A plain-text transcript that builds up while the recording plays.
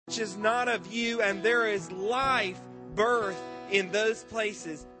which is not of you, and there is life, birth in those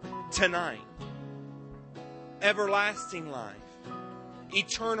places tonight. Everlasting life,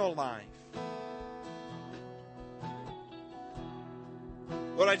 eternal life.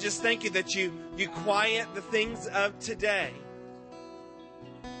 Lord, I just thank you that you quiet the things of today.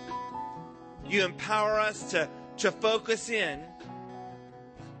 You empower us to focus in.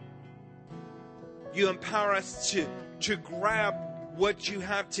 You empower us to grab what you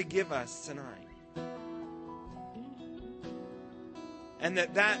have to give us tonight. And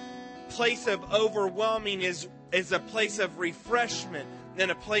that place of overwhelming is a place of refreshment and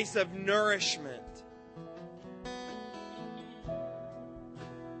a place of nourishment.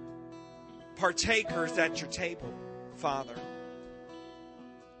 Partakers at your table, Father.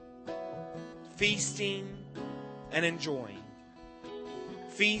 Feasting and enjoying.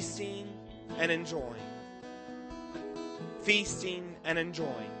 Feasting and enjoying. Feasting and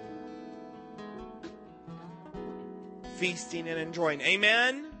enjoying. Feasting and enjoying.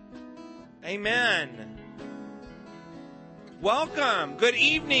 Amen? Amen. Welcome. Good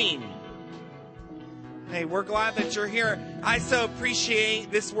evening. Hey, we're glad that you're here. I so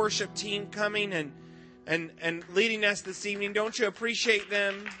appreciate this worship team coming and leading us this evening. Don't you appreciate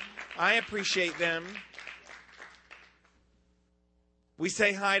them? I appreciate them. We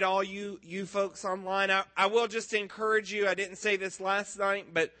say hi to all you folks online. I will just encourage you. I didn't say this last night,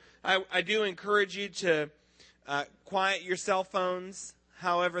 but I do encourage you to quiet your cell phones,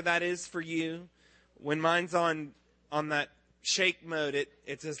 however that is for you. When mine's on that shake mode,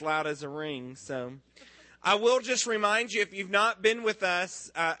 it's as loud as a ring. So I will just remind you, if you've not been with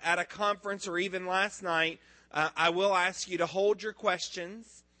us at a conference or even last night, I will ask you to hold your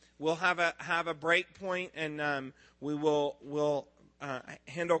questions. We'll have a break point, and we'll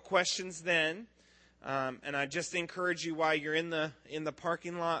handle questions then. And I just encourage you while you're in the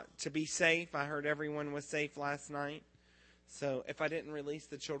parking lot to be safe. I heard everyone was safe last night. So if I didn't release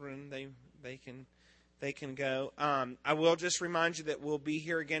the children, they can go. I will just remind you that we'll be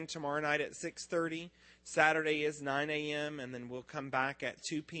here again tomorrow night at 6:30. Saturday is 9 a.m. and then we'll come back at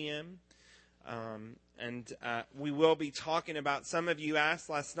 2 p.m. And we will be talking about, some of you asked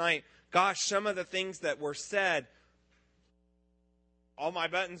last night, gosh, some of the things that were said, all my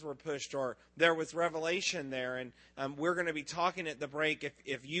buttons were pushed, or there was revelation there. And we're going to be talking at the break.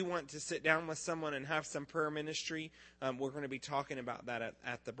 If you want to sit down with someone and have some prayer ministry, we're going to be talking about that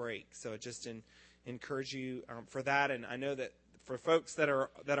at the break. So just encourage you for that. And I know that for folks that are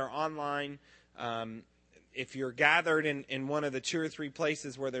online, if you're gathered in one of the 2 or 3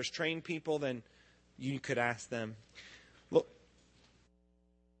 places where there's trained people, then you could ask them. Look.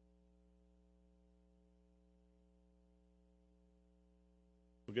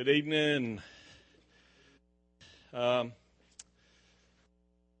 Good evening. With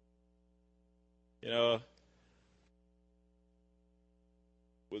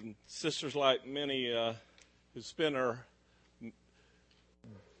sisters like Minnie, who spent her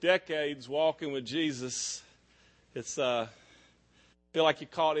decades walking with Jesus, it's feel like you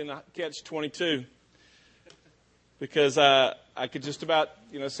caught in a catch-22, because I could just about,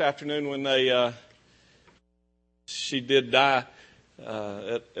 this afternoon when she did die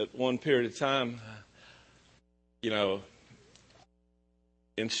at one period of time, and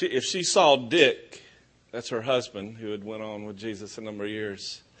if she saw Dick, that's her husband who had went on with Jesus a number of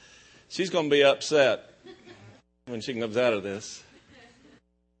years, she's going to be upset when she comes out of this.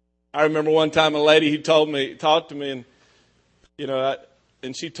 I remember one time a lady who talked to me,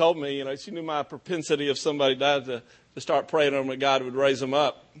 and she told me, she knew my propensity if somebody died to start praying over them that God would raise them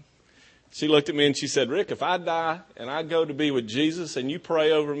up. She looked at me and she said, Rick, if I die and I go to be with Jesus and you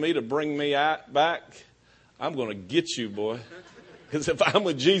pray over me to bring me back, I'm going to get you, boy. Because if I'm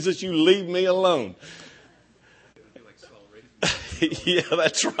with Jesus, you leave me alone. Yeah,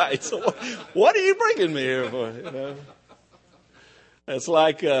 that's right. So what are you bringing me here for? It's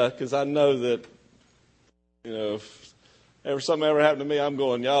like, because I know that, if something ever happened to me, I'm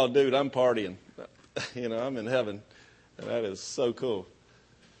going, y'all, dude, I'm partying. I'm in heaven. And that is so cool.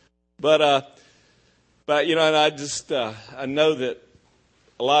 But and I know that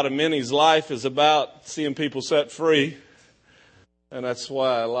a lot of Minnie's life is about seeing people set free. And that's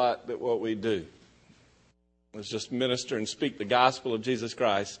why I like that what we do is just minister and speak the gospel of Jesus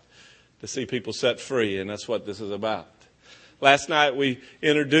Christ to see people set free. And that's what this is about. Last night we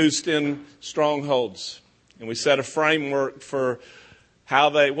introduced in Strongholds, and we set a framework for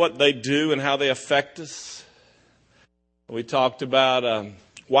what they do and how they affect us. We talked about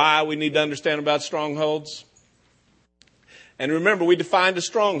why we need to understand about strongholds. And remember, we defined a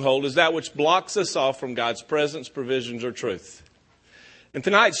stronghold as that which blocks us off from God's presence, provisions, or truth. And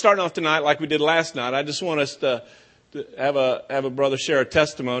tonight, starting off tonight like we did last night, I just want us to have a brother share a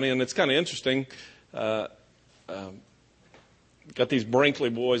testimony, and it's kind of interesting. Got these Brinkley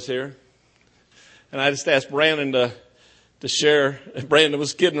boys here, and I just asked Brandon to share. Brandon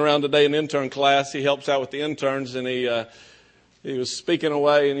was kidding around today in intern class. He helps out with the interns, and he was speaking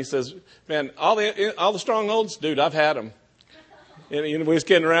away, and he says, "Man, all the strongholds, dude, I've had them." And we was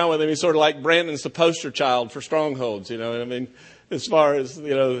kidding around with him. He's sort of like Brandon's the poster child for strongholds, you know what I mean? As far as,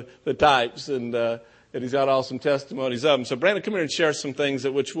 you know, the types, and he's got awesome testimonies of them. So Brandon, come here and share some things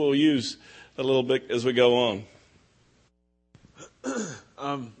that which we'll use a little bit as we go on.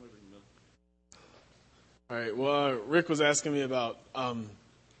 All right. Well, Rick was asking me about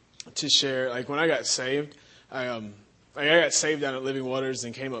to share. Like when I got saved, I got saved down at Living Waters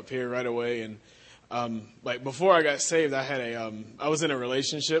and came up here right away. And like before I got saved, I had I was in a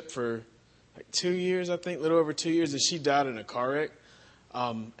relationship for like 2 years, I think, a little over 2 years, and she died in a car wreck.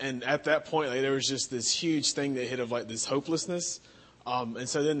 And at that point, like there was just this huge thing that hit of like this hopelessness. And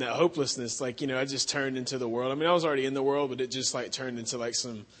so then that hopelessness, like, you know, I just turned into the world. I mean, I was already in the world, but it just like turned into like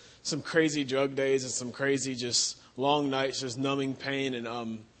some crazy drug days and some crazy just long nights, just numbing pain.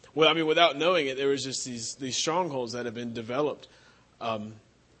 And, well, I mean, without knowing it, there was just these strongholds that had been developed.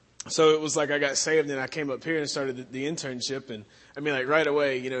 So it was like I got saved and I came up here and started the internship. And I mean, like right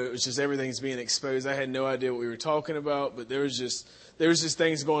away, you know, it was just everything's being exposed. I had no idea what we were talking about, but there was just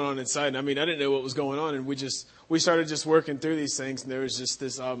things going on inside. And I mean, I didn't know what was going on. And we started just working through these things. And there was just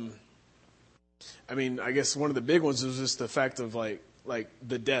this, I mean, I guess one of the big ones was just the fact of like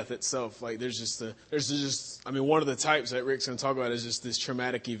the death itself. Like one of the types that Rick's going to talk about is just this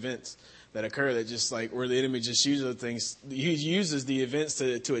traumatic events that occur that just like where the enemy just uses the events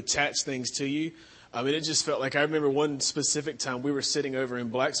to attach things to you. I mean, it just felt like I remember one specific time we were sitting over in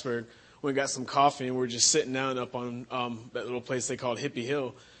Blacksburg. We got some coffee and we're just sitting down up on that little place they called Hippie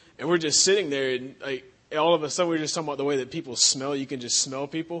Hill, and we're just sitting there and like all of a sudden we were just talking about the way that people smell. You can just smell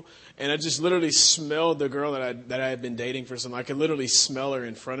people, and I just literally smelled the girl that I had been dating for some. I could literally smell her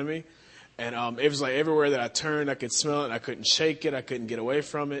in front of me, and it was like everywhere that I turned, I could smell it. And I couldn't shake it. I couldn't get away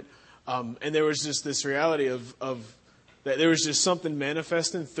from it. And there was just this reality of that there was just something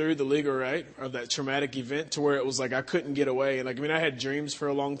manifesting through the legal right of that traumatic event to where it was like I couldn't get away. And like, I mean, I had dreams for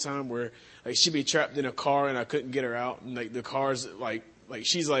a long time where like she'd be trapped in a car and I couldn't get her out. And like the car's like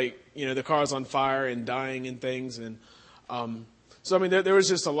she's like, you know, the car's on fire and dying and things. And so, I mean, there was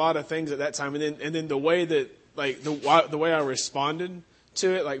just a lot of things at that time. And then the way that like the way I responded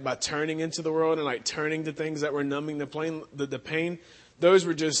to it, like by turning into the world and like turning to things that were numbing the pain. Those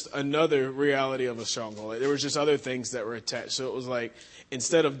were just another reality of a stronghold. Like, there was just other things that were attached. So it was like,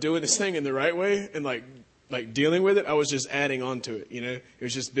 instead of doing this thing in the right way and like dealing with it, I was just adding on to it. You know, it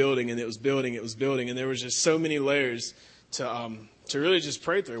was just building and it was building. And there was just so many layers to really just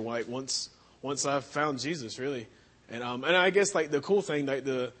pray through. Like once I found Jesus, really. And I guess like the cool thing, like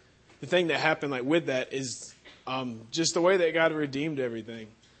the thing that happened like with that is just the way that God redeemed everything.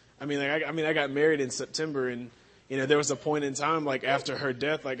 I mean, I got married in September, and you know, there was a point in time, like, after her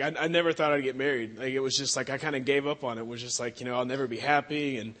death, like, I never thought I'd get married. Like, it was just, like, I kind of gave up on it. It was just, like, you know, I'll never be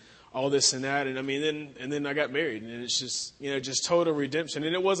happy and all this and that. And, I mean, then I got married. And it's just, you know, just total redemption.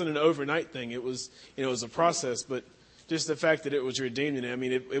 And it wasn't an overnight thing. It was, you know, it was a process. But just the fact that it was redeemed, and I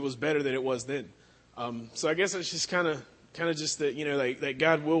mean, it was better than it was then. So I guess it's just kind of just that, you know, like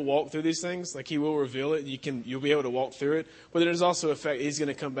God will walk through these things. Like, He will reveal it. You'll be able to walk through it. But there's also a fact He's going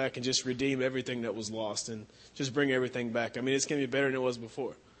to come back and just redeem everything that was lost and just bring everything back. I mean, it's going to be better than it was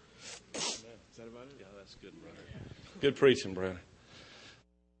before. Is that about it? Yeah, that's good, brother. Good preaching, Brandon.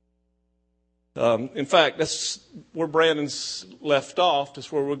 In fact, that's where Brandon's left off.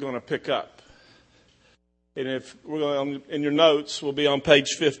 That's where we're going to pick up. And if we're going in your notes, we'll be on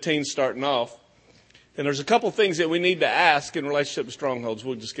page 15 starting off. And there's a couple things that we need to ask in relationship to strongholds.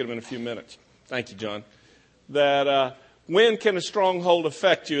 We'll just get them in a few minutes. Thank you, John. That when can a stronghold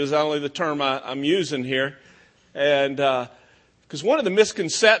affect you is only the term I'm using here. And because one of the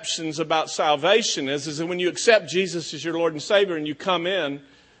misconceptions about salvation is that when you accept Jesus as your Lord and Savior and you come in,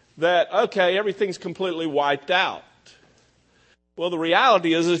 that, okay, everything's completely wiped out. Well, the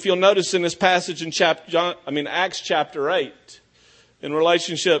reality is, if you'll notice in this passage in Acts chapter 8, in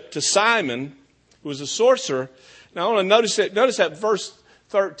relationship to Simon, who was a sorcerer. Now, I want to notice that verse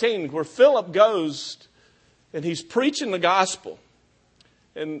 13, where Philip goes and he's preaching the gospel.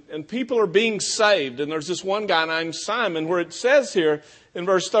 And people are being saved. And there's this one guy named Simon, where it says here in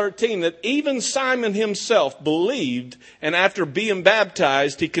verse 13 that even Simon himself believed, and after being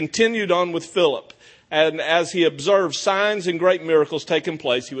baptized, he continued on with Philip. And as he observed signs and great miracles taking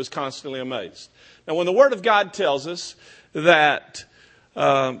place, he was constantly amazed. Now, when the Word of God tells us that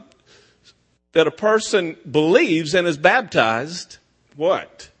that a person believes and is baptized,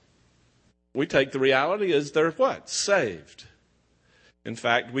 what? We take the reality as they're what? Saved. In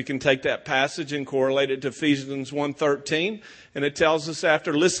fact, we can take that passage and correlate it to Ephesians 1:13, and it tells us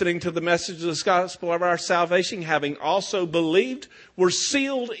after listening to the message of the gospel of our salvation, having also believed, we're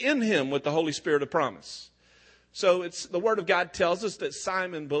sealed in him with the Holy Spirit of promise. So it's the Word of God tells us that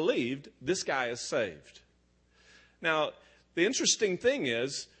Simon believed, this guy is saved. Now, the interesting thing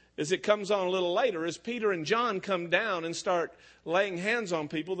is it comes on a little later, as Peter and John come down and start laying hands on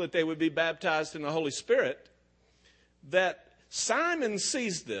people that they would be baptized in the Holy Spirit, that Simon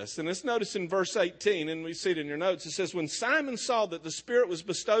sees this, and it's noticed in verse 18, and we see it in your notes. It says, when Simon saw that the Spirit was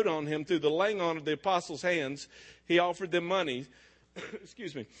bestowed on him through the laying on of the apostles' hands, he offered them money,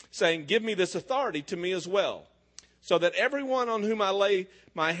 saying, give me this authority to me as well, so that everyone on whom I lay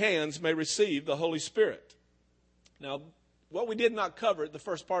my hands may receive the Holy Spirit. Now, what we did not cover at the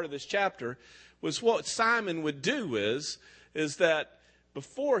first part of this chapter was what Simon would do is that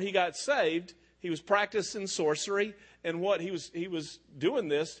before he got saved, he was practicing sorcery, and what he was doing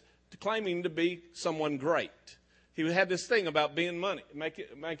this, claiming to be someone great. He had this thing about being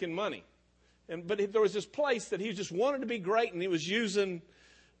making money. But there was this place that he just wanted to be great, and he was using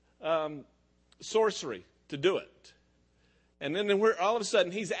sorcery to do it. And then all of a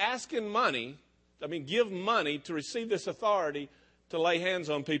sudden, he's asking money, give money to receive this authority to lay hands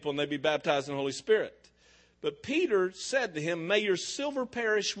on people and they be baptized in the Holy Spirit. But Peter said to him, may your silver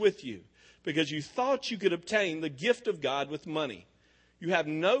perish with you, because you thought you could obtain the gift of God with money. You have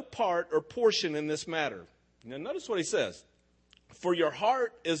no part or portion in this matter. Now notice what he says. For your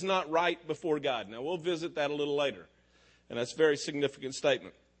heart is not right before God. Now we'll visit that a little later. And that's a very significant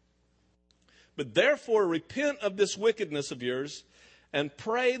statement. But therefore repent of this wickedness of yours and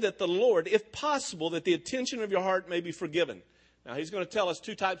pray that the Lord, if possible, that the attention of your heart may be forgiven. Now he's going to tell us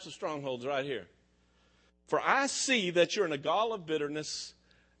two types of strongholds right here. For I see that you're in a gall of bitterness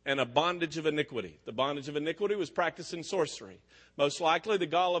and a bondage of iniquity. The bondage of iniquity was practicing sorcery. Most likely the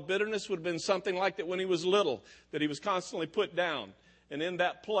gall of bitterness would have been something like that when he was little, that he was constantly put down. And in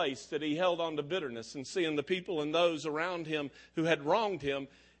that place that he held on to bitterness and seeing the people and those around him who had wronged him,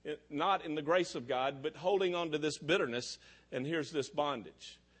 not in the grace of God, but holding on to this bitterness. And here's this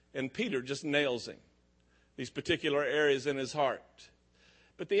bondage. And Peter just nails him, these particular areas in his heart.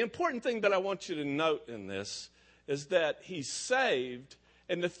 But the important thing that I want you to note in this is that he's saved,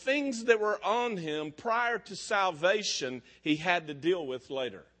 and the things that were on him prior to salvation, he had to deal with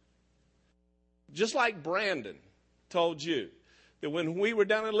later. Just like Brandon told you, that when we were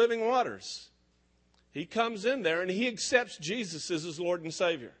down in Living Waters, he comes in there and he accepts Jesus as his Lord and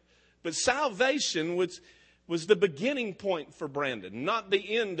Savior. But salvation was the beginning point for Brandon, not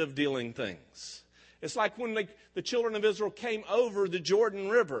the end of dealing things. It's like when the children of Israel came over the Jordan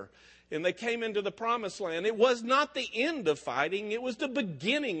River and they came into the Promised Land. It was not the end of fighting. It was the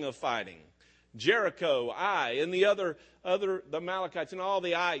beginning of fighting. Jericho, Ai, and the Amalekites and all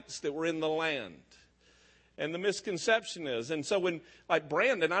the ites that were in the land. And the misconception is, and so when, like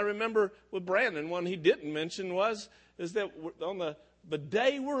Brandon, I remember with Brandon, one he didn't mention is that on the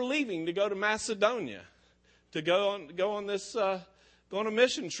day we're leaving to go to Macedonia, to go on a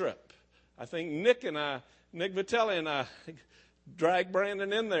mission trip, I think Nick Vitelli and I dragged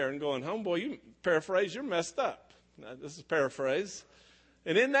Brandon in there and going, homeboy, you paraphrase, you're messed up. Now, this is paraphrase.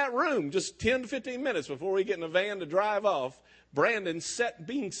 And in that room, just 10 to 15 minutes before we get in a van to drive off, Brandon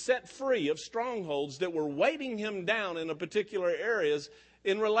being set free of strongholds that were weighting him down in a particular areas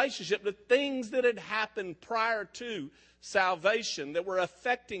in relationship to things that had happened prior to salvation that were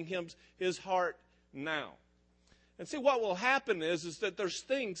affecting his heart now. And see, what will happen is that there's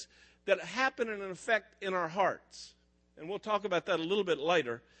things that happen and affect in our hearts. And we'll talk about that a little bit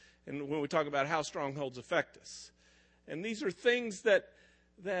later and when we talk about how strongholds affect us. And these are things that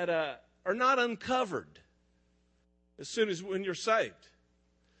are not uncovered as soon as when you're saved.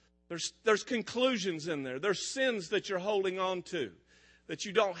 There's conclusions in there. There's sins that you're holding on to, that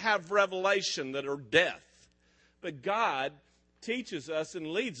you don't have revelation, that are death. But God teaches us and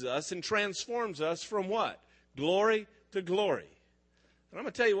leads us and transforms us from what? Glory to glory. And I'm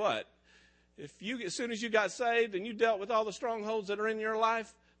going to tell you what, as soon as you got saved and you dealt with all the strongholds that are in your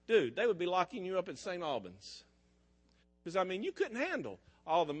life, dude, they would be locking you up at St. Albans. Because, you couldn't handle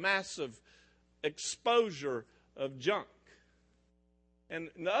all the massive exposure of junk. And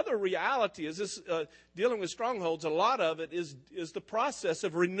the other reality is this, dealing with strongholds, a lot of it is the process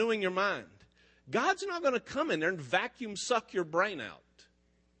of renewing your mind. God's not going to come in there and vacuum suck your brain out.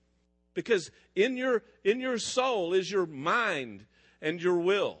 Because in your soul is your mind and your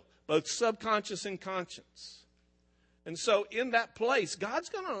will, both subconscious and conscious. And so in that place, God's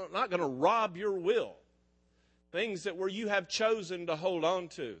not going to rob your will. Things that where you have chosen to hold on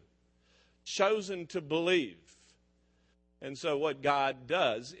to, chosen to believe. And so what God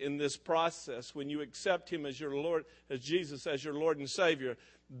does in this process, when you accept Him as your Lord, as Jesus as your Lord and Savior,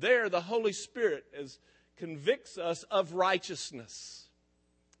 there the Holy Spirit convicts us of righteousness,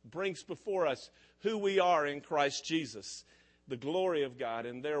 brings before us who we are in Christ Jesus, the glory of God,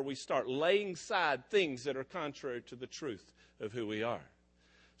 and there we start laying aside things that are contrary to the truth of who we are.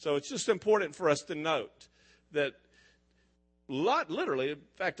 So it's just important for us to note that literally, in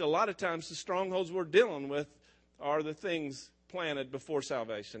fact, a lot of times the strongholds we're dealing with are the things planted before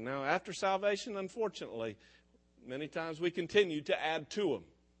salvation. Now, after salvation, unfortunately, many times we continue to add to them.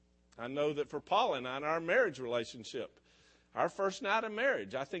 I know that for Paul and I, in our marriage relationship, our first night of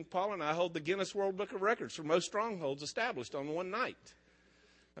marriage, I think Paul and I hold the Guinness World Book of Records for most strongholds established on one night.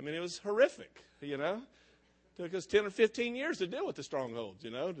 I mean, it was horrific, you know. It took us 10 or 15 years to deal with the strongholds,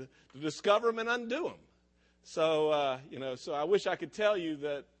 you know, to discover them and undo them. So, so I wish I could tell you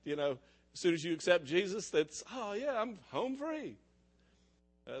that, as soon as you accept Jesus, that's, oh, yeah, I'm home free.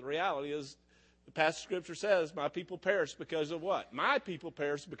 The reality is, the passage of Scripture says, my people perish because of what? My people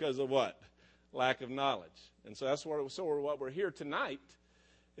perish because of what? Lack of knowledge. And so that's what we're here tonight,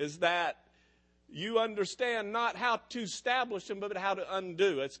 is that you understand not how to establish them, but how to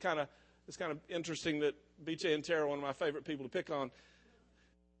undo. It's kind of interesting that BJ and Tara are one of my favorite people to pick on.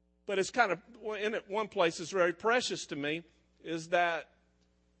 But it's kind of, in one place it's very precious to me, is that,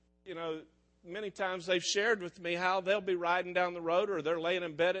 many times they've shared with me how they'll be riding down the road or they're laying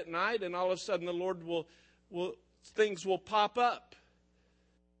in bed at night and all of a sudden the Lord things will pop up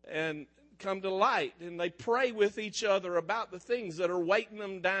and come to light, and they pray with each other about the things that are weighting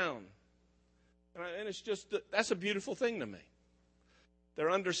them down. And it's just, that's a beautiful thing to me. They're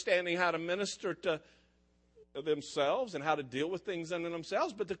understanding how to minister to themselves and how to deal with things in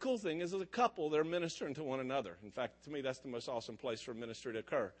themselves. But the cool thing is, as a couple, they're ministering to one another. In fact, to me, that's the most awesome place for ministry to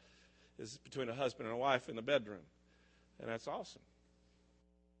occur, is between a husband and a wife in the bedroom. And that's awesome.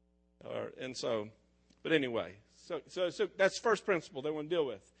 But anyway, so that's first principle that we want to deal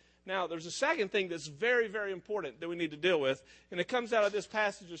with. Now, there's a second thing that's very, very important that we need to deal with, and it comes out of this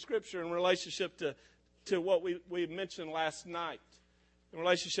passage of Scripture in relationship to what we mentioned last night, in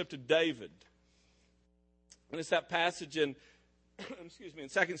relationship to David. And it's that passage in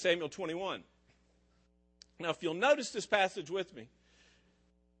 2 Samuel 21. Now, if you'll notice this passage with me,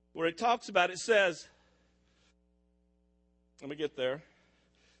 where it talks about, it says, let me get there. It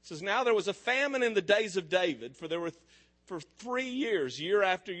says, now there was a famine in the days of David, for 3 years, year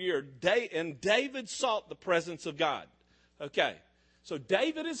after year, and David sought the presence of God. Okay, so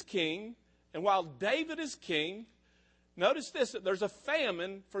David is king, and while David is king, notice this, that there's a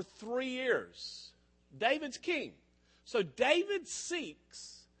famine for 3 years. David's king. So David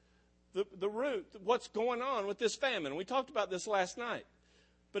seeks the root, what's going on with this famine. We talked about this last night.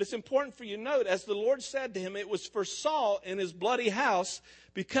 But it's important for you to note, as the Lord said to him, it was for Saul and his bloody house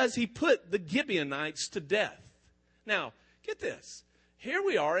because he put the Gibeonites to death. Now, get this. Here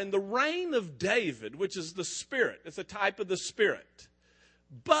we are in the reign of David, which is the Spirit. It's a type of the Spirit.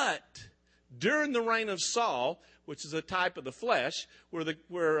 But during the reign of Saul, which is a type of the flesh, where the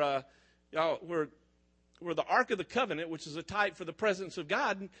Ark of the Covenant, which is a type for the presence of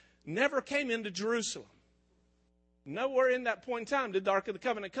God, never came into Jerusalem. Nowhere in that point in time did the Ark of the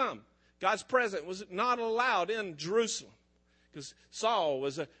Covenant come. God's presence was not allowed in Jerusalem because Saul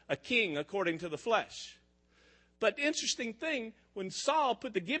was a king according to the flesh. But the interesting thing, when Saul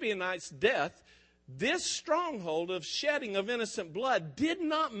put the Gibeonites to death, this stronghold of shedding of innocent blood did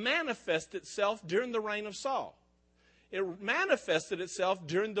not manifest itself during the reign of Saul. It manifested itself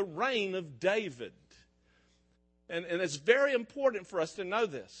during the reign of David. And it's very important for us to know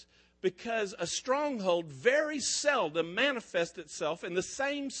this, because a stronghold very seldom manifests itself in the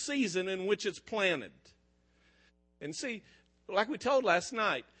same season in which it's planted. And see, like we told last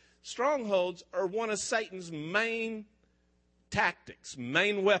night, strongholds are one of Satan's main tactics,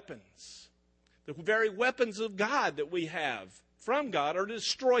 main weapons. The very weapons of God that we have from God are to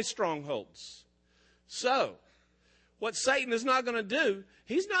destroy strongholds. So, what Satan is not going to do,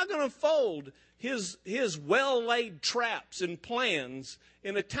 he's not going to fold his well-laid traps and plans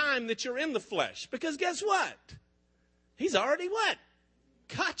in a time that you're in the flesh. Because guess what? He's already what?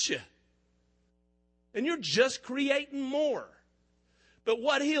 Caught you. And you're just creating more. But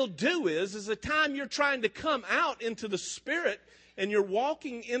what he'll do is the time you're trying to come out into the Spirit and you're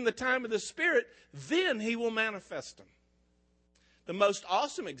walking in the time of the Spirit, then he will manifest them. The most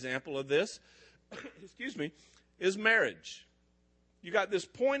awesome example of this, is marriage. You got this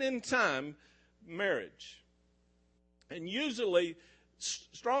point in time, marriage. And usually,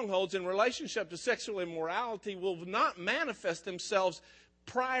 strongholds in relationship to sexual immorality will not manifest themselves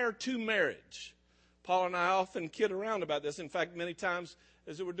prior to marriage. Paul and I often kid around about this. In fact, many times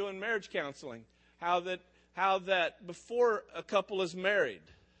as we were doing marriage counseling, how that before a couple is married,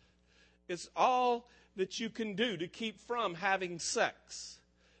 it's all that you can do to keep from having sex.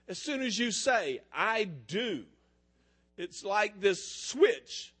 As soon as you say, I do, it's like this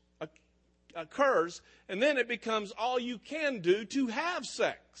switch occurs, and then it becomes all you can do to have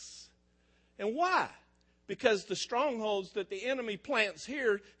sex. And why? Because the strongholds that the enemy plants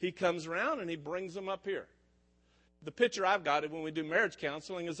here, he comes around and he brings them up here. The picture I've got when we do marriage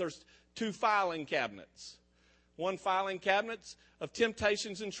counseling is there's 2 filing cabinets. One filing cabinet's of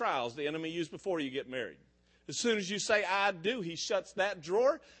temptations and trials the enemy used before you get married. As soon as you say, I do, he shuts that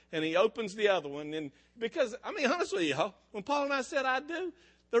drawer and he opens the other one. And because, honestly, y'all, when Paul and I said I do,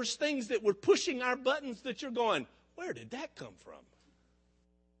 there's things that were pushing our buttons that you're going, where did that come from?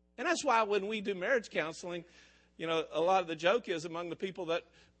 And that's why when we do marriage counseling, a lot of the joke is among the people that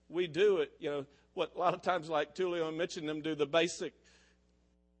we do it, what a lot of times like Tulio and Mitch and them do the basic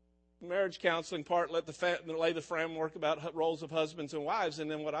marriage counseling part, lay the framework about roles of husbands and wives. And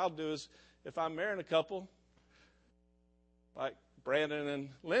then what I'll do is if I'm marrying a couple, like Brandon and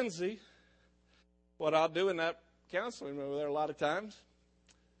Lindsay, what I'll do in that counseling room there a lot of times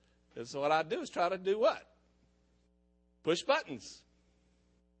is what I do is try to do what? Push buttons.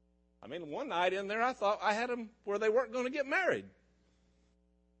 One night in there I thought I had them where they weren't going to get married.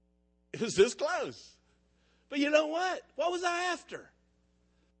 It was this close. But you know what? What was I after?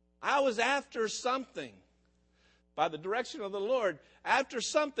 I was after something. By the direction of the Lord, after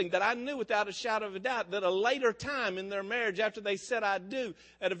something that I knew without a shadow of a doubt that a later time in their marriage, after they said I do,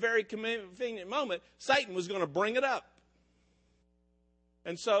 at a very convenient moment, Satan was going to bring it up.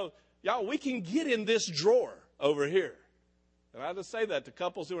 And so, y'all, we can get in this drawer over here. And I just say that to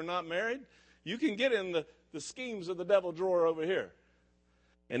couples who are not married. You can get in the schemes of the devil drawer over here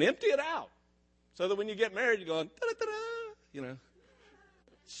and empty it out. So that when you get married, you're going, da-da-da-da,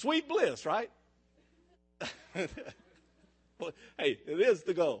 sweet bliss, right? Well, hey, it is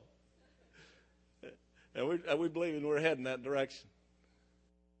the goal. And we believe we're heading that direction.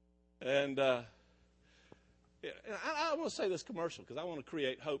 And I want to say this commercial because I want to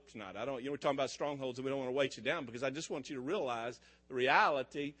create hope tonight. We're talking about strongholds and we don't want to weight you down because I just want you to realize the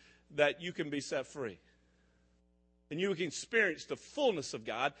reality that you can be set free. And you can experience the fullness of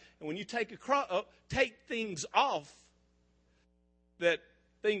God. And when you take things off, that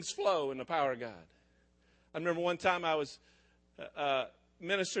things flow in the power of God. I remember one time I was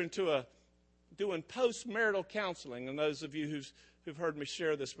ministering doing post-marital counseling. And those of you who've heard me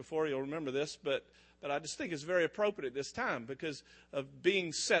share this before, you'll remember this. But I just think it's very appropriate at this time because of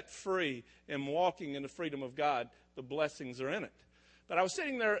being set free and walking in the freedom of God. The blessings are in it. But I was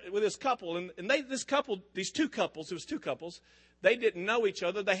sitting there with this couple, and these two couples, it was 2 couples, they didn't know each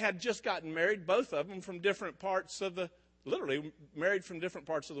other. They had just gotten married, both of them from different parts of literally married from different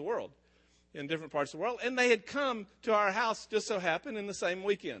parts of the world, in different parts of the world. And they had come to our house, just so happened, in the same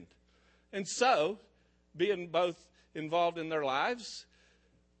weekend. And so, being both involved in their lives,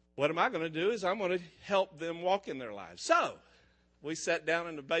 what am I going to do is I'm going to help them walk in their lives. So, we sat down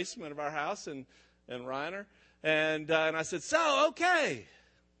in the basement of our house in Reiner, and I said, so, okay.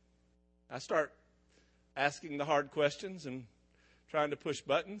 I start asking the hard questions and trying to push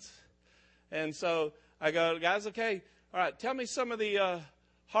buttons. And so I go, guys, okay, all right, tell me some of the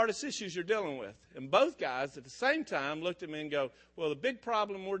hardest issues you're dealing with. And both guys at the same time looked at me and go, well, the big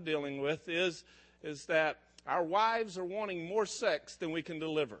problem we're dealing with is that our wives are wanting more sex than we can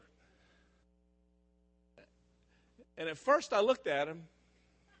deliver. And at first I looked at him,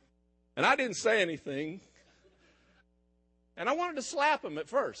 and I didn't say anything. And I wanted to slap him at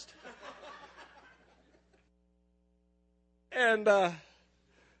first. And, I'm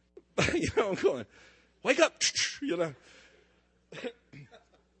going, wake up,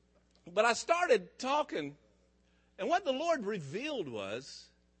 But I started talking, and what the Lord revealed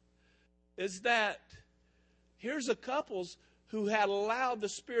is that here's a couples who had allowed the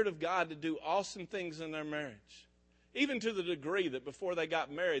Spirit of God to do awesome things in their marriage. Even to the degree that before they got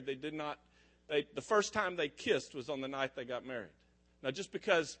married, the first time they kissed was on the night they got married. Now, just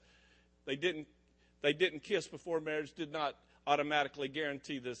because they didn't kiss before marriage did not automatically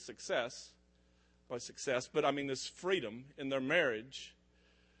guarantee this success, but this freedom in their marriage.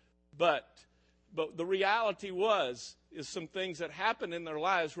 But the reality is some things that happened in their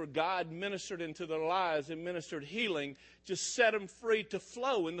lives where God ministered into their lives and ministered healing, just set them free to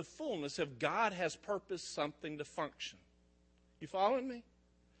flow in the fullness of God has purposed something to function. You following me?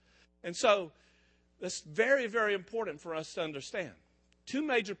 And so that's very, very important for us to understand. Two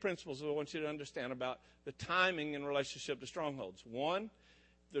major principles I want you to understand about the timing in relationship to strongholds. One,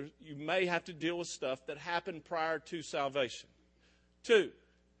 you may have to deal with stuff that happened prior to salvation. Two,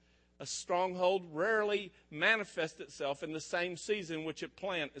 a stronghold rarely manifests itself in the same season in which it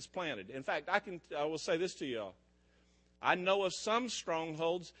is planted. In fact, I will say this to y'all. I know of some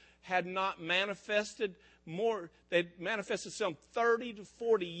strongholds had not manifested more. They manifested some 30 to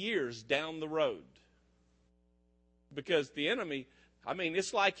 40 years down the road. Because the enemy, it's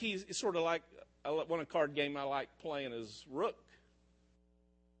sort of like one card game I like playing is Rook.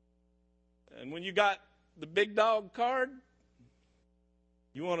 And when you got the big dog card,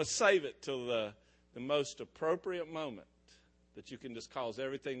 you want to save it till the most appropriate moment that you can just cause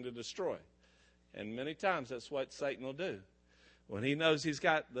everything to destroy. And many times that's what Satan will do. When he knows he's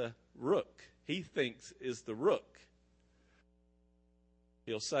got the rook, he thinks is the rook,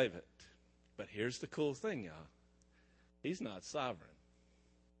 he'll save it. But here's the cool thing, y'all. He's not sovereign.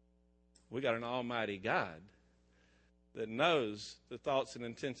 We got an almighty God that knows the thoughts and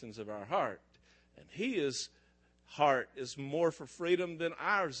intentions of our heart. And his heart is more for freedom than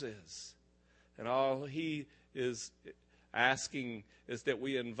ours is. And all he is asking is that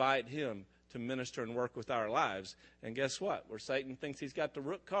we invite him to minister and work with our lives. And guess what? Where Satan thinks he's got the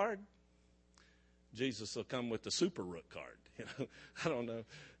rook card, Jesus will come with the super rook card. I don't know.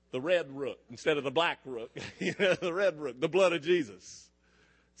 The red rook instead of the black rook. The red rook, the blood of Jesus.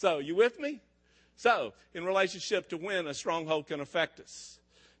 So, you with me? So, in relationship to when a stronghold can affect us.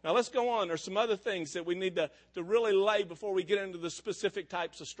 Now, let's go on. There's some other things that we need to really lay before we get into the specific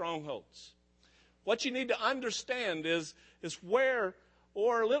types of strongholds. What you need to understand is where,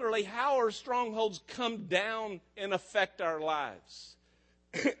 or literally how our strongholds come down and affect our lives.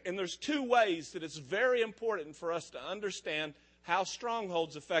 And there's two ways that it's very important for us to understand how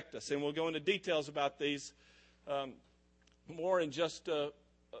strongholds affect us. And we'll go into details about these more in just a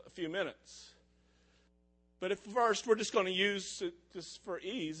few minutes. But first, we're just going to use, just for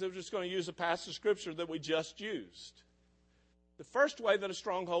ease, we're just going to use a passage of Scripture that we just used. The first way that a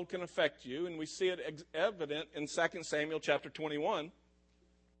stronghold can affect you, and we see it evident in 2 Samuel chapter 21,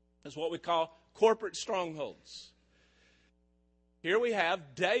 is what we call corporate strongholds. Here we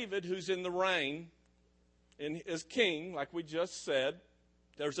have David, who's in the reign, as king, like we just said.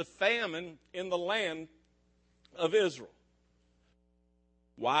 There's a famine in the land of Israel.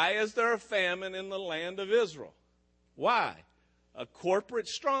 Why is there a famine in the land of Israel? Why? A corporate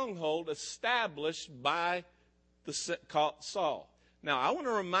stronghold established by Saul. Now, I want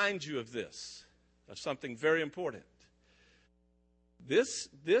to remind you of this, of something very important. This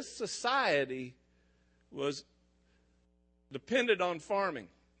society was dependent on farming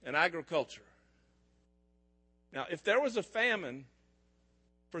and agriculture. Now, if there was a famine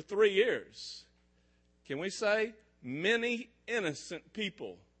for 3 years, can we say many innocent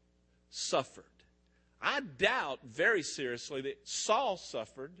people suffered? I doubt very seriously that Saul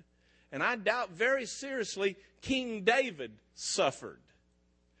suffered, and I doubt very seriously King David suffered.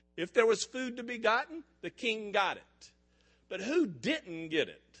 If there was food to be gotten, the king got it. But who didn't get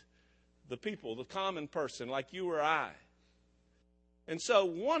it? The people, the common person like you or I. And so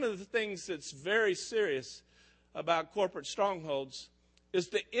one of the things that's very serious about corporate strongholds is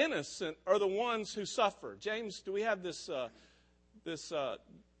the innocent are the ones who suffer. James, do we have this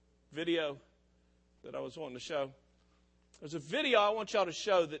video that I was wanting to show? There's a video I want y'all to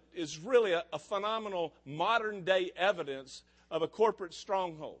show that is really a phenomenal modern day evidence of a corporate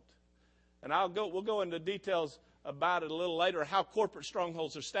stronghold. And we'll go into details about it a little later, how corporate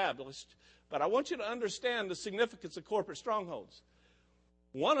strongholds are established. But I want you to understand the significance of corporate strongholds.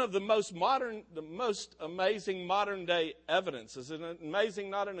 One of the most amazing modern day evidences, and amazing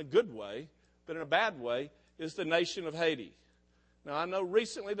not in a good way, but in a bad way, is the nation of Haiti. Now, I know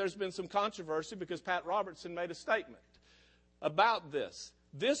recently there's been some controversy because Pat Robertson made a statement about this.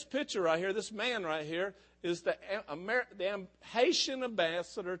 This picture right here, this man right here, is the Haitian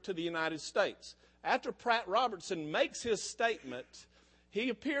ambassador to the United States. After Pat Robertson makes his statement, he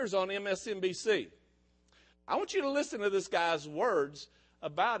appears on MSNBC. I want you to listen to this guy's words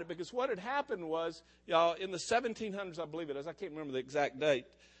about it, because what had happened was, y'all, in the 1700s, I believe it is, I can't remember the exact date,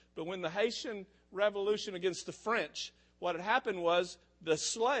 but when the Haitian Revolution against the French, what had happened was the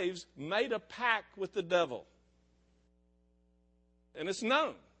slaves made a pact with the devil. And it's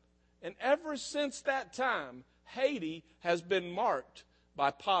known. And ever since that time, Haiti has been marked by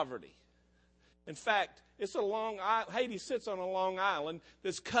poverty. In fact, Haiti sits on a long island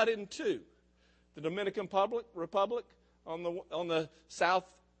that's cut in two. The Dominican Republic on the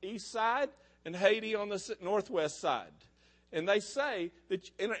southeast side and Haiti on the northwest side. And they say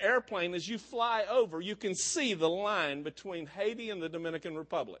that in an airplane, as you fly over, you can see the line between Haiti and the Dominican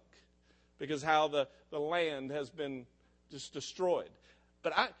Republic because how the land has been just destroyed.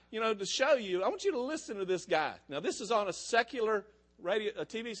 But to show you, I want you to listen to this guy. Now, this is on a secular a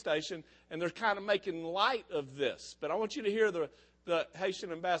TV station, and they're kind of making light of this. But I want you to hear the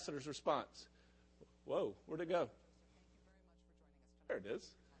Haitian ambassador's response. Whoa, where'd it go? There it is.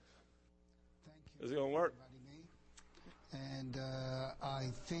 Thank you. Is it going to work? And I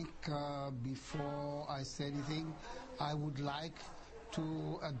think before I say anything, I would like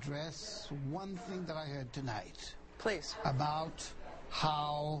to address one thing that I heard tonight. Please. About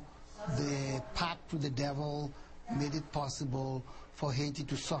how the pact with the devil made it possible for Haiti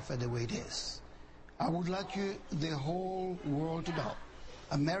to suffer the way it is. I would like the whole world to know,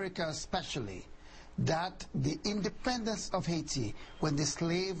 America especially, that the independence of Haiti, when the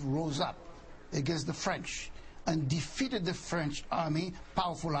slave rose up against the French and defeated the French army,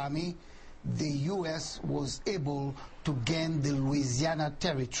 powerful army, the U.S. was able to gain the Louisiana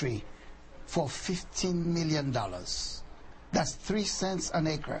territory for $15 million. That's 3 cents an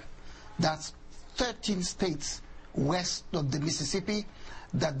acre. That's 13 states west of the Mississippi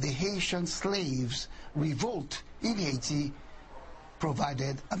that the Haitian slaves revolt in Haiti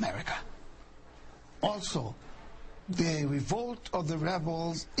provided America. Also, the revolt of the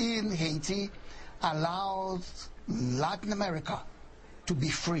rebels in Haiti allowed Latin America to be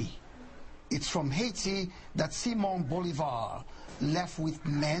free. It's from Haiti that Simon Bolivar left with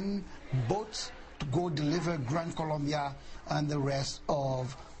men, boats, to go deliver Gran Colombia and the rest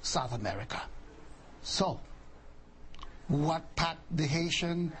of South America. So, what pact the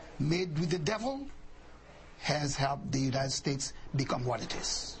Haitian made with the devil has helped the United States become what it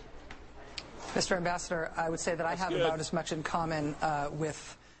is. Mr. Ambassador, I would say that I have about as much in common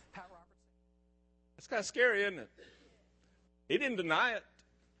with Pat Robertson. That's kind of scary, isn't it? He didn't deny it.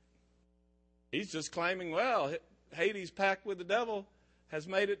 He's just claiming, well, Haiti's pact with the devil has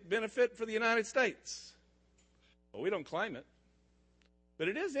made it benefit for the United States. Well, we don't claim it. But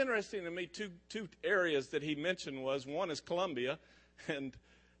it is interesting to me, two areas that he mentioned was, one is Colombia, and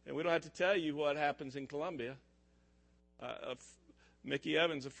we don't have to tell you what happens in Colombia. Mickey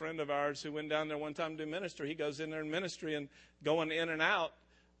Evans, a friend of ours who went down there one time to do ministry, he goes in there in ministry and going in and out,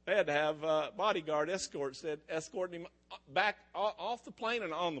 they had to have bodyguard escorts that escorted him back off the plane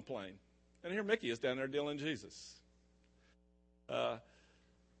and on the plane. And here Mickey is down there dealing Jesus.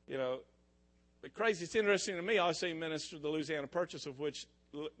 Crazy. It's interesting to me. I say minister the Louisiana Purchase, of which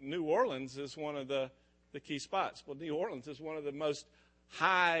New Orleans is one of the key spots. Well, New Orleans is one of the most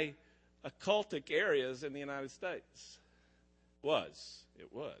high occultic areas in the United States. It was.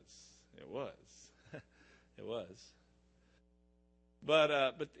 But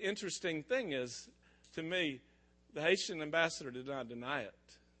the interesting thing is, to me, the Haitian ambassador did not deny it.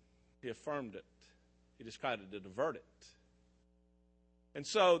 He affirmed it. He just tried to divert it. And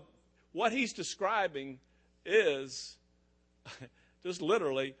so what he's describing is just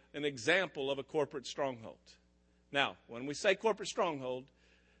literally an example of a corporate stronghold. Now, when we say corporate stronghold,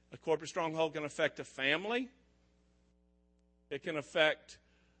 a corporate stronghold can affect a family. It can affect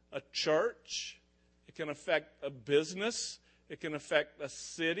a church. It can affect a business. It can affect a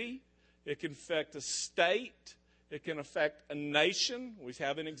city. It can affect a state. It can affect a nation. We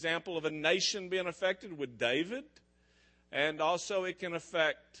have an example of a nation being affected with David. And also it can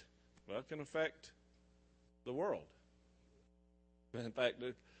affect the world. In fact,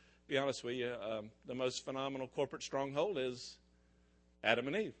 to be honest with you, the most phenomenal corporate stronghold is Adam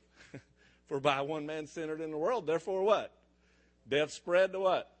and Eve. For by one man sin entered in the world, therefore what? Death spread to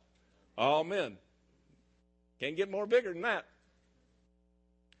what? All men. Can't get more bigger than that.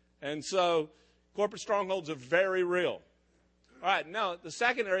 And so corporate strongholds are very real. All right, now the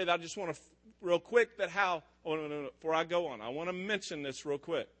second area that I just want to real quick before I go on, I want to mention this real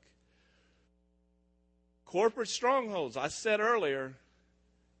quick. Corporate strongholds, I said earlier,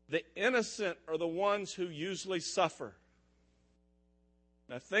 the innocent are the ones who usually suffer.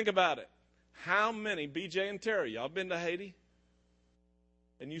 Now think about it. How many, BJ and Terry, y'all been to Haiti?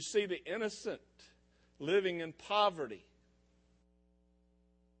 And you see the innocent living in poverty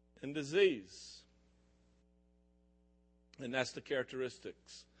and disease. And that's the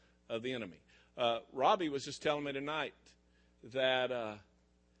characteristics of the enemy. Robbie was just telling me tonight that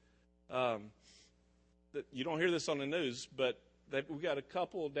that you don't hear this on the news, but we've got a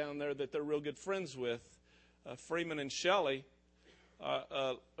couple down there that they're real good friends with. Freeman and Shelley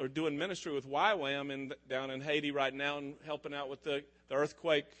are doing ministry with YWAM down in Haiti right now and helping out with the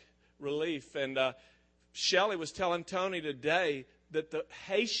earthquake relief. And Shelley was telling Tony today that the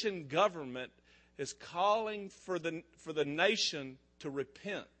Haitian government is calling for the nation to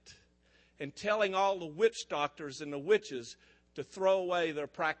repent and telling all the witch doctors and the witches to throw away their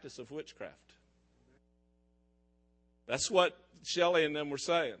practice of witchcraft. That's what Shelley and them were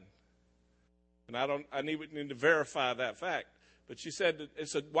saying. And I need to verify that fact. But she said that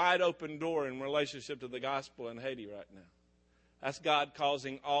it's a wide open door in relationship to the gospel in Haiti right now. That's God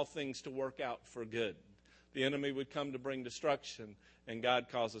causing all things to work out for good. The enemy would come to bring destruction, and God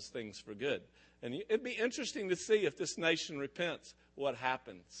causes things for good. And it'd be interesting to see if this nation repents, what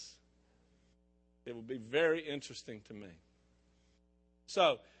happens. It will be very interesting to me.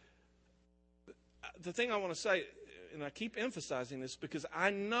 So, the thing I want to say, and I keep emphasizing this because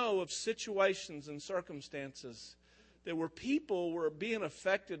I know of situations and circumstances that where people were being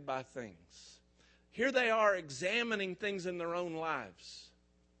affected by things. Here they are examining things in their own lives,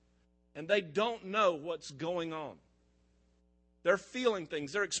 and they don't know what's going on. They're feeling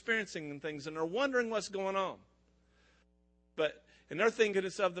things, they're experiencing things, and they're wondering what's going on. And they're thinking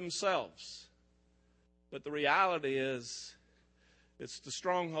it's of themselves. But the reality is, it's the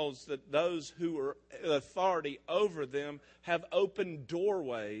strongholds that those who are authority over them have opened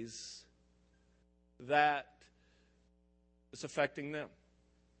doorways that is affecting them.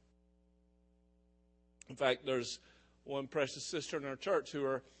 In fact, there's one precious sister in our church who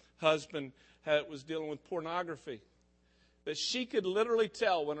her husband was dealing with pornography. But she could literally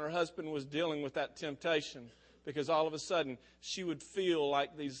tell when her husband was dealing with that temptation, because all of a sudden she would feel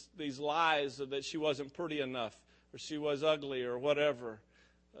like these lies that she wasn't pretty enough or she was ugly or whatever.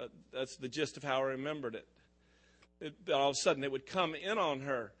 That's the gist of how I remembered it. All of a sudden it would come in on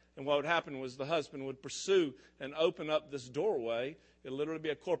her. And what would happen was the husband would pursue and open up this doorway. It would literally be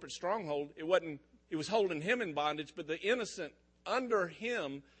a corporate stronghold. It was holding him in bondage, but the innocent under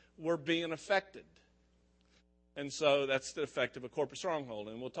him were being affected. And so that's the effect of a corporate stronghold.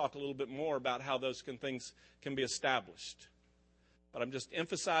 And we'll talk a little bit more about how those things can be established. But I'm just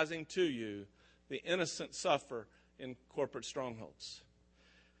emphasizing to you the innocent suffer in corporate strongholds.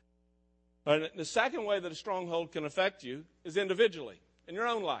 And the second way that a stronghold can affect you is individually, in your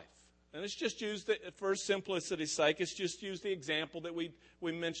own life. And it's just used, for simplicity's sake, it's just used the example that we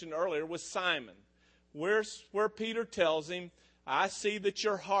mentioned earlier with Simon, where Peter tells him, I see that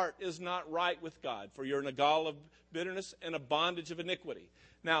your heart is not right with God, for you're in a gall of bitterness and a bondage of iniquity.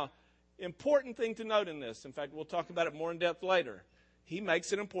 Now, important thing to note in this, in fact, we'll talk about it more in depth later. He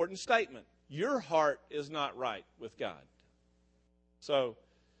makes an important statement. Your heart is not right with God. So,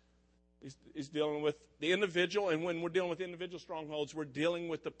 he's dealing with the individual, and when we're dealing with individual strongholds, we're dealing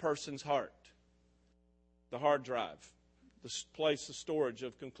with the person's heart. The hard drive, the place of storage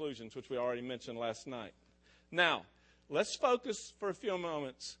of conclusions, which we already mentioned last night. Now, let's focus for a few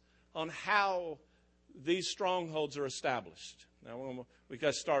moments on how these strongholds are established. Now, we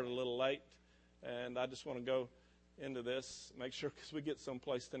got started a little late, and I just want to go into this, make sure, because we get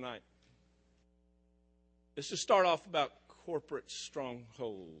someplace tonight. Let's just start off about corporate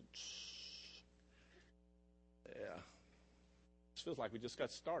strongholds. Yeah. This feels like we just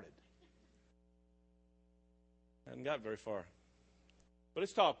got started. I haven't got very far. But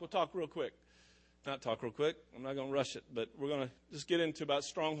let's talk. We'll talk real quick. Not talk real quick. I'm not going to rush it, but we're going to just get into about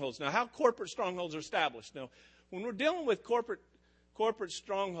strongholds. Now, how corporate strongholds are established. Now, when we're dealing with corporate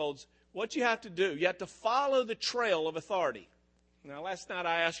strongholds, what you have to do, you have to follow the trail of authority. Now, last night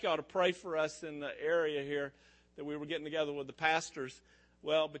I asked y'all to pray for us in the area here that we were getting together with the pastors.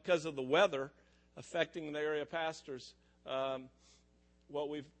 Well, because of the weather affecting the area pastors, what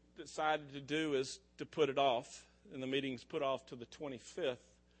we've decided to do is to put it off, and the meeting's put off to the 25th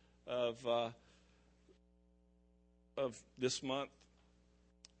of this month.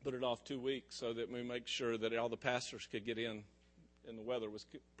 Put it off 2 weeks so that we make sure that all the pastors could get in, and the weather was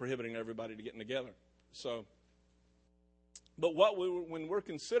prohibiting everybody to getting together. So, but when we're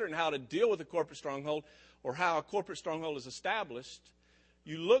considering how to deal with a corporate stronghold or how a corporate stronghold is established,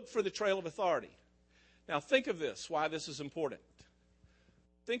 you look for the trail of authority. Now, think of this, why this is important.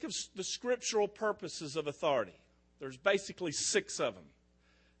 Think of the scriptural purposes of authority. There's basically 6 of them.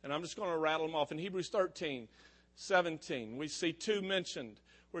 And I'm just going to rattle them off. In Hebrews 13:17, we see 2 mentioned,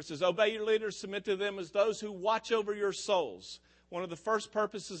 where it says, obey your leaders, submit to them as those who watch over your souls. One of the first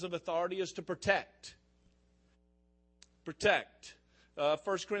purposes of authority is to protect. Protect. 1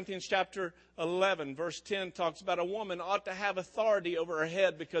 Corinthians chapter 11, verse 10 talks about a woman ought to have authority over her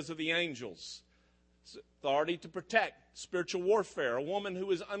head because of the angels. Authority to protect. Spiritual warfare. A woman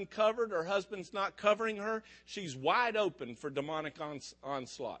who is uncovered, her husband's not covering her, she's wide open for demonic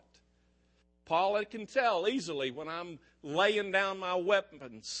onslaught. Paul can tell easily when I'm laying down my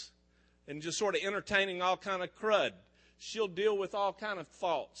weapons and just sort of entertaining all kind of crud. She'll deal with all kind of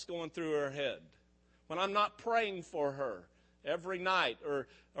thoughts going through her head. when I'm not praying for her every night or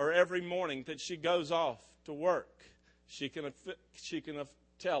every morning that she goes off to work, she can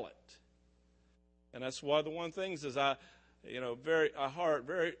tell it. And that's one of the one things is I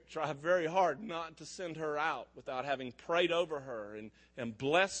try very hard not to send her out without having prayed over her and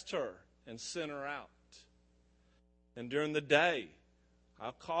blessed her and sent her out. And during the day,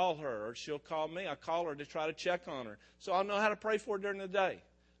 I'll call her or she'll call me. I call her to try to check on her. So I'll know how to pray for her during the day.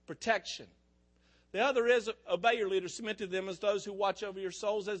 Protection. The other is obey your leaders, submit to them as those who watch over your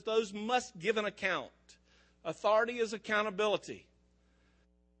souls, as those must give an account. Authority is accountability.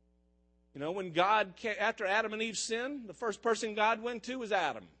 You know, when God, after Adam and Eve sinned, the first person God went to was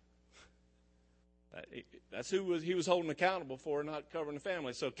Adam. That's who he was holding accountable for, not covering the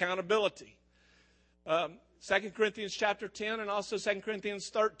family. So accountability. 2 Corinthians chapter 10 and also 2 Corinthians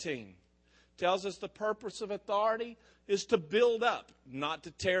 13 tells us the purpose of authority is to build up, not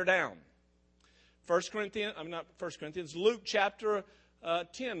to tear down. Luke chapter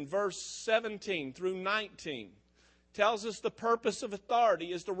 10, verse 17 through 19 tells us the purpose of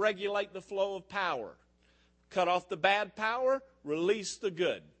authority is to regulate the flow of power. Cut off the bad power, release the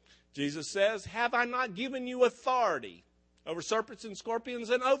good. Jesus says, have I not given you authority over serpents and scorpions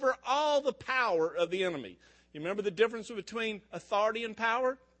and over all the power of the enemy? You remember the difference between authority and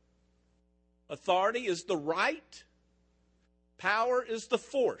power? Authority is the right. Power is the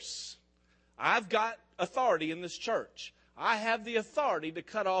force. I've got authority in this church. I have the authority to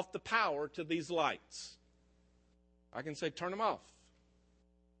cut off the power to these lights. I can say, turn them off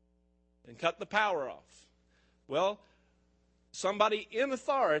and cut the power off. Well, somebody in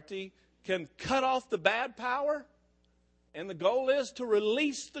authority can cut off the bad power, and the goal is to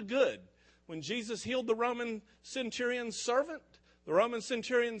release the good. When Jesus healed the Roman centurion's servant, the Roman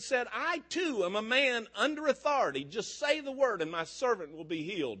centurion said, I too am a man under authority. Just say the word and my servant will be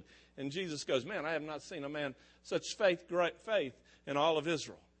healed. And Jesus goes, man, I have not seen a man such great faith in all of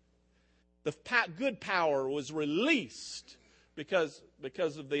Israel. The good power was released because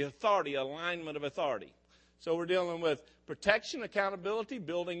of the authority, alignment of authority. So we're dealing with protection, accountability,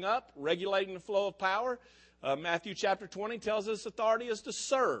 building up, regulating the flow of power. Matthew chapter 20 tells us authority is to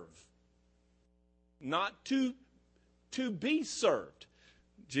serve, not to be served.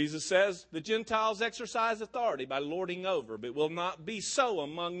 Jesus says the Gentiles exercise authority by lording over, but it will not be so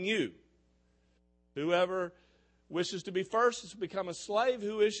among you. Whoever wishes to be first is to become a slave.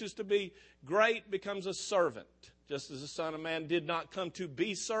 Who wishes to be great becomes a servant. Just as the Son of Man did not come to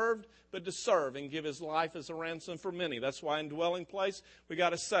be served, but to serve and give his life as a ransom for many. That's why in dwelling place we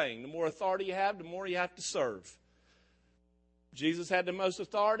got a saying, the more authority you have, the more you have to serve. Jesus had the most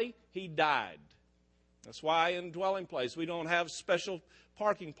authority, he died. That's why in dwelling place we don't have special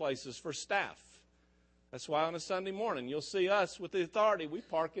parking places for staff. That's why on a Sunday morning you'll see us with the authority. We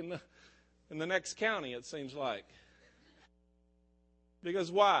park in the next county, it seems like. Because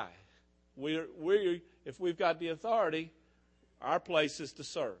why? If we've got the authority, our place is to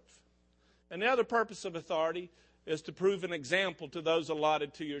serve. And the other purpose of authority is to prove an example to those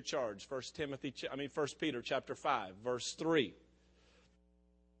allotted to your charge. 1 Peter chapter 5, verse 3.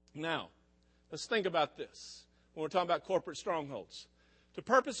 Now, let's think about this when we're talking about corporate strongholds. The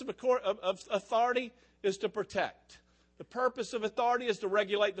purpose of authority is to protect. The purpose of authority is to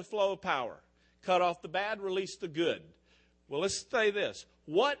regulate the flow of power. Cut off the bad, release the good. Well, let's say this.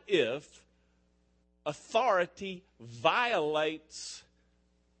 What if authority violates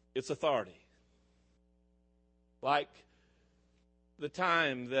its authority? Like the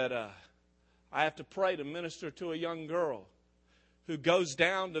time that I have to pray to minister to a young girl who goes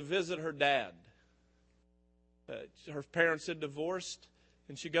down to visit her dad. Her parents had divorced,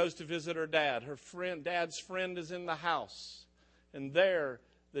 and she goes to visit her dad. Her dad's friend is in the house, and there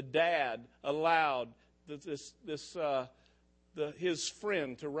the dad allowed his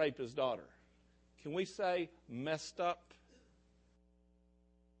friend to rape his daughter. Can we say messed up?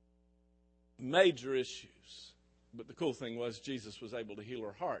 Major issues. But the cool thing was Jesus was able to heal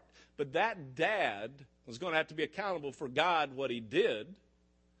her heart. But that dad was going to have to be accountable for God, what he did.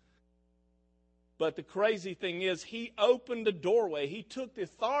 But the crazy thing is he opened a doorway. He took the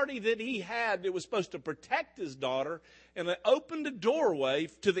authority that he had that was supposed to protect his daughter, and it opened a doorway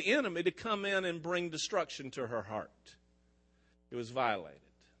to the enemy to come in and bring destruction to her heart. It was violated.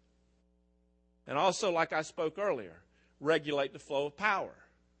 And also, like I spoke earlier, regulate the flow of power.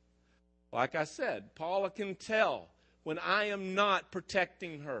 Like I said, Paula can tell when I am not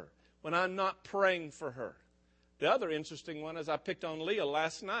protecting her, when I'm not praying for her. The other interesting one is I picked on Leah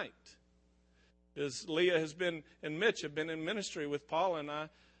last night. Is Leah and Mitch have been in ministry with Paula and I,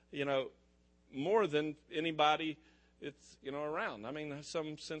 more than anybody it's, around. I mean,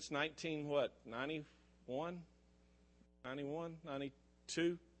 some since 1994, 91,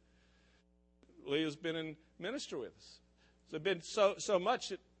 92. Leah's been in ministry with us. So they've been so much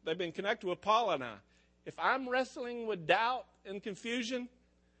that they've been connected with Paula and I. If I'm wrestling with doubt and confusion,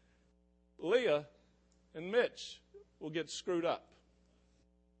 Leah and Mitch will get screwed up.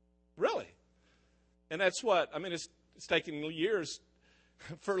 Really. And that's what, I mean, it's taken years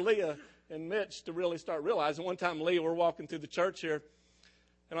for Leah and Mitch to really start realizing. One time, Leah, we're walking through the church here,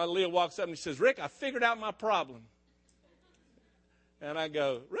 and Leah walks up and she says, "Rick, I figured out my problem." And I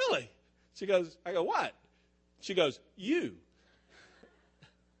go, "Really?" I go, "What?" She goes, "You."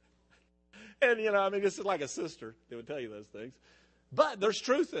 And, this is like a sister that would tell you those things. But there's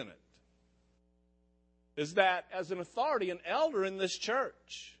truth in it. Is that as an authority, an elder in this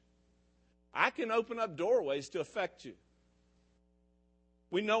church, I can open up doorways to affect you.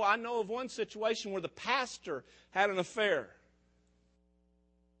 I know of one situation where the pastor had an affair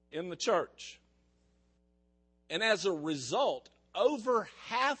in the church. And as a result, over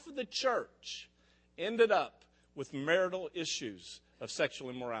half of the church ended up with marital issues of sexual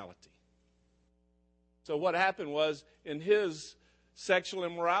immorality. So what happened was, in his sexual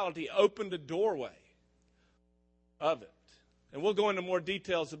immorality opened a doorway of it. And we'll go into more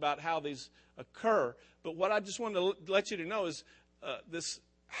details about how these occur. But what I just wanted to let you to know is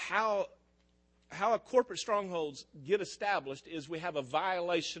how a corporate strongholds get established is we have a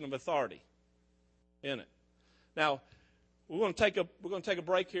violation of authority in it. Now, we're going to take a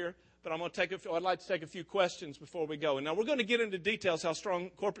break here, but I'd like to take a few questions before we go. And now we're going to get into details how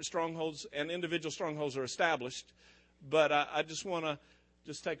corporate strongholds and individual strongholds are established. But I just want to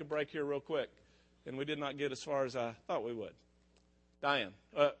take a break here real quick. And we did not get as far as I thought we would. Diane,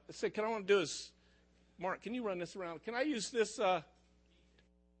 what I want to do is, Mark, can you run this around? Can I use this BJ's?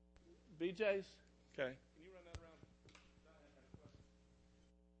 Okay. Can you run that around?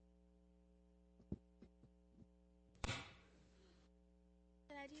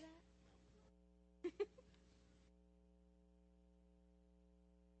 Did I do that?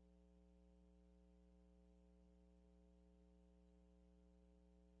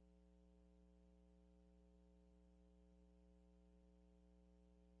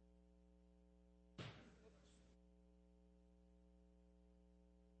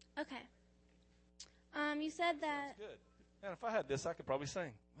 Okay. You said that. That's good. Man, if I had this, I could probably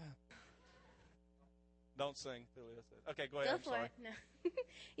sing. Man. Don't sing, Julia. Okay, go ahead. Go for it. No.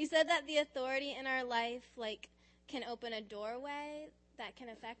 You said that the authority in our life, can open a doorway that can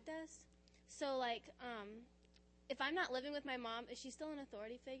affect us. So, if I'm not living with my mom, is she still an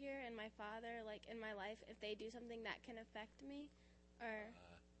authority figure? And my father, in my life, if they do something that can affect me, or?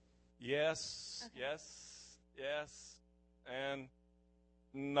 Yes. Okay. Yes, and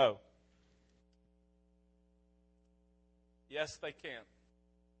no. Yes, they can.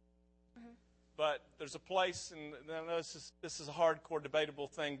 Uh-huh. But there's a place, and I know this is a hardcore debatable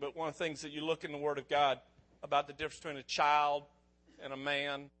thing, but one of the things that you look in the Word of God about the difference between a child and a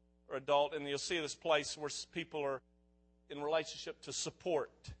man or adult, and you'll see this place where people are in relationship to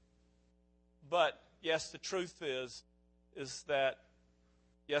support. But, yes, the truth is that,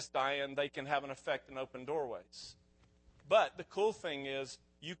 yes, Diane, they can have an effect and open doorways. But the cool thing is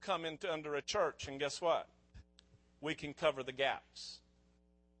you come under a church, and guess what? We can cover the gaps.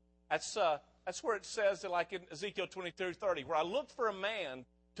 That's where it says, like in Ezekiel 22:30, where I looked for a man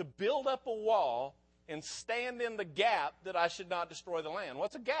to build up a wall and stand in the gap that I should not destroy the land.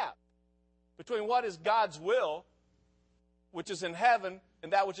 What's a gap? Between what is God's will, which is in heaven,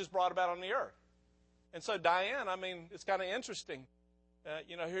 and that which is brought about on the earth. And so, Diane, it's kind of interesting.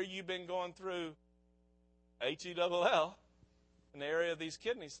 Here you've been going through HELL in the area of these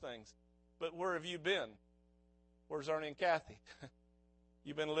kidneys things. But where have you been? Where's Ernie and Kathy?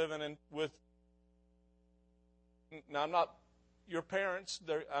 You've been living with... Now, I'm not your parents.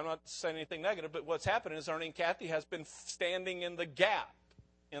 I'm not saying anything negative, but what's happened is Ernie and Kathy has been standing in the gap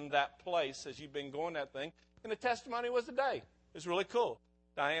in that place as you've been going that thing. And the testimony was today. It was really cool.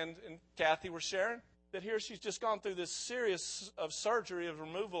 Diane and Kathy were sharing that here she's just gone through this series of surgery of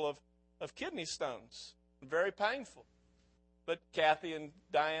removal of kidney stones. Very painful. But Kathy and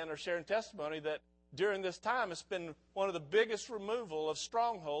Diane are sharing testimony that during this time, it's been one of the biggest removal of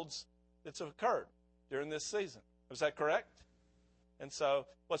strongholds that's occurred during this season. Is that correct? And so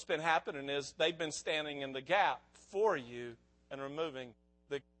what's been happening is they've been standing in the gap for you and removing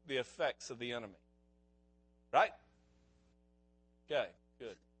the effects of the enemy. Right? Okay,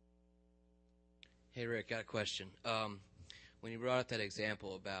 good. Hey, Rick, got a question. When you brought up that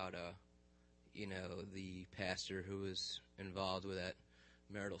example about, the pastor who was involved with that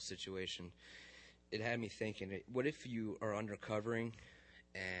marital situation, it had me thinking, what if you are undercovering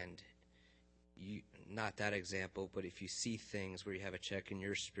and not that example, but if you see things where you have a check in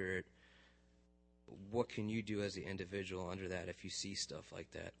your spirit, what can you do as the individual under that if you see stuff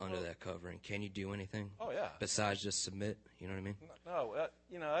like that, under that covering? Can you do anything? Oh, yeah. Besides just submit, you know what I mean? No,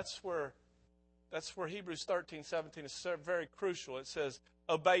 that's where Hebrews 13:17 is very crucial. It says,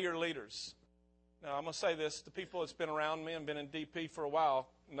 obey your leaders. Now, I'm going to say this. The people that's been around me and been in DP for a while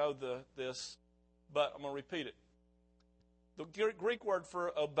know this, but I'm going to repeat it. The Greek word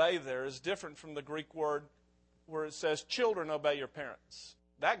for obey there is different from the Greek word where it says, children, obey your parents.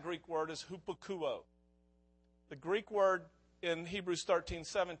 That Greek word is hupakuo. The Greek word in Hebrews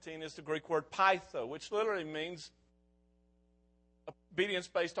 13:17 is the Greek word pytho, which literally means obedience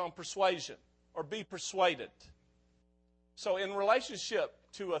based on persuasion, or be persuaded. So in relationship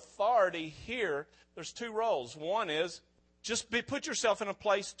to authority here, there's two roles. One is just put yourself in a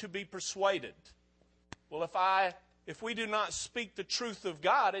place to be persuaded. Well, if we do not speak the truth of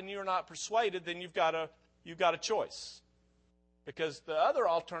God and you're not persuaded, then you've got a choice. Because the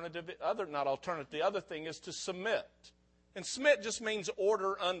other thing is to submit. And submit just means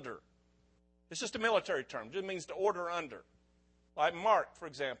order under. It's just a military term. It just means to order under. Like Mark, for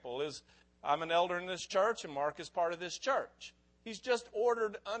example, I'm an elder in this church, and Mark is part of this church. He's just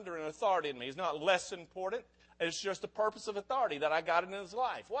ordered under an authority in me. He's not less important. It's just the purpose of authority that I got in his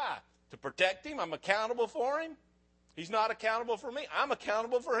life. Why? To protect him. I'm accountable for him. He's not accountable for me. I'm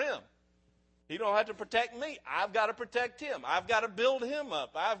accountable for him. He don't have to protect me. I've got to protect him. I've got to build him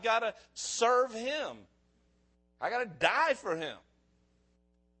up. I've got to serve him. I got to die for him.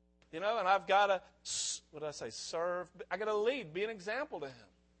 And I've got to, serve. I got to lead, be an example to him.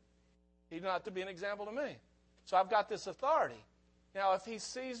 He's not to be an example to me. So I've got this authority. Now, if he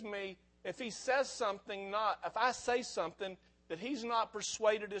sees me, if he says something if I say something that he's not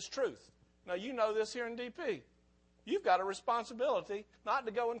persuaded is truth. Now, you know this here in DP. You've got a responsibility not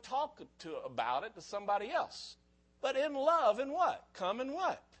to go and talk about it to somebody else. But in love and what? Come and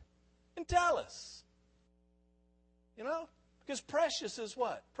what? And tell us. Because precious is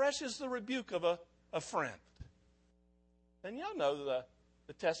what? Precious is the rebuke of a friend. And y'all know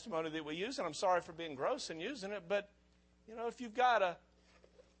the testimony that we use, and I'm sorry for being gross and using it, but, if you've got a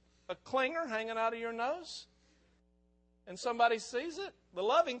clinger hanging out of your nose and somebody sees it, the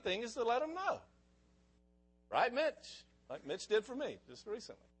loving thing is to let them know. Right, Mitch? Like Mitch did for me just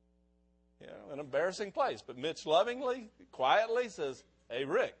recently. An embarrassing place. But Mitch lovingly, quietly says, hey,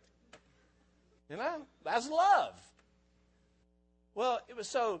 Rick, that's love. Well, it was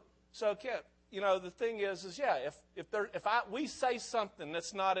so the thing is if we say something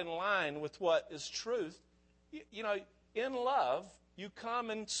that's not in line with what is truth, in love, you come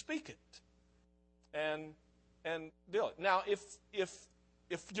and speak it and do it. Now, if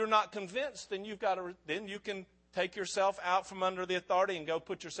you're not convinced, then you can take yourself out from under the authority and go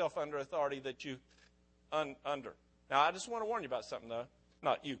put yourself under authority that you under. Now, I just want to warn you about something, though.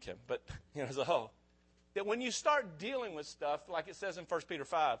 Not you, Kim, but as a whole. That when you start dealing with stuff, like it says in 1 Peter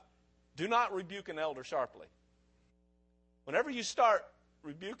 5, do not rebuke an elder sharply. Whenever you start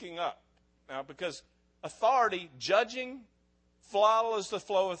rebuking up, now because authority, judging, follows the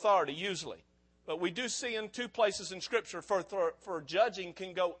flow of authority, usually. But we do see in two places in Scripture for judging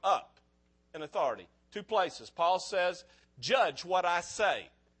can go up in authority. Two places. Paul says, judge what I say.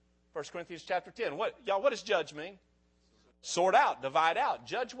 1 Corinthians chapter 10. What does judge mean? Sort out, divide out.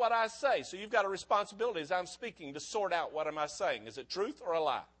 Judge what I say. So you've got a responsibility as I'm speaking to sort out what am I saying. Is it truth or a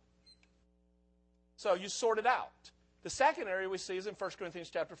lie? So you sort it out. The second area we see is in 1 Corinthians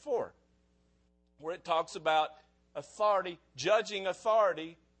chapter 4, where it talks about authority, judging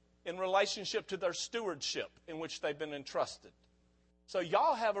authority in relationship to their stewardship in which they've been entrusted. So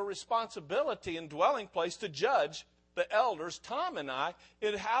y'all have a responsibility in Dwelling Place to judge the elders, Tom and I,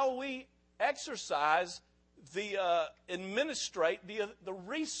 in how we exercise administrate the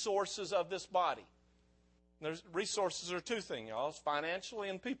resources of this body. There's resources are two things, y'all. It's financially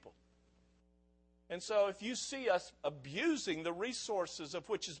and people. And so if you see us abusing the resources of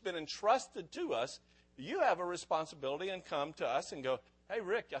which has been entrusted to us, you have a responsibility and come to us and go, hey,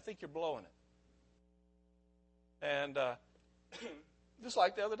 Rick, I think you're blowing it. And just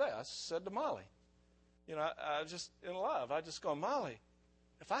like the other day, I said to Molly, I just, in love, I just go, Molly,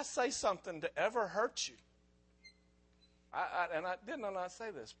 if I say something to ever hurt you, and I did not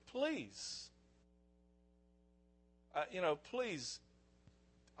say this, please, please,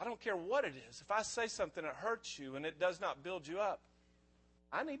 I don't care what it is. If I say something that hurts you and it does not build you up,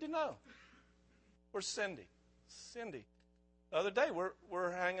 I need to know. Where's Cindy? Cindy. The other day,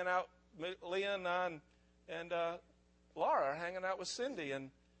 we're hanging out, Leah and I and Laura are hanging out with Cindy,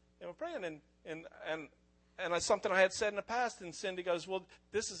 and we're praying, and and it's something I had said in the past, and Cindy goes, well,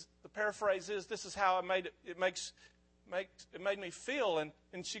 this is how I made it. It made me feel.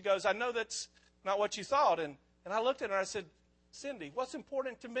 And she goes, I know that's not what you thought. And I looked at her and I said, Cindy, what's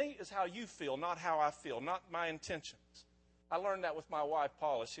important to me is how you feel, not how I feel, not my intentions. I learned that with my wife,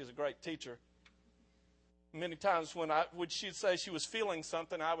 Paula. She's a great teacher. Many times when she'd say she was feeling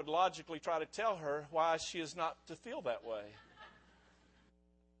something, I would logically try to tell her why she is not to feel that way.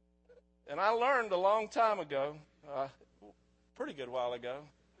 And I learned a long time ago, pretty good while ago,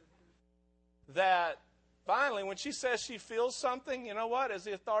 that finally when she says she feels something, you know what, as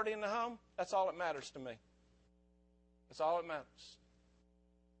the authority in the home, that's all that matters to me. That's all that matters.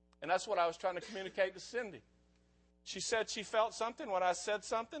 And that's what I was trying to communicate to Cindy. She said she felt something when I said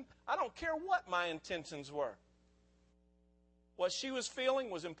something. I don't care what my intentions were. What she was feeling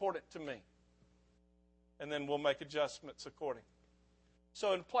was important to me. And then we'll make adjustments according.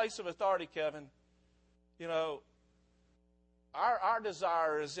 So in place of authority, Kevin, you know, our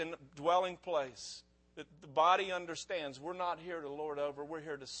desire is in a dwelling place that the body understands we're not here to lord over. We're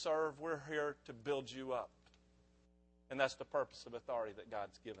here to serve. We're here to build you up. And that's the purpose of authority that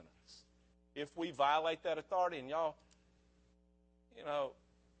God's given us. If we violate that authority, and y'all, you know,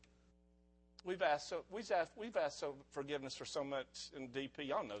 we've asked forgiveness for so much in DP.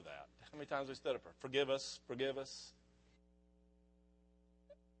 Y'all know that. How many times we stood up? Forgive us.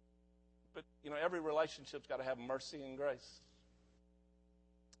 But you know, every relationship's got to have mercy and grace,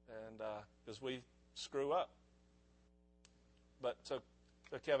 and because we screw up. But so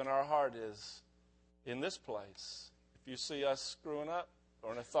Kevin, our heart is in this place. If you see us screwing up,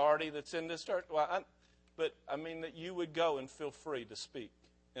 or an authority that's in this church, but I mean that you would go and feel free to speak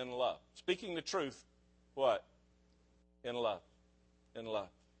in love. Speaking the truth, what? In love. In love.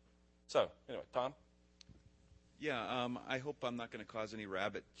 So, anyway, Tom? Yeah, I hope I'm not going to cause any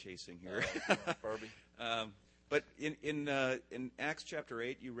rabbit chasing here. Furby. But in Acts chapter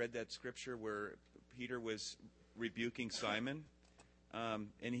 8, you read that scripture where Peter was rebuking Simon,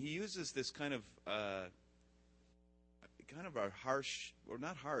 and he uses this kind of a harsh, or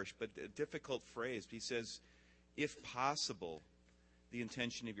not harsh, but a difficult phrase. He says, if possible, the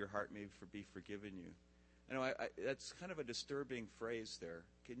intention of your heart may be forgiven you. I know that's kind of a disturbing phrase there.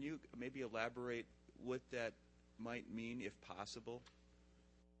 Can you maybe elaborate what that might mean, if possible?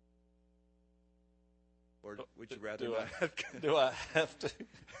 Or would you rather not? Do I have to?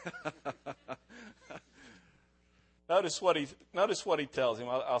 Notice what he tells him.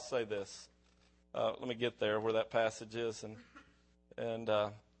 I'll say this. Let me get there where that passage is, and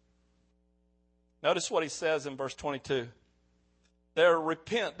notice what he says in verse 22.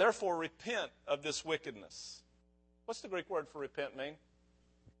 Therefore repent of this wickedness. What's the Greek word for repent mean?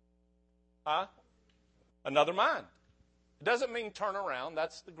 Another mind. It doesn't mean turn around.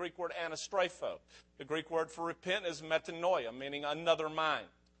 That's the Greek word anastrepho. The Greek word for repent is metanoia, meaning another mind.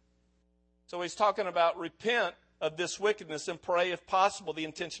 So he's talking about repent of this wickedness and pray, if possible, the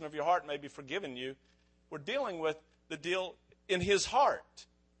intention of your heart may be forgiven you. We're dealing with the deal in his heart.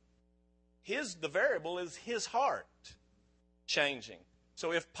 The variable is his heart changing.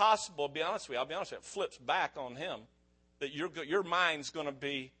 So if possible, I'll be honest with you, it flips back on him that your mind's going to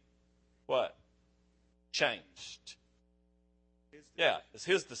be what? Changed. It's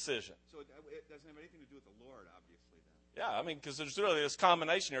his decision. So it doesn't have anything to do with the Lord, obviously, then. Yeah, I mean, because there's really this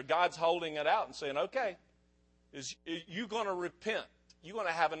combination here. God's holding it out and saying, okay, is you going to repent? You're going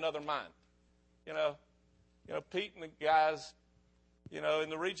to have another mind. You know, Pete and the guys, in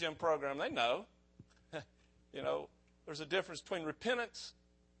the Regen program, they know. There's a difference between repentance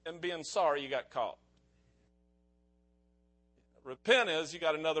and being sorry you got caught. Repent is you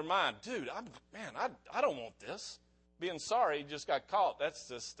got another mind. Dude, I don't want this. Being sorry you just got caught, that's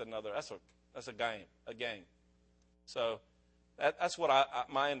just another, that's a game. So that's what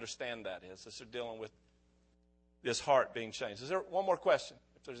my understand that is. They're dealing with this heart being changed. Is there one more question,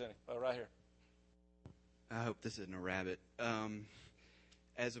 if there's any? Right here. I hope this isn't a rabbit.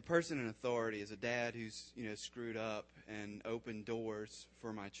 As a person in authority, as a dad who's screwed up and opened doors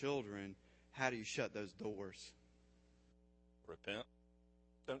for my children, how do you shut those doors? Repent.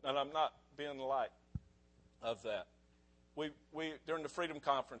 And I'm not being the light of that. We during the Freedom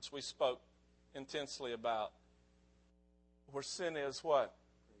Conference, we spoke intensely about where sin is what?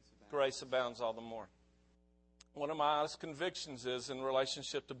 Grace abounds all the more. One of my honest convictions is in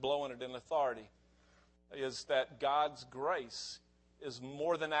relationship to blowing it in authority is that God's grace is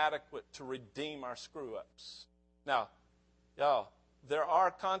more than adequate to redeem our screw-ups. Now, y'all, there are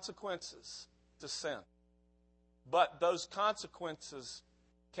consequences to sin. But those consequences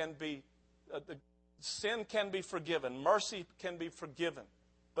can be, sin can be forgiven. Mercy can be forgiven.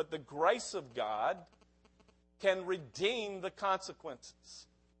 But the grace of God can redeem the consequences.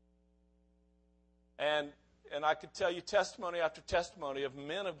 And I could tell you testimony after testimony of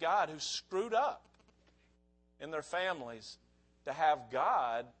men of God who screwed up in their families to have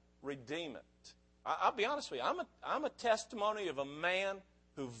God redeem it. I'll be honest with you. I'm a testimony of a man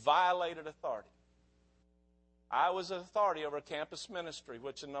who violated authority. I was an authority over a campus ministry,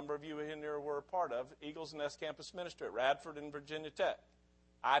 which a number of you in here were a part of, Eagles Nest Campus Ministry at Radford and Virginia Tech.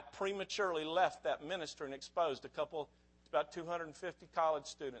 I prematurely left that ministry and exposed about 250 college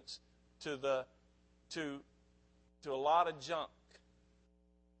students to a lot of junk.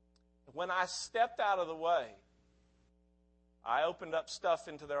 When I stepped out of the way, I opened up stuff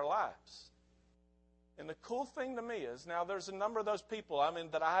into their lives. And the cool thing to me is, now there's a number of those people,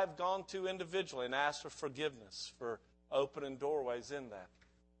 that I have gone to individually and asked for forgiveness for opening doorways in that.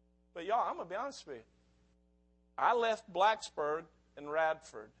 But y'all, I'm going to be honest with you. I left Blacksburg and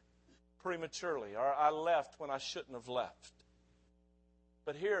Radford prematurely, or I left when I shouldn't have left.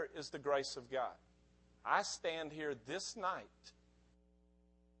 But here is the grace of God. I stand here this night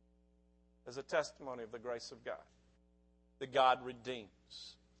as a testimony of the grace of God. That God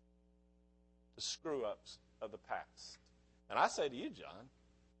redeems the screw-ups of the past. And I say to you, John,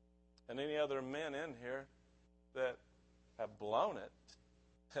 and any other men in here that have blown it,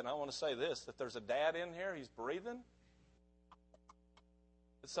 and I want to say this, that there's a dad in here, he's breathing.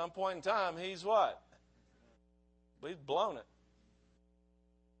 At some point in time, he's what? He's blown it.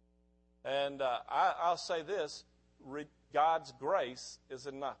 And I'll say this, God's grace is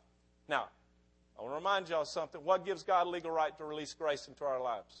enough. Now, I want to remind y'all something. What gives God legal right to release grace into our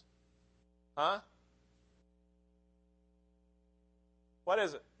lives? Huh? What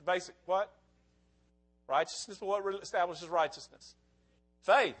is it? Basic what? Righteousness. What establishes righteousness?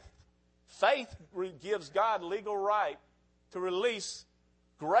 Faith. Faith gives God legal right to release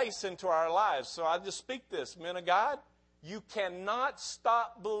grace into our lives. So I just speak this, men of God. You cannot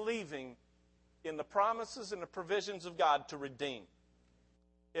stop believing in the promises and the provisions of God to redeem.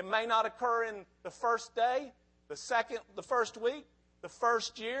 It may not occur in the first day, the first week, the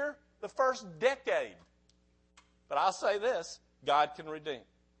first year, the first decade. But I'll say this, God can redeem.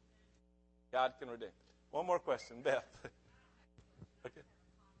 God can redeem. One more question, Beth. Okay.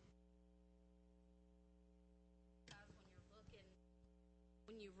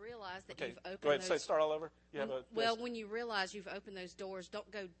 When you realize that you've opened go ahead. Start all over. When you realize you've opened those doors,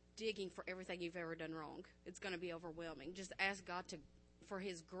 don't go digging for everything you've ever done wrong. It's going to be overwhelming. Just ask God for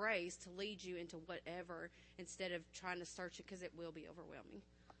His grace to lead you into whatever instead of trying to search it, because it will be overwhelming.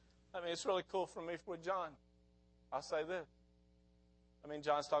 It's really cool for me with John. I'll say this.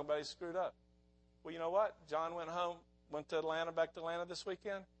 John's talking about he screwed up. Well, you know what? John went back to Atlanta this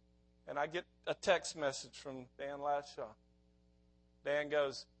weekend, and I get a text message from Dan Latshaw. Dan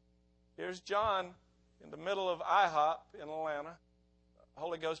goes, here's John in the middle of IHOP in Atlanta,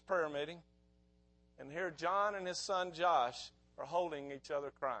 Holy Ghost prayer meeting, and here John and his son Josh are holding each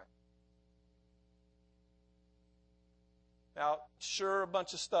other crying. Now, sure, a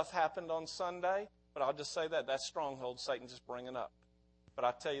bunch of stuff happened on Sunday, but I'll just say that's stronghold Satan just bringing up. But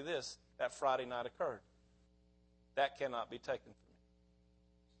I'll tell you this, that Friday night occurred. That cannot be taken from me.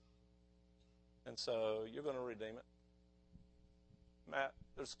 And so you're going to redeem it. Matt,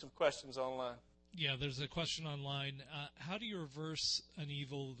 there's some questions online. Yeah, there's a question online. How do you reverse an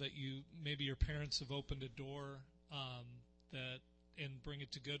evil that maybe your parents have opened a door and bring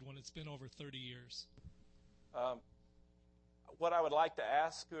it to good when it's been over 30 years? What I would like to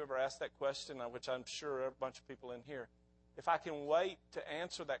ask whoever asked that question, which I'm sure a bunch of people in here, if I can wait to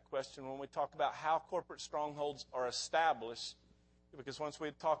answer that question when we talk about how corporate strongholds are established, because once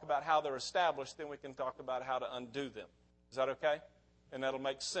we talk about how they're established, then we can talk about how to undo them. Is that okay? And that'll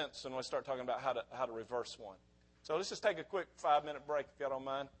make sense when we start talking about how to reverse one. So let's just take a quick 5-minute break, if you don't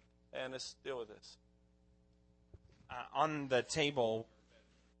mind, and let's deal with this. On the table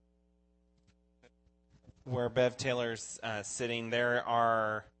where Bev Taylor's sitting, there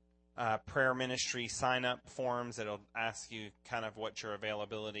are prayer ministry sign-up forms that'll ask you kind of what your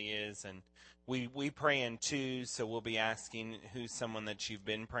availability is. And we pray in twos, so we'll be asking who's someone that you've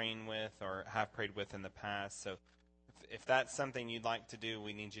been praying with or have prayed with in the past. So if that's something you'd like to do,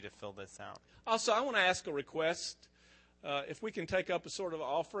 we need you to fill this out. Also, I want to ask a request. If we can take up a sort of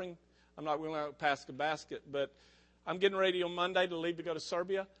offering, I'm not going to pass a basket, but I'm getting ready on Monday to leave to go to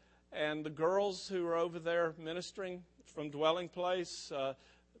Serbia. And the girls who are over there ministering from Dwelling Place,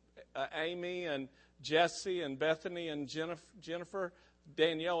 Amy and Jesse and Bethany and Jennifer,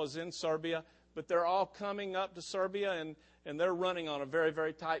 Danielle is in Serbia, but they're all coming up to Serbia, and they're running on a very,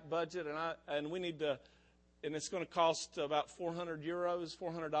 very tight budget, and we need to, and it's going to cost about €400,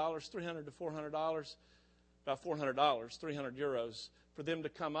 $300 to $400. about $400, 300 euros, for them to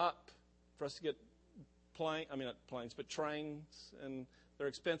come up, for us to get trains and their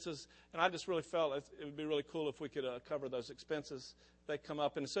expenses. And I just really felt it would be really cool if we could cover those expenses. They come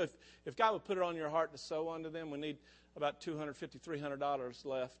up. And so if God would put it on your heart to sow unto them, we need about $250, $300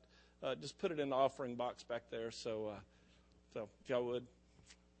 left. Just put it in the offering box back there. So if y'all would.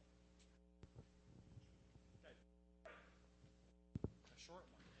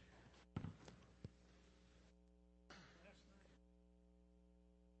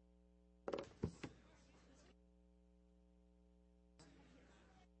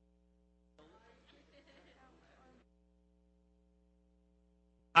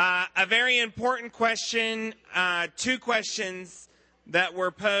 A very important question, two questions that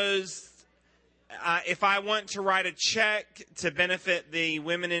were posed. If I want to write a check to benefit the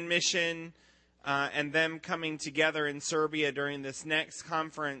Women in Mission and them coming together in Serbia during this next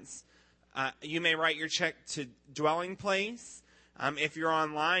conference, you may write your check to Dwelling Place. If you're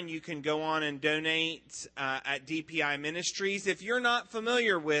online, you can go on and donate at DPI Ministries. If you're not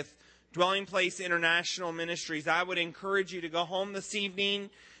familiar with Dwelling Place International Ministries, I would encourage you to go home this evening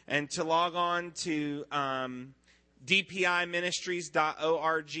and to log on to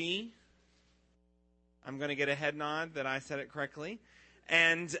dpiministries.org. I'm going to get a head nod that I said it correctly.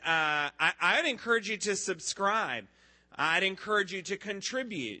 And I would encourage you to subscribe. I'd encourage you to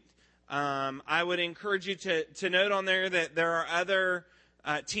contribute. I would encourage you to note on there that there are other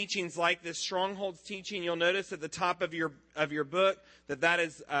teachings like this Strongholds teaching. You'll notice at the top of your book that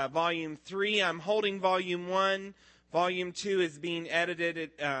is Volume 3. I'm holding Volume 1. Volume 2 is being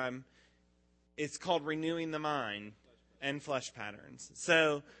edited. It's called Renewing the Mind and Flesh Patterns.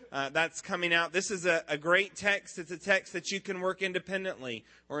 So that's coming out. This is a great text. It's a text that you can work independently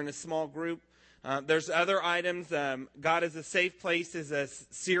or in a small group. There's other items. God is a Safe Place is a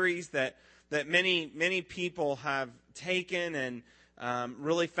series that many people have taken and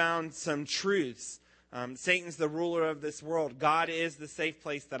really found some truths. Satan's the ruler of this world. God is the safe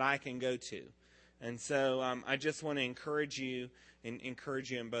place that I can go to. And so I just want to encourage you in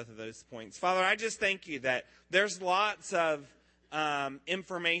both of those points. Father, I just thank you that there's lots of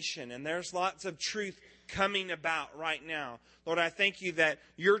information and there's lots of truth coming about right now. Lord, I thank you that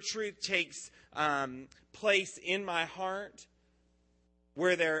your truth takes place in my heart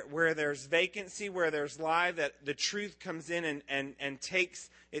where there's vacancy, where there's lie, that the truth comes in and takes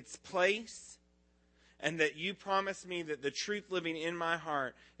its place. And that you promise me that the truth living in my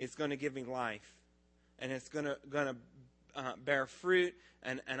heart is going to give me life. And it's going to bear fruit,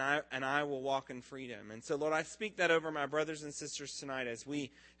 and I will walk in freedom. And so, Lord, I speak that over my brothers and sisters tonight as we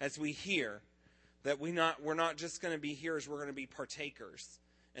hear that we're not just going to be hearers, we're going to be partakers,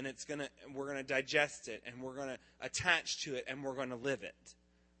 and we're going to digest it, and we're going to attach to it, and we're going to live it.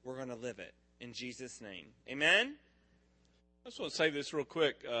 We're going to live it in Jesus' name. Amen. I just want to say this real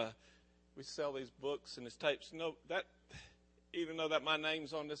quick. We sell these books and these tapes. Even though that my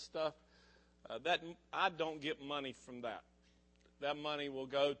name's on this stuff. That I don't get money from that. That money will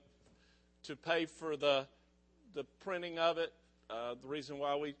go to pay for the printing of it. The reason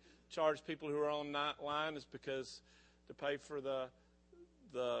why we charge people who are online is because to pay for the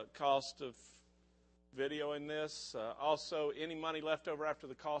cost of videoing this. Also, any money left over after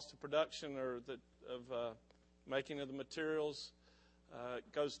the cost of production or of making of the materials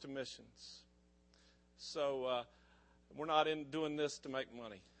goes to missions. So we're not doing this to make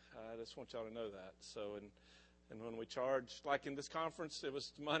money. I just want y'all to know that. So, and when we charge, like in this conference,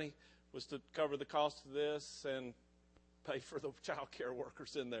 money was to cover the cost of this and pay for the child care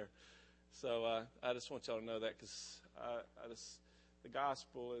workers in there. So I just want y'all to know that because the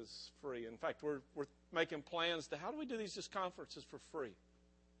gospel is free. In fact, we're making plans to how do we do these just conferences for free,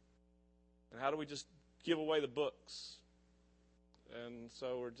 and how do we just give away the books? And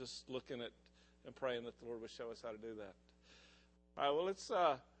so we're just looking at and praying that the Lord would show us how to do that. All right, well, let's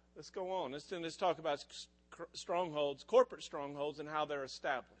go on. Let's talk about strongholds, corporate strongholds, and how they're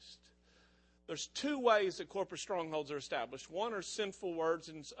established. There's two ways that corporate strongholds are established. One are sinful words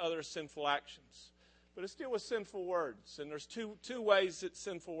and other are sinful actions. But let's deal with sinful words. And there's two ways that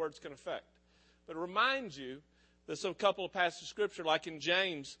sinful words can affect. But remind you, there's a couple of passages of Scripture, like in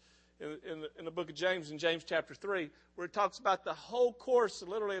James, in the book of James, in James chapter 3, where it talks about the whole course,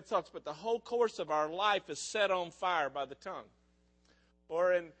 literally it talks about the whole course of our life is set on fire by the tongue.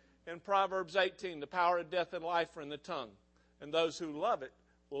 Or in Proverbs 18, the power of death and life are in the tongue, and those who love it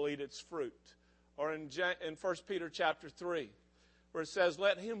will eat its fruit. Or in 1 Peter chapter 3, where it says,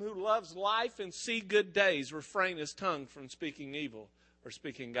 let him who loves life and see good days refrain his tongue from speaking evil or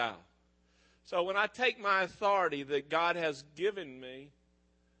speaking guile. So when I take my authority that God has given me,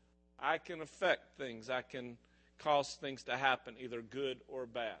 I can affect things. I can cause things to happen, either good or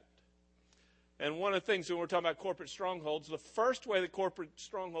bad. And one of the things when we're talking about corporate strongholds, the first way that corporate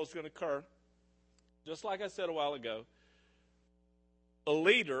strongholds is going to occur, just like I said a while ago, a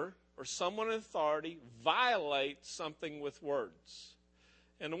leader or someone in authority violates something with words.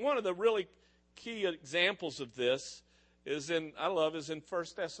 And one of the really key examples of this is in 1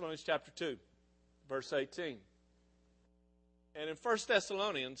 Thessalonians chapter 2, verse 18. And in 1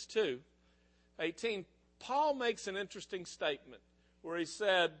 Thessalonians 2:18, Paul makes an interesting statement where he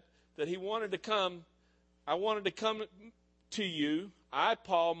said that I wanted to come to you, I,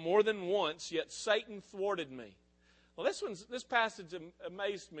 Paul, more than once, yet Satan thwarted me. Well, this passage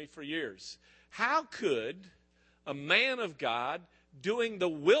amazed me for years. How could a man of God doing the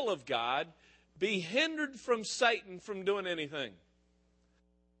will of God be hindered from Satan from doing anything?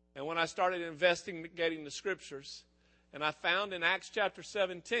 And when I started investigating the Scriptures, and I found in Acts chapter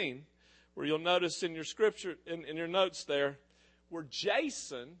 17, where you'll notice in your scripture, in your notes there, where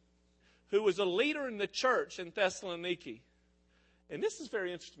Jason, who was a leader in the church in Thessaloniki, and this is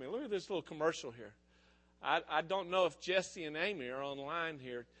very interesting to me. Look at this little commercial here. I don't know if Jesse and Amy are online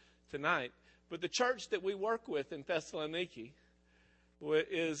here tonight, but the church that we work with in Thessaloniki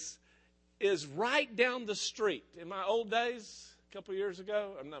is right down the street. In my old days, a number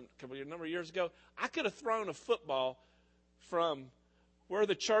of years ago, I could have thrown a football from where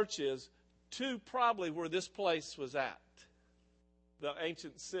the church is to probably where this place was at, the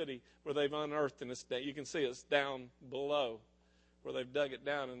ancient city where they've unearthed, and you can see it's down below where they've dug it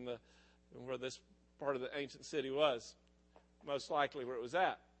down in where this part of the ancient city was, most likely where it was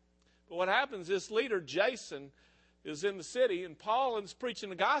at. But what happens, this leader, Jason, is in the city, and Paul is preaching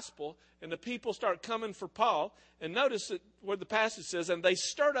the gospel, and the people start coming for Paul. And notice that where the passage says, and they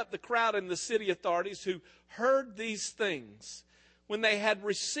stirred up the crowd and the city authorities who heard these things. When they had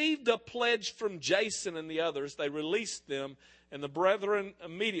received a pledge from Jason and the others, they released them, and the brethren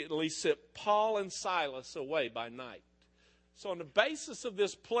immediately sent Paul and Silas away by night. So on the basis of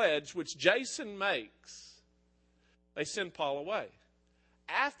this pledge, which Jason makes, they send Paul away.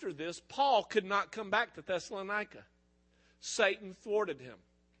 After this, Paul could not come back to Thessalonica. Satan thwarted him.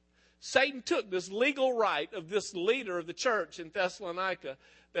 Satan took this legal right of this leader of the church in Thessalonica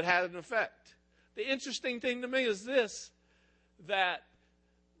that had an effect. The interesting thing to me is this, that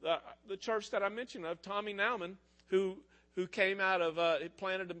the church that I mentioned of, Tommy Nauman, who came out of, he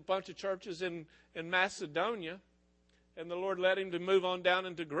planted a bunch of churches in Macedonia, and the Lord led him to move on down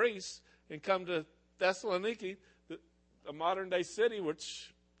into Greece and come to Thessaloniki, a modern-day city,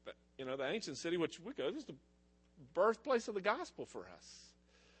 which, the ancient city, which we go, this is the birthplace of the gospel for us.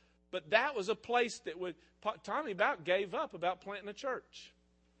 But that was a place that Tommy about gave up about planting a church.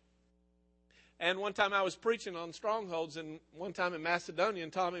 And one time I was preaching on strongholds, and one time in Macedonia,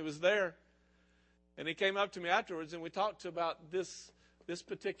 and Tommy was there. And he came up to me afterwards, and we talked about this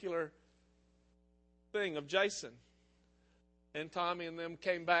particular thing of Jason. And Tommy and them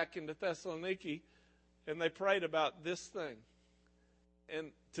came back into Thessaloniki, and they prayed about this thing.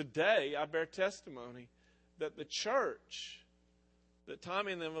 And today, I bear testimony that the church that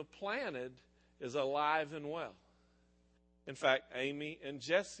Tommy and them have planted is alive and well. In fact, Amy and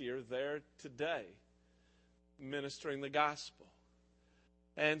Jesse are there today ministering the gospel.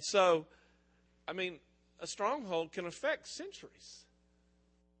 And so, a stronghold can affect centuries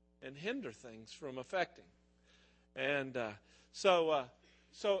and hinder things from affecting. And so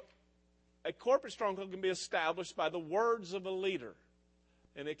a corporate stronghold can be established by the words of a leader.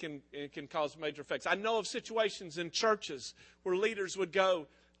 And it can cause major effects. I know of situations in churches where leaders would go,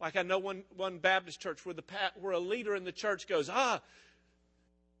 like I know one Baptist church where a leader in the church goes,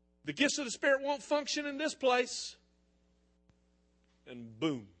 the gifts of the Spirit won't function in this place. And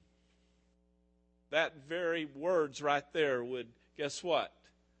boom. That very words right there would, guess what?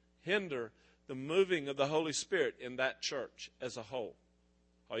 Hinder the moving of the Holy Spirit in that church as a whole.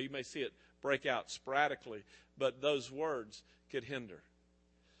 Or you may see it break out sporadically, but those words could hinder.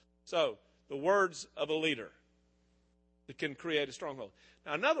 So, the words of a leader that can create a stronghold.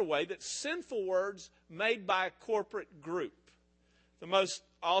 Now, another way that sinful words made by a corporate group. The most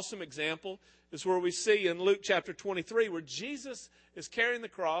awesome example is where we see in Luke chapter 23 where Jesus is carrying the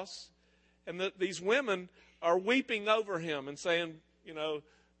cross and these women are weeping over him and saying,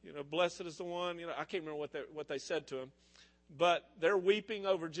 blessed is the one. I can't remember what they said to him, but they're weeping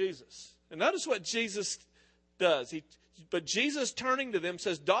over Jesus. And notice what Jesus does. But Jesus, turning to them,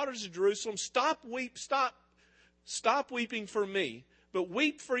 says, daughters of Jerusalem, stop weeping for me, but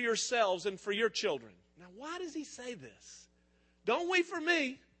weep for yourselves and for your children. Now, why does he say this? Don't weep for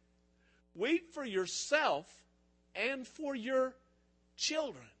me. Weep for yourself and for your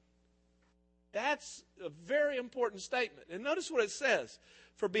children. That's a very important statement. And notice what it says.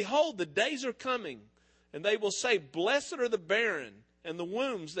 For behold, the days are coming, and they will say, blessed are the barren, and the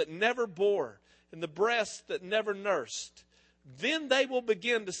wombs that never bore, and the breasts that never nursed. Then they will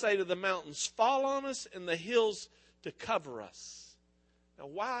begin to say to the mountains, fall on us, and the hills to cover us. Now,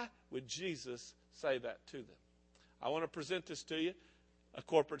 why would Jesus say that to them? I want to present this to you, a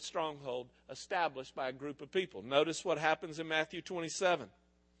corporate stronghold established by a group of people. Notice what happens in Matthew 27.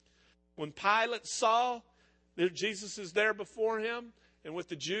 When Pilate saw that Jesus is there before him, and with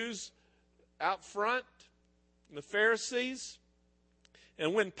the Jews out front, and the Pharisees,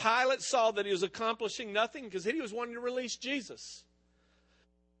 and when Pilate saw that he was accomplishing nothing, because he was wanting to release Jesus.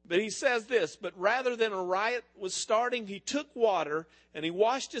 But he says this, but rather than a riot was starting, he took water and he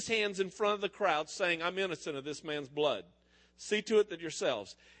washed his hands in front of the crowd, saying, I'm innocent of this man's blood. See to it that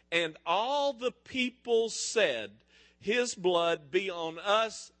yourselves. And all the people said, his blood be on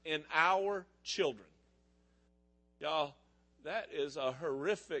us and our children. Y'all, that is a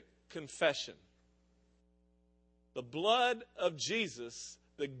horrific confession. The blood of Jesus,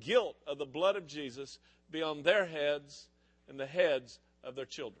 the guilt of the blood of Jesus, be on their heads and the heads of their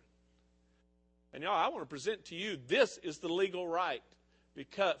children. And y'all, I want to present to you, this is the legal right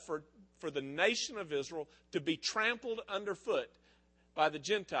because for the nation of Israel to be trampled underfoot by the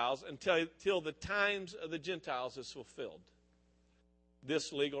Gentiles until the times of the Gentiles is fulfilled.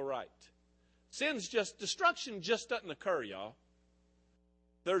 This legal right. Destruction just doesn't occur, y'all.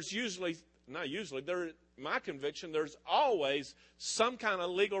 There's my conviction, there's always some kind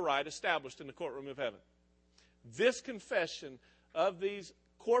of legal right established in the courtroom of heaven. This confession of these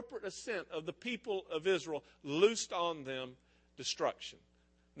corporate assent of the people of Israel loosed on them destruction.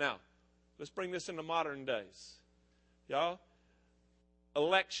 Now, let's bring this into modern days. Y'all,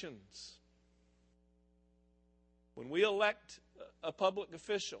 elections. When we elect a public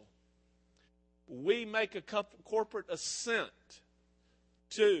official, we make a corporate assent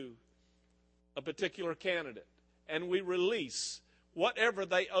to a particular candidate, and we release whatever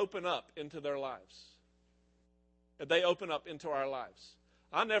they open up into their lives. They open up into our lives.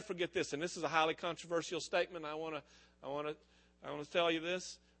 I'll never forget this, and this is a highly controversial statement. I want to tell you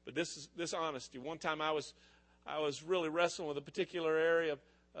this, but this honesty. One time I was really wrestling with a particular area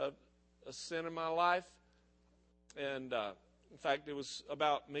of a sin in my life, and in fact, it was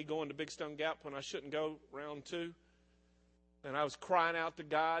about me going to Big Stone Gap when I shouldn't go, round 2. And I was crying out to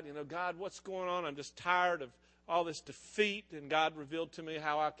God, God, what's going on? I'm just tired of all this defeat. And God revealed to me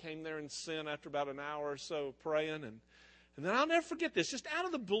how I came there in sin after about an hour or so of praying. And then I'll never forget this, just out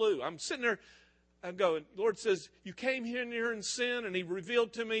of the blue. I'm sitting there, I'm going, the Lord says, you came here in sin. And he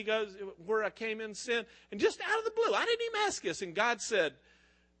revealed to me where I came in sin. And just out of the blue, I didn't even ask this. And God said,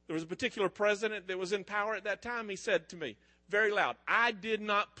 there was a particular president that was in power at that time. He said to me, very loud, I did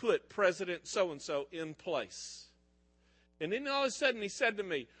not put President so-and-so in place. And then all of a sudden he said to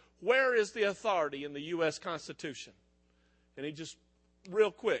me, where is the authority in the U.S. Constitution? And he just,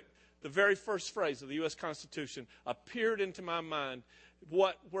 real quick, the very first phrase of the U.S. Constitution appeared into my mind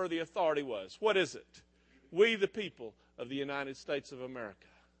where the authority was. What is it? We the people of the United States of America.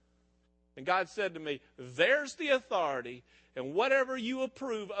 And God said to me, there's the authority, and whatever you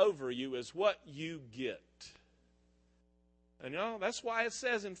approve over you is what you get. And that's why it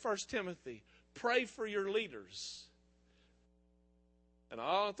says in 1 Timothy, pray for your leaders and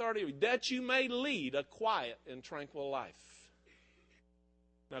all authority, that you may lead a quiet and tranquil life.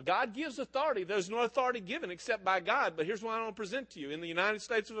 Now, God gives authority. There's no authority given except by God. But here's what I want to present to you. In the United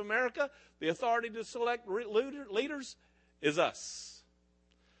States of America, the authority to select leaders is us.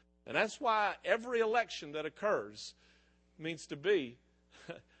 And that's why every election that occurs means to be,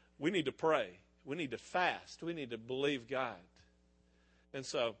 we need to pray. We need to fast. We need to believe God. And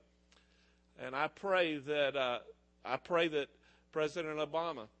so, and I pray that President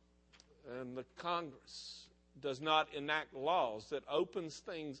Obama and the Congress does not enact laws that opens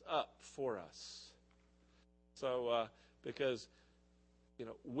things up for us. So, because,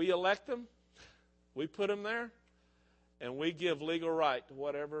 we elect them, we put them there, and we give legal right to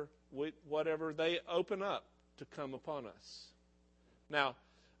whatever they open up to come upon us. Now,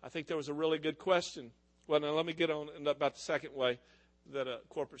 I think there was a really good question. Well, now let me get on about the second way that a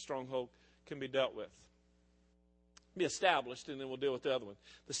corporate stronghold can be dealt with. Be established, and then we'll deal with the other one.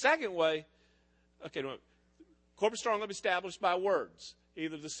 The second way, corporate stronghold be established by words,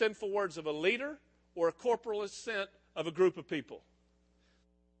 either the sinful words of a leader or a corporal assent of a group of people.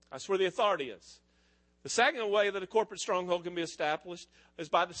 That's where the authority is. The second way that a corporate stronghold can be established is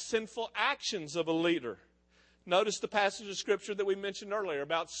by the sinful actions of a leader. Notice the passage of Scripture that we mentioned earlier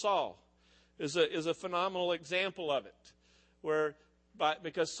about Saul is a phenomenal example of it, where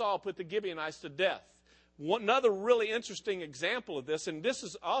because Saul put the Gibeonites to death. Another really interesting example of this, and this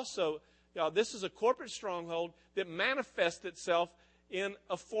is also, this is a corporate stronghold that manifests itself in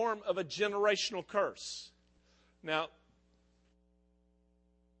a form of a generational curse. Now,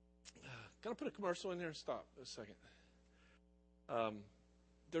 can I put a commercial in here? Stop a second.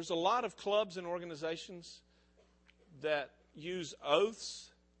 There's a lot of clubs and organizations that use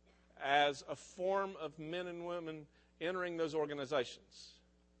oaths as a form of men and women entering those organizations.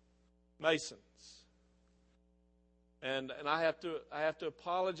 Masons. And I have to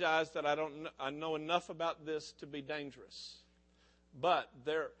apologize that I know enough about this to be dangerous. But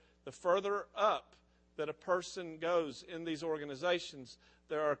the further up that a person goes in these organizations,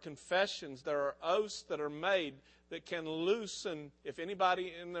 there are confessions, there are oaths that are made that can loosen, if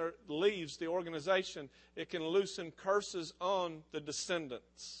anybody in there leaves the organization, it can loosen curses on the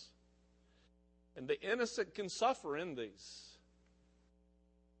descendants. And the innocent can suffer in these.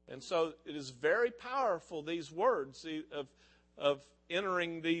 And so it is very powerful, these words of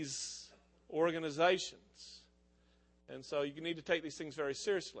entering these organizations. And so you need to take these things very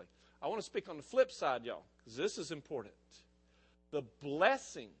seriously. I want to speak on the flip side, y'all, because this is important. The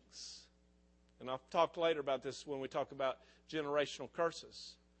blessings, and I'll talk later about this when we talk about generational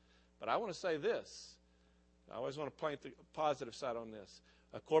curses. But I want to say this. I always want to paint the positive side on this.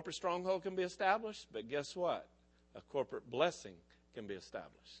 A corporate stronghold can be established, but guess what? A corporate blessing can be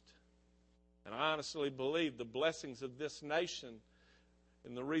established. And I honestly believe the blessings of this nation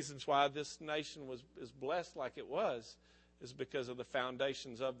and the reasons why this nation is blessed like it was is because of the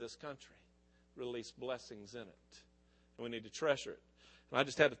foundations of this country. Release blessings in it. And we need to treasure it. And I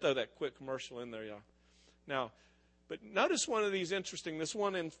just had to throw that quick commercial in there, y'all. Now, but notice one of these interesting, this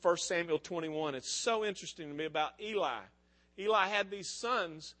one in 1 Samuel 21. It's so interesting to me about Eli. Eli had these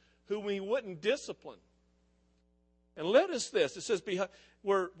sons whom he wouldn't discipline. And notice this. It says,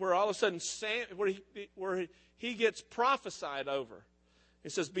 where all of a sudden, where he gets prophesied over.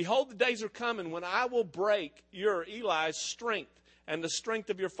 It says, behold, the days are coming when I will break your, Eli's, strength and the strength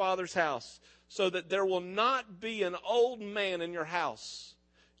of your father's house, so that there will not be an old man in your house.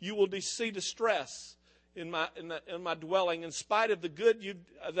 You will see distress in my dwelling, in spite of the good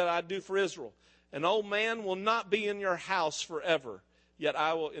that I do for Israel. An old man will not be in your house forever. Yet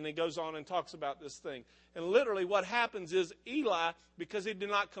I will, and he goes on and talks about this thing. And literally what happens is Eli, because he did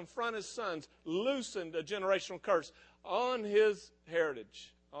not confront his sons, loosened a generational curse on his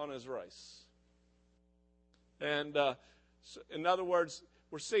heritage, on his race. And in other words,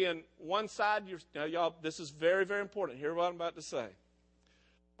 we're seeing one side, now y'all, this is very, very important. Hear what I'm about to say.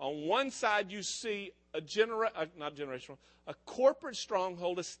 On one side, you see a corporate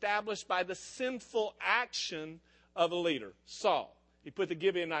stronghold established by the sinful action of a leader, Saul. He put the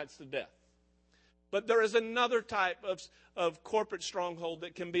Gibeonites to death. But there is another type of corporate stronghold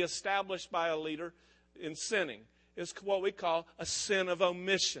that can be established by a leader in sinning. It's what we call a sin of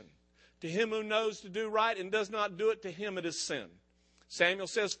omission. To him who knows to do right and does not do it, to him it is sin. Samuel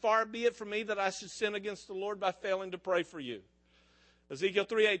says, far be it from me that I should sin against the Lord by failing to pray for you. Ezekiel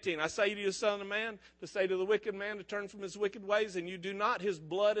 3:18, I say to you, son of man, to say to the wicked man to turn from his wicked ways, and you do not, his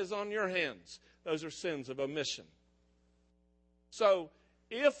blood is on your hands. Those are sins of omission. So,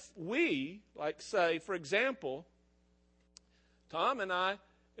 if we, like say, for example, Tom and I,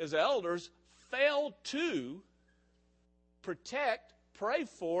 as elders, fail to protect, pray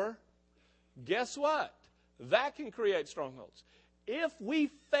for, guess what? That can create strongholds. If we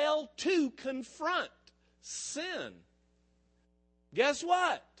fail to confront sin, guess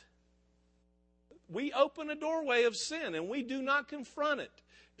what? We open a doorway of sin and we do not confront it.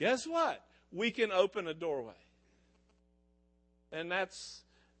 Guess what? We can open a doorway. And that's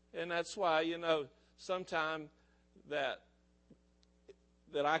why, sometimes that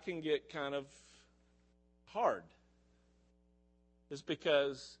I can get kind of hard. Is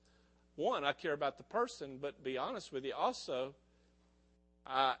because, one, I care about the person, but to be honest with you, also,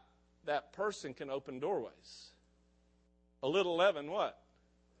 that person can open doorways. A little leaven, what?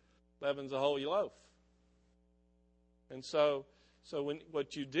 Leaven's a whole loaf. And so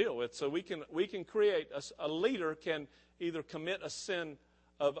what you deal with, so we can create a leader can either commit a sin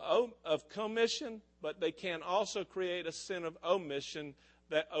of commission, but they can also create a sin of omission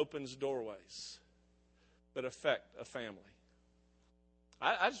that opens doorways that affect a family.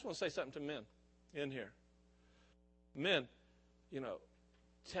 I just want to say something to men in here. Men,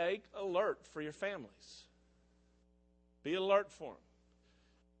 take alert for your families. Be alert for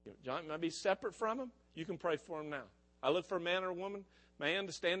them. John might be separate from them. You can pray for them now. I look for a man or a woman, man,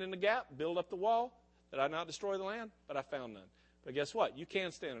 to stand in the gap, build up the wall, that I not destroy the land, but I found none. But guess what? You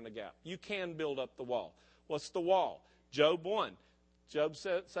can stand in the gap. You can build up the wall. What's the wall? Job 1.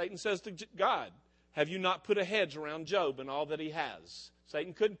 Satan says to God, have you not put a hedge around Job and all that he has?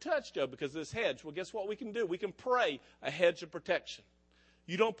 Satan couldn't touch Job because of this hedge. Well, guess what we can do? We can pray a hedge of protection.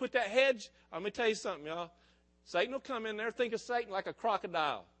 You don't put that hedge, let me tell you something, y'all. Satan will come in there, think of Satan like a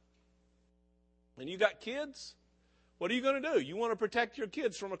crocodile. And you got kids, what are you going to do? You want to protect your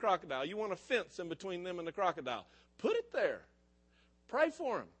kids from a crocodile. You want a fence in between them and the crocodile. Put it there. Pray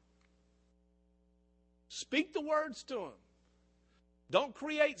for them. Speak the words to them. Don't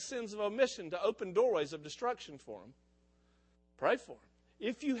create sins of omission to open doorways of destruction for them. Pray for them.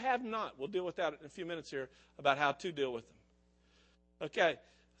 If you have not, we'll deal with that in a few minutes here about how to deal with them. Okay,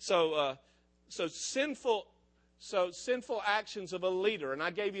 so sinful actions of a leader, and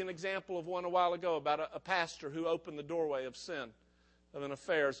I gave you an example of one a while ago about a pastor who opened the doorway of sin, of an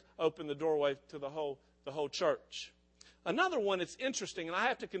affairs, opened the doorway to the whole church. Another one that's interesting, and I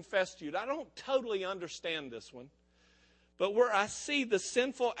have to confess to you, I don't totally understand this one, but where I see the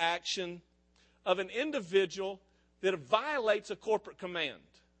sinful action of an individual that violates a corporate command.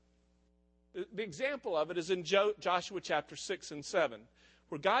 The example of it is in Joshua chapter 6 and 7,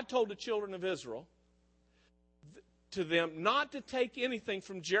 where God told the children of Israel to them not to take anything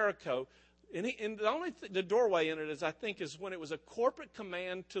from Jericho. And the doorway in it is when it was a corporate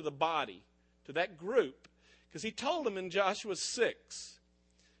command to the body, to that group, because he told them in Joshua 6,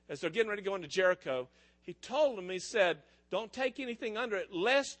 as they're getting ready to go into Jericho, he told them, he said, don't take anything under it,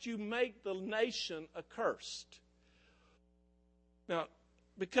 lest you make the nation accursed. Now,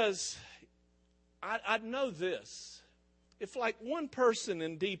 because I know this. If like one person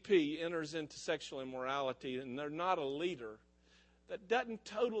in DP enters into sexual immorality and they're not a leader, that doesn't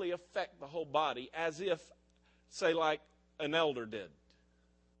totally affect the whole body as if, say, like an elder did.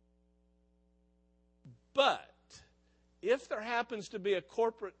 But if there happens to be a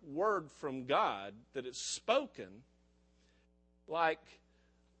corporate word from God that is spoken, like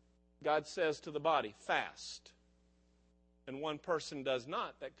God says to the body, fast, and one person does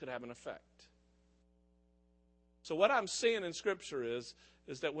not, that could have an effect. So what I'm seeing in Scripture is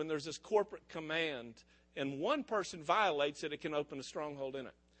that when there's this corporate command and one person violates it, it can open a stronghold in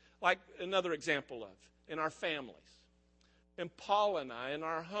it. Like another example of in our families. And Paul and I, in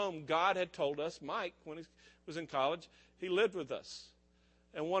our home, God had told us, Mike, when he was in college, he lived with us.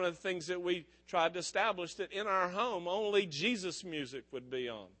 And one of the things that we tried to establish that in our home, only Jesus music would be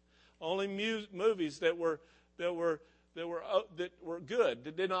on. Only movies that were good,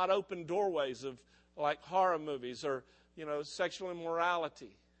 that did not open doorways of like horror movies or, sexual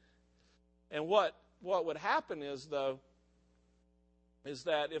immorality. And what would happen is that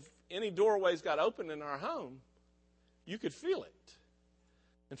if any doorways got open in our home, you could feel it.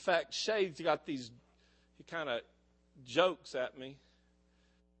 In fact, Shay's got he kind of jokes at me.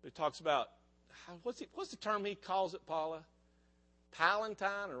 He talks about, what's the term he calls it, Paula?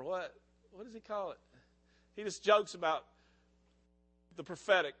 Palantine or what? What does he call it? He just jokes about the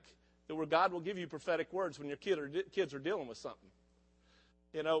prophetic, where God will give you prophetic words when your kids are dealing with something.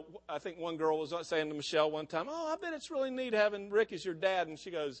 I think one girl was saying to Michelle one time, I bet it's really neat having Rick as your dad. And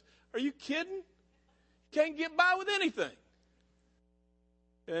she goes, are you kidding? Can't get by with anything.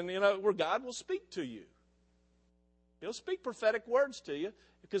 And, where God will speak to you. He'll speak prophetic words to you.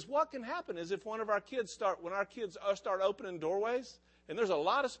 Because what can happen is if when our kids start opening doorways, and there's a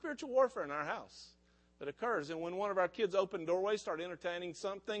lot of spiritual warfare in our house that occurs. And when one of our kids open doorways, start entertaining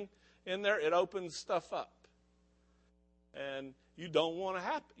something in there, it opens stuff up. And you don't want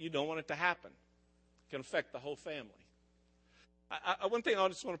it to happen. It can affect the whole family. One thing I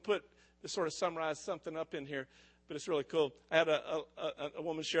just want to sort of summarize something up in here, but it's really cool. I had a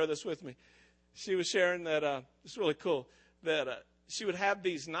woman share this with me. She was sharing that, it's really cool, that she would have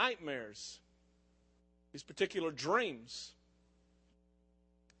these nightmares, these particular dreams.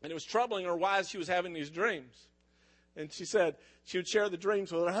 And it was troubling her why she was having these dreams. And she said she would share the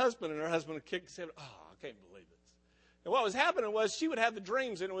dreams with her husband, and her husband would kick and say, I can't believe this. And what was happening was she would have the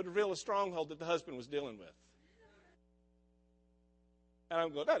dreams, and it would reveal a stronghold that the husband was dealing with. And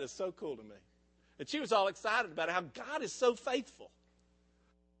I'm going, that is so cool to me. And she was all excited about how God is so faithful.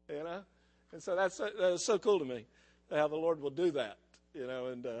 And so that's so cool to me, how the Lord will do that,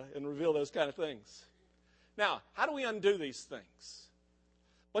 and reveal those kind of things. Now, how do we undo these things?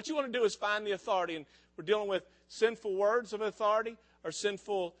 What you want to do is find the authority, and we're dealing with sinful words of authority or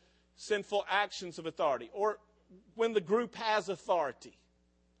sinful actions of authority, or when the group has authority,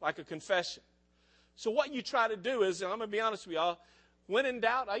 like a confession. So what you try to do is, and I'm going to be honest with y'all, when in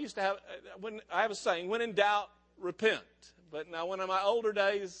doubt, I have a saying, when in doubt, repent. But now when in my older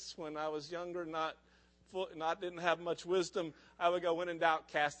days, when I was younger, didn't have much wisdom, I would go, when in doubt,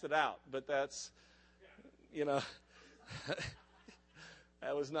 cast it out. But that's,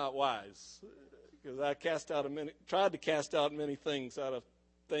 That was not wise, because I tried to cast out many things out of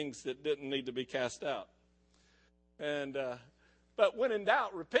things that didn't need to be cast out. But when in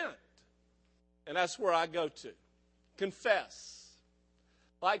doubt, repent. And that's where I go to. Confess.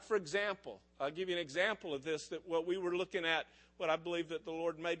 Like, for example, I'll give you an example of this, that what we were looking at, what I believe that the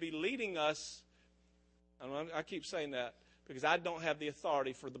Lord may be leading us. I keep saying that because I don't have the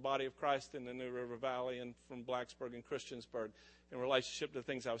authority for the body of Christ in the New River Valley and from Blacksburg and Christiansburg in relationship to the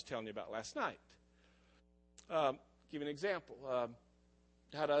things I was telling you about last night. Give you an example.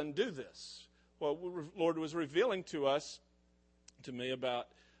 How to undo this. Well, the Lord was revealing to me about,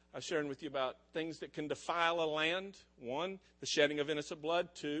 I was sharing with you about things that can defile a land. 1, the shedding of innocent blood.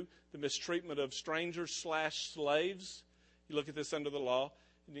 2, the mistreatment of strangers / slaves. You look at this under the law,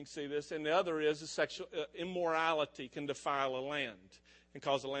 and you can see this. And the other is sexual immorality can defile a land and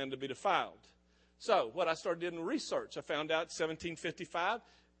cause the land to be defiled. So what I started doing research, I found out 1755,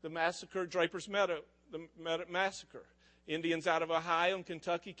 the massacre, Draper's Meadow, the massacre. Indians out of Ohio and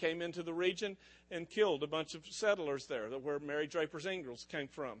Kentucky came into the region and killed a bunch of settlers there, where Mary Draper's Ingalls came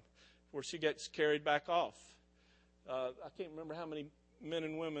from, where she gets carried back off. I can't remember how many men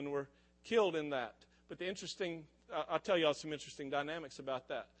and women were killed in that. But I'll tell you all some interesting dynamics about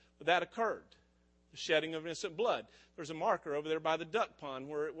that. But that occurred, the shedding of innocent blood. There's a marker over there by the duck pond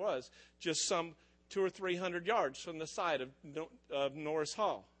where it was, just some 200 or 300 yards from the site of Norris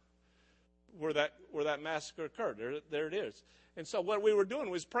Hall, where that massacre occurred. There it is. And so what we were doing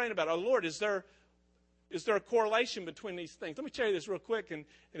was praying about, oh, Lord, is there a correlation between these things? Let me tell you this real quick, and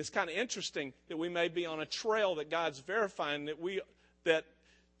it's kind of interesting that we may be on a trail that God's verifying that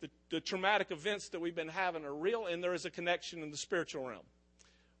the traumatic events that we've been having are real, and there is a connection in the spiritual realm.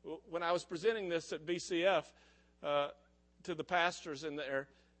 When I was presenting this at BCF to the pastors in there,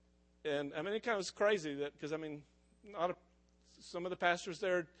 and I mean, it kind of was crazy because some of the pastors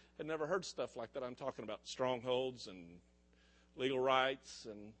there had never heard stuff like that I'm talking about, strongholds and legal rights,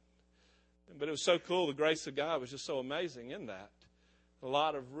 but it was so cool. The grace of God was just so amazing in that. A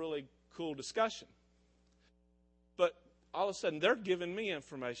lot of really cool discussion. But all of a sudden, they're giving me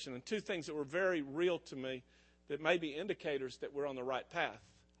information, and 2 things that were very real to me that may be indicators that we're on the right path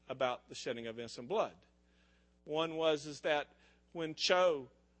about the shedding of innocent blood. One is that when Cho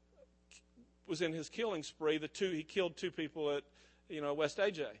was in his killing spree, he killed 2 people at West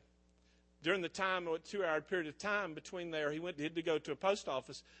AJ. During the time, a 2-hour period of time between there, he had to go to a post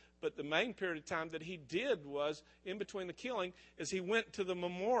office. But the main period of time that he did was, in between the killing, is he went to the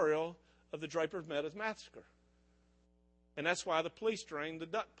memorial of the Draper Meadows massacre. And that's why the police drained the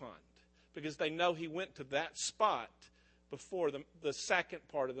duck pond, because they know he went to that spot before the second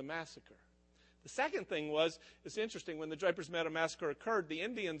part of the massacre. The second thing it's interesting, when the Draper's Meadow massacre occurred, the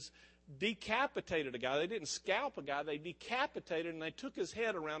Indians decapitated a guy. They didn't scalp a guy. They decapitated, and they took his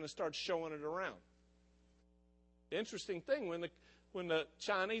head around and started showing it around. The interesting thing, when the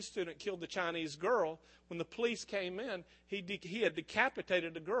Chinese student killed the Chinese girl, when the police came in, he had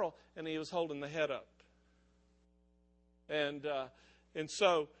decapitated the girl, and he was holding the head up. And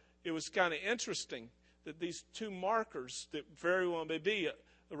so it was kind of interesting that these 2 markers that very well may be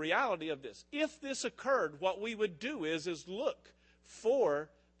the reality of this. If this occurred, what we would do is look for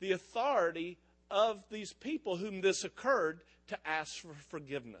the authority of these people whom this occurred to ask for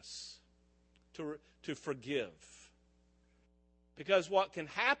forgiveness, to forgive. Because what can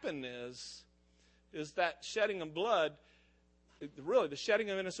happen is that shedding of blood, really the shedding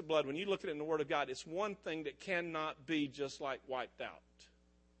of innocent blood, when you look at it in the Word of God, it's one thing that cannot be just like wiped out.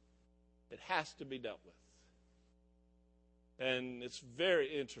 It has to be dealt with. And it's very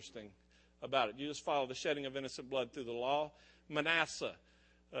interesting about it. You just follow the shedding of innocent blood through the law.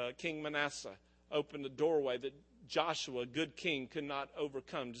 King Manasseh opened a doorway that Joshua, a good king, could not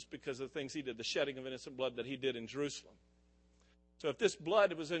overcome just because of the things he did, the shedding of innocent blood that he did in Jerusalem. So if this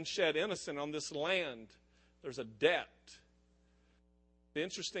blood was shed innocent on this land, there's a debt. The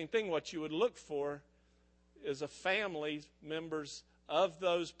interesting thing, what you would look for is a family, members of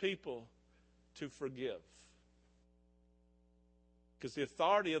those people to forgive. Because the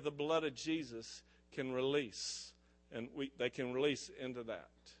authority of the blood of Jesus can release, and they can release into that.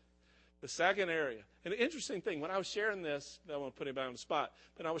 The second area, and the interesting thing, when I was sharing this, I don't want to put anybody on the spot,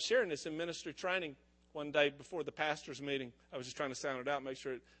 but I was sharing this in ministry training one day before the pastor's meeting. I was just trying to sound it out, make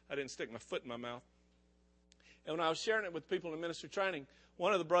sure I didn't stick my foot in my mouth. And when I was sharing it with people in ministry training,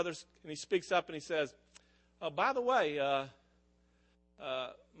 one of the brothers, and he speaks up and he says, oh, by the way,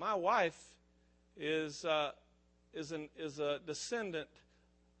 my wife is a descendant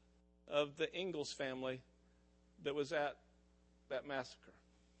of the Ingalls family that was at that massacre.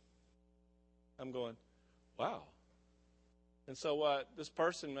 I'm going, wow. And so this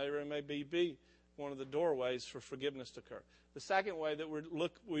person may be one of the doorways for forgiveness to occur. The second way that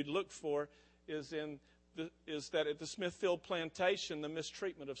we'd look for is that at the Smithfield plantation, the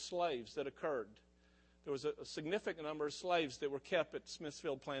mistreatment of slaves that occurred. There was a significant number of slaves that were kept at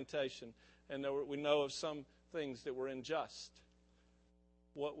Smithfield plantation, and we know of some things that were unjust.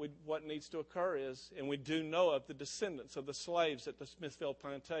 What needs to occur is, and we do know of the descendants of the slaves at the Smithfield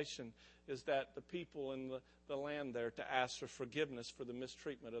plantation, is that the people in the land there to ask for forgiveness for the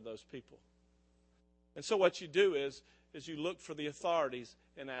mistreatment of those people. And so what you do is you look for the authorities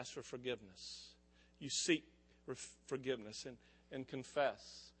and ask for forgiveness. You seek forgiveness and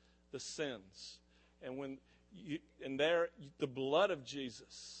confess the sins. And the blood of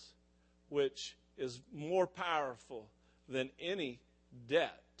Jesus, which is more powerful than any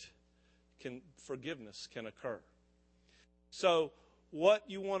debt, forgiveness can occur. So what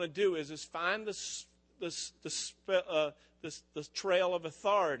you want to do is find the trail of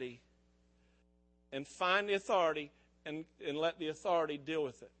authority, and find the authority and let the authority deal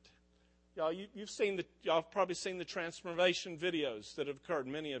with it. Y'all, y'all have probably seen the transformation videos that have occurred,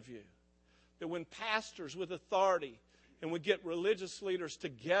 many of you. That when pastors with authority and would get religious leaders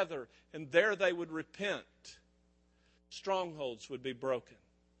together and there they would repent, strongholds would be broken.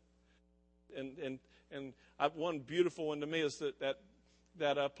 And one beautiful one to me is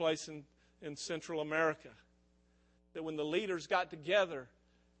that place in Central America. That when the leaders got together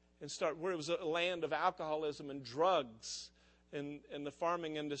and where it was a land of alcoholism and drugs, and the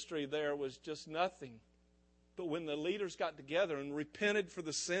farming industry there was just nothing. But when the leaders got together and repented for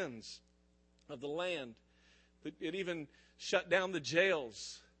the sins of the land, it even shut down the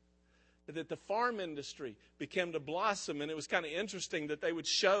jails. That the farm industry began to blossom, and it was kind of interesting that they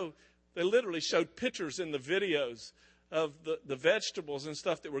literally showed pictures in the videos of the vegetables and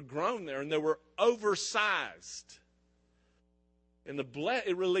stuff that were grown there, and they were oversized. And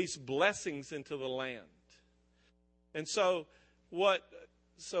it released blessings into the land. And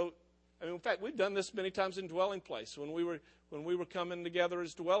in fact, we've done this many times in Dwelling Place. When we were coming together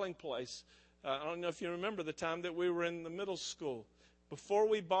as Dwelling Place, I don't know if you remember the time that we were in the middle school. Before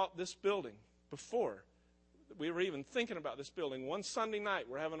we bought this building, before we were even thinking about this building, one Sunday night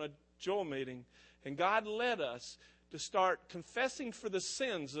we're having a Joel meeting, and God led us to start confessing for the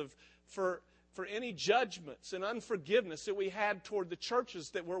sins for any judgments and unforgiveness that we had toward the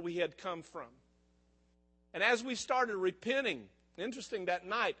churches where we had come from. And as we started repenting, interesting that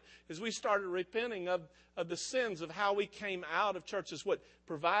night, as we started repenting of the sins of how we came out of churches, what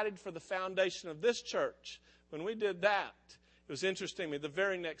provided for the foundation of this church, when we did that, it was interesting. The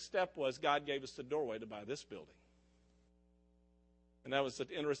very next step was God gave us the doorway to buy this building. And that was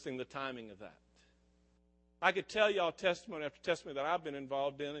interesting, the timing of that. I could tell y'all testimony after testimony that I've been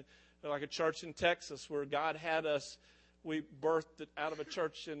involved in, like a church in Texas where God had us, we birthed it out of a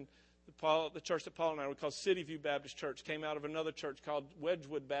church in the church that Paul and I would call City View Baptist Church, came out of another church called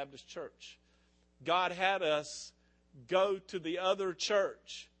Wedgwood Baptist Church. God had us go to the other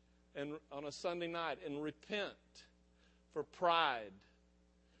church and on a Sunday night and repent for pride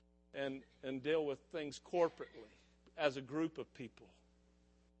and deal with things corporately as a group of people.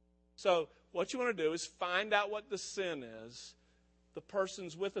 So what you want to do is find out what the sin is, the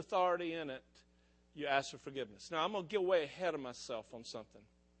person's with authority in it, you ask for forgiveness. Now, I'm going to get way ahead of myself on something.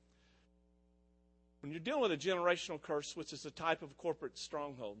 When you're dealing with a generational curse, which is a type of corporate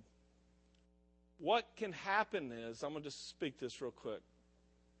stronghold, what can happen is, I'm going to just speak this real quick,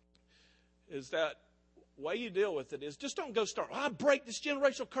 is that the way you deal with it is just don't go start, I break this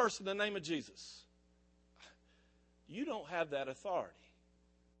generational curse in the name of Jesus. You don't have that authority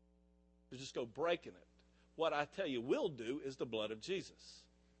to just go breaking it. What I tell you will do is the blood of Jesus.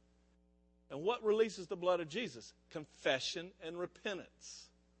 And what releases the blood of Jesus? Confession and repentance.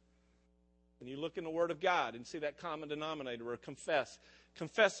 And you look in the Word of God and see that common denominator where confess.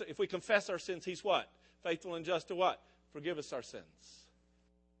 If we confess our sins, He's what? Faithful and just to what? Forgive us our sins.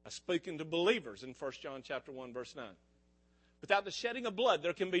 I'm speaking to believers in 1 John chapter 1, verse 9. Without the shedding of blood,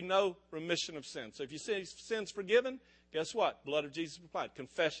 there can be no remission of sin. So if you see sins forgiven, guess what? Blood of Jesus applied.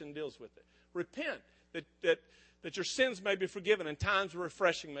 Confession deals with it. Repent that your sins may be forgiven and times of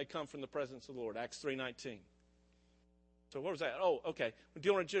refreshing may come from the presence of the Lord. Acts 3:19. So what was that? Oh, okay. We're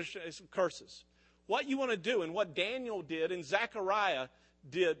dealing with some curses. What you want to do and what Daniel did and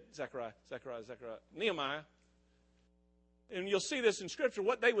Nehemiah, and you'll see this in Scripture,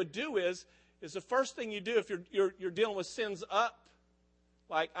 what they would do is the first thing you do if you're dealing with sins up,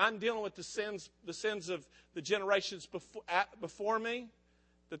 like I'm dealing with the sins of the generations before me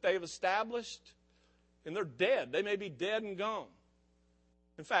that they have established, and they're dead. They may be dead and gone.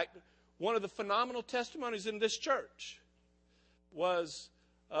 In fact, one of the phenomenal testimonies in this church was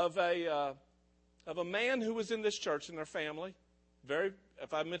of a man who was in this church in their family. Very,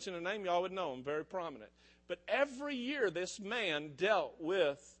 if I mention a name, y'all would know him, very prominent. But every year this man dealt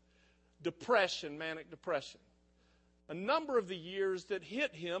with depression, manic depression. A number of the years that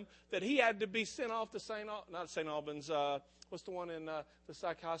hit him that he had to be sent off to not St. Albans, what's the one in the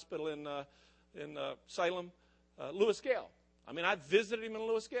psych hospital in Salem? Lewis Gale. I mean, I visited him in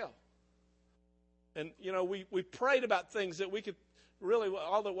Lewis Gale. And, you know, we prayed about things that we could really,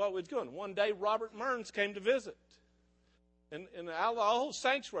 all that what was doing. One day, Robert Mearns came to visit. And out of the whole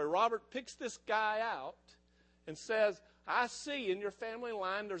sanctuary, Robert picks this guy out and says, I see in your family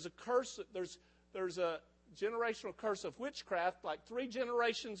line there's a curse, there's a generational curse of witchcraft, like 3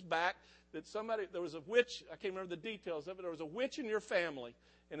 generations back, that there was a witch, I can't remember the details of it, there was a witch in your family.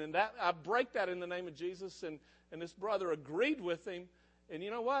 And in that, I break that in the name of Jesus, and this brother agreed with him. And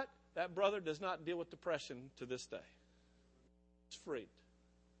you know what? That brother does not deal with depression to this day. It's freed.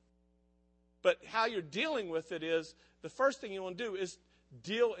 But how you're dealing with it is, the first thing you want to do is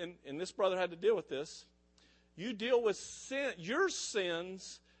deal, and this brother had to deal with this, you deal with sin, your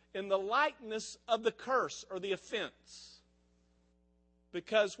sins in the likeness of the curse or the offense.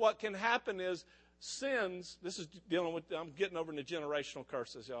 Because what can happen is sins, this is dealing with, I'm getting over into generational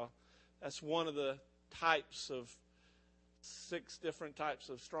curses, y'all. That's one of the types of 6 different types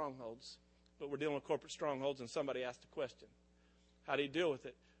of strongholds. But we're dealing with corporate strongholds, and somebody asked a question. How do you deal with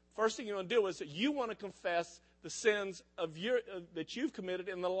it? First thing you want to do is that you want to confess the sins that you've committed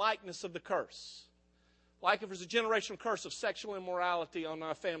in the likeness of the curse. Like if there's a generational curse of sexual immorality on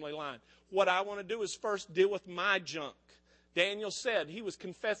my family line, what I want to do is first deal with my junk. Daniel said he was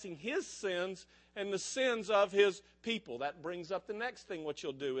confessing his sins and the sins of his people. That brings up the next thing. What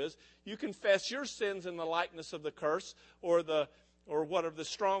you'll do is you confess your sins in the likeness of the curse or whatever the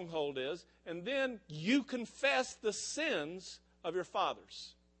stronghold is, and then you confess the sins of your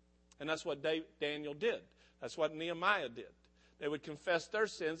fathers. And that's what Daniel did. That's what Nehemiah did. They would confess their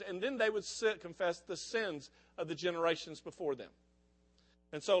sins, and then they would confess the sins of the generations before them.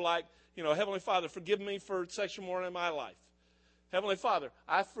 And so, like, you know, Heavenly Father, forgive me for sexual immorality in my life. Heavenly Father,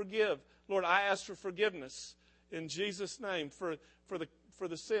 I forgive. Lord, I ask for forgiveness in Jesus' name for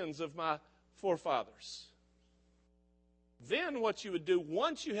the sins of my forefathers. Then what you would do,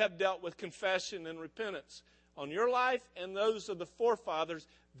 once you have dealt with confession and repentance on your life and those of the forefathers,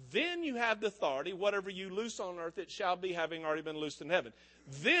 then you have the authority, whatever you loose on earth, it shall be, having already been loosed in heaven.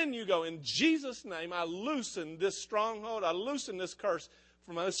 Then you go, in Jesus' name, I loosen this stronghold, I loosen this curse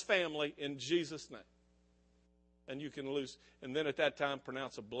from this family in Jesus' name. And you can loose, and then at that time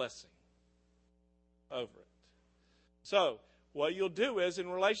pronounce a blessing over it. So, what you'll do is, in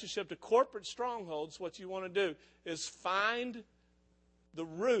relationship to corporate strongholds, what you want to do is find the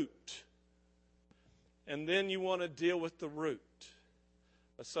root, and then you want to deal with the root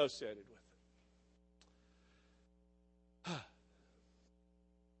associated with it.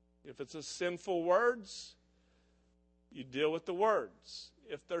 If it's a sinful words, you deal with the words.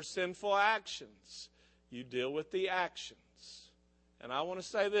 If they're sinful actions, you deal with the actions. And I want to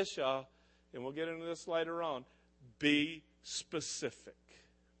say this, y'all, and we'll get into this later on. Be specific.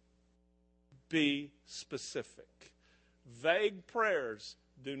 Be specific. Vague prayers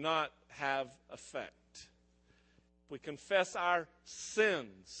do not have effect. If we confess our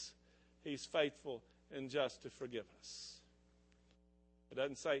sins, He's faithful and just to forgive us. It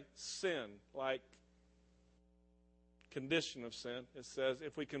doesn't say sin like condition of sin. It says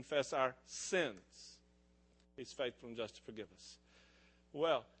if we confess our sins, He's faithful and just to forgive us.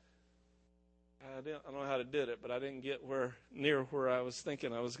 Well, I don't know how to did it, but I didn't get near where I was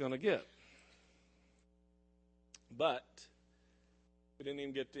thinking I was going to get. But we didn't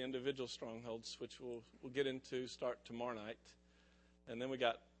even get to individual strongholds, which we'll get into start tomorrow night. And then we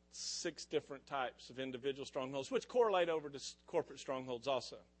got 6 different types of individual strongholds, which correlate over to corporate strongholds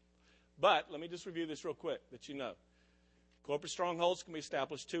also. But let me just review this real quick that you know. Corporate strongholds can be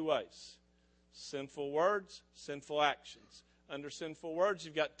established 2 ways. Sinful words, sinful actions. Under sinful words,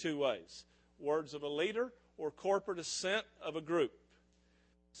 you've got 2 ways. Words of a leader or corporate assent of a group.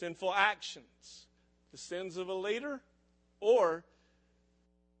 Sinful actions. The sins of a leader or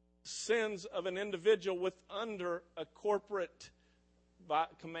sins of an individual under a corporate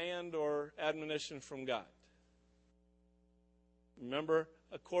command or admonition from God. Remember,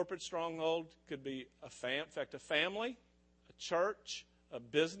 a corporate stronghold could be a family, a church, a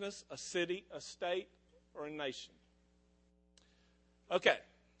business, a city, a state, or a nation. Okay.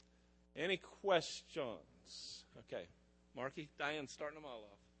 Any questions? Okay. Marky, Diane's starting them all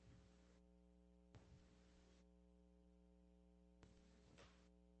off.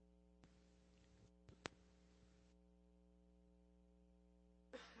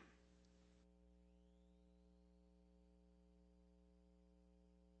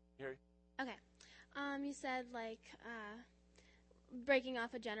 hear you. Okay. You said breaking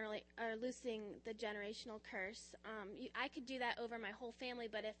off or loosing the generational curse. I could do that over my whole family,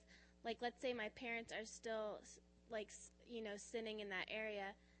 but if, let's say my parents are still, sinning in that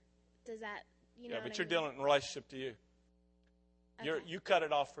area, does that, Yeah, but you're dealing in relationship to you. Okay. You cut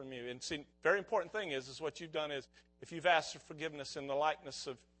it off from you. And see, very important thing is what you've done is, if you've asked for forgiveness in the likeness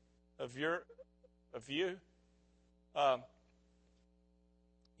of you,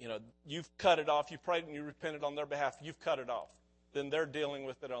 you've cut it off. You prayed and you repented on their behalf. You've cut it off. Then they're dealing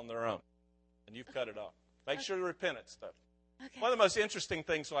with it on their own, and you've cut it off. Make sure you repent it stuff. Okay. One of the most interesting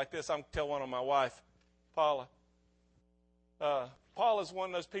things like this, I'm going to tell one of my wife, Paula. Paula's one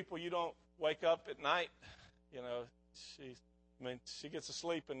of those people you don't wake up at night. She gets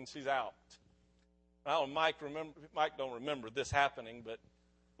asleep and she's out. I don't know, Mike don't remember this happening, but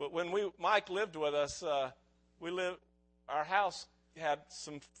when Mike lived with us, our house had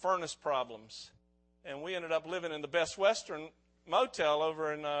some furnace problems, and we ended up living in the Best Western motel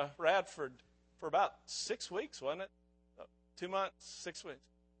over in Radford for about 6 weeks, wasn't it? 2 months, 6 weeks.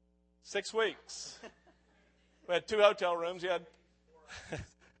 6 weeks. We had 2 hotel rooms. You had,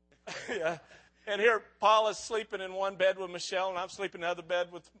 yeah. And here, Paula's sleeping in one bed with Michelle, and I'm sleeping in the other bed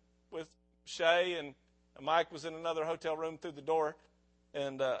with Shay, and Mike was in another hotel room through the door.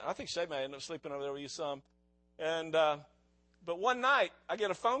 And I think Shay may end up sleeping over there with you some. And but one night, I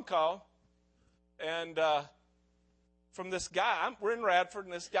get a phone call, and from this guy. We're in Radford,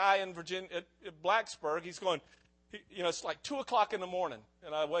 and this guy in Virginia at Blacksburg, he's going, it's like 2 o'clock in the morning,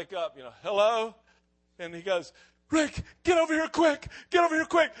 and I wake up, hello, and he goes, Rick, get over here quick,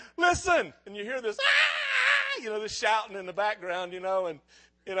 listen, and you hear this, this shouting in the background, and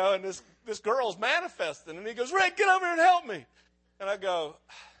this girl's manifesting, and he goes, Rick, get over here and help me, and I go,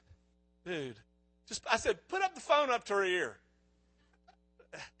 dude, I said, put up the phone up to her ear,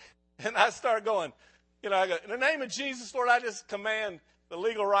 and I start going, I go, in the name of Jesus, Lord, I just command the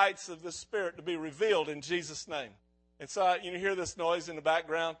legal rights of the Spirit to be revealed in Jesus' name. And so you hear this noise in the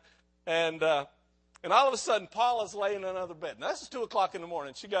background, and all of a sudden, Paula's laying in another bed. Now, this is 2 o'clock in the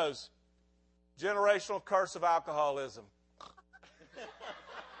morning. She goes, generational curse of alcoholism.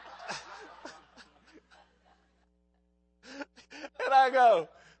 And I go,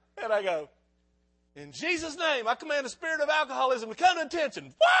 in Jesus' name, I command the spirit of alcoholism to come to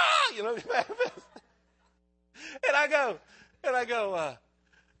attention. Wah! And I go,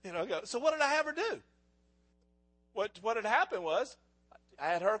 so what did I have her do? What had happened was, I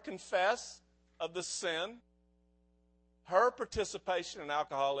had her confess of the sin, her participation in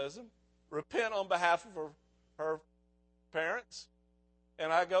alcoholism, repent on behalf of her parents,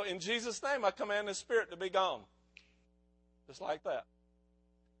 and I go, in Jesus' name, I command the spirit to be gone. Just like that.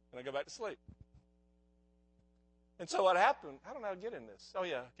 And I go back to sleep. And so what happened, I don't know how to get in this. Oh,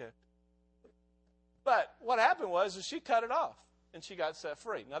 yeah, okay. But what happened was she cut it off, and she got set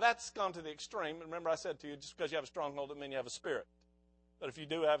free. Now, that's gone to the extreme. Remember I said to you, just because you have a stronghold doesn't mean you have a spirit. But if you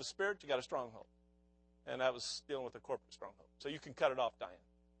do have a spirit, you got a stronghold. And that was dealing with a corporate stronghold. So you can cut it off, Diane.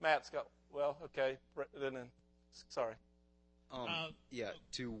 Matt's got, well, okay. Then, sorry. Yeah,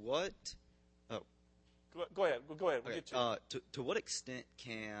 to what? Oh. Go ahead. We'll get you. To what extent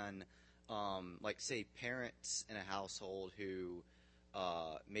can, say, parents in a household who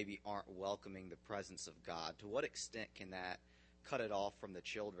maybe aren't welcoming the presence of God, to what extent can that cut it off from the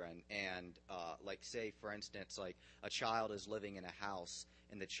children? And, say, for instance, a child is living in a house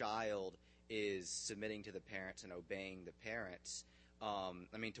and the child is submitting to the parents and obeying the parents.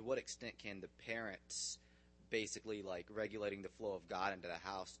 To what extent can the parents basically, regulating the flow of God into the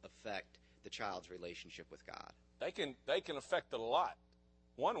house affect the child's relationship with God? They can affect it a lot.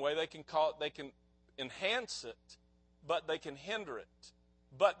 One way they can enhance it, but they can hinder it.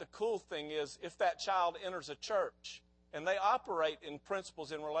 But the cool thing is, if that child enters a church and they operate in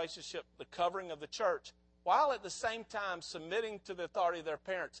principles in relationship, the covering of the church, while at the same time submitting to the authority of their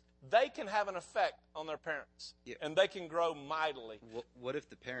parents, they can have an effect on their parents, and they can grow mightily. What if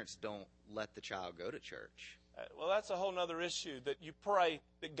the parents don't let the child go to church? Well, that's a whole other issue, that you pray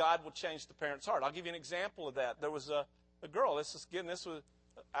that God will change the parent's heart. I'll give you an example of that. There was a girl, this was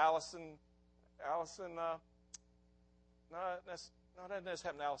Allison, that doesn't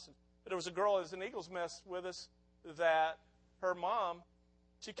happen to Allison. But there was a girl that was an Eagles mess with us that her mom,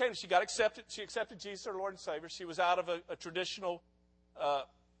 she got accepted. She accepted Jesus, her Lord and Savior. She was out of a traditional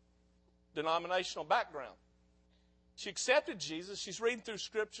denominational background. She accepted Jesus. She's reading through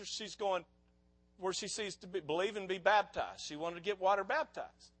Scripture. She's going where she sees to believe and be baptized. She wanted to get water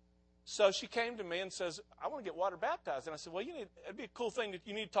baptized. So she came to me and says, I want to get water baptized. And I said, well, it'd be a cool thing that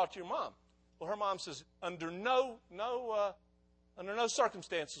you need to talk to your mom. Well, her mom says, under no Under no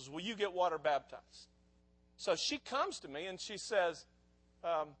circumstances will you get water baptized. So she comes to me and she says,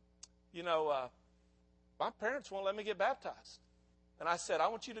 my parents won't let me get baptized. And I said, I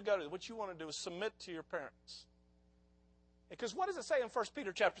want you to go to, what you want to do is submit to your parents. Because what does it say in 1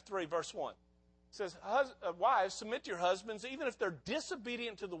 Peter chapter 3, verse 1? It says, wives, submit to your husbands, even if they're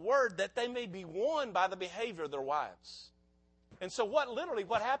disobedient to the word, that they may be won by the behavior of their wives. And so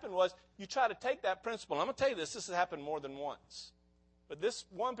what happened was, you try to take that principle. And I'm going to tell you this has happened more than once. But this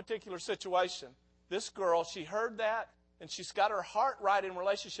one particular situation, this girl, she heard that, and she's got her heart right in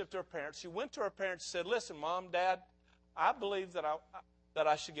relationship to her parents. She went to her parents and said, listen, Mom, Dad, I believe that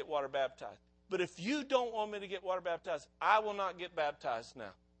I should get water baptized. But if you don't want me to get water baptized, I will not get baptized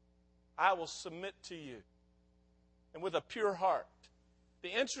now. I will submit to you. And with a pure heart. The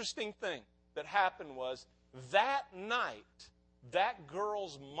interesting thing that happened was, that night, that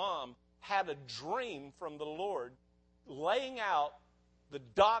girl's mom had a dream from the Lord laying out the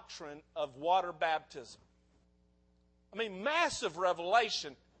doctrine of water baptism. I mean, massive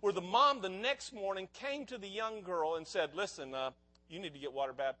revelation, where the mom the next morning came to the young girl and said, listen, you need to get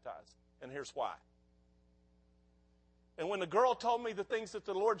water baptized, and here's why. And when the girl told me the things that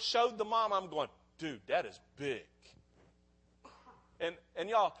the Lord showed the mom, I'm going, dude, that is big. And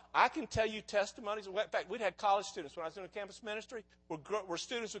y'all, I can tell you testimonies. In fact, we'd had college students when I was in the campus ministry, where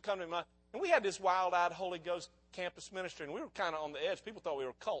students would come to me, and we had this wild-eyed Holy Ghost campus ministry, and we were kind of on the edge. People thought we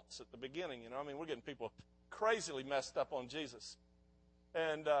were cults at the beginning, we're getting people crazily messed up on Jesus.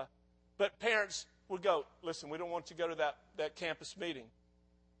 And but parents would go, listen, we don't want you to go to that campus meeting.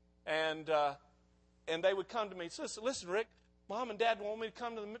 And they would come to me and say, listen, Rick, Mom and Dad want me to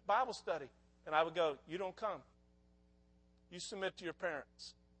come to the Bible study. And I would go, you don't come. You submit to your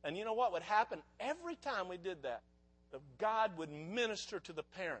parents. And you know what would happen? Every time we did that, God would minister to the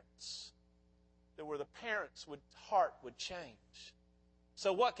parents. That where the parents' heart would change.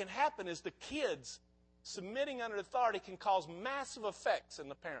 So what can happen is the kids submitting under authority can cause massive effects in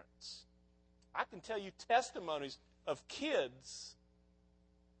the parents. I can tell you testimonies of kids,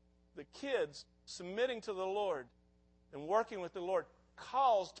 the kids submitting to the Lord and working with the Lord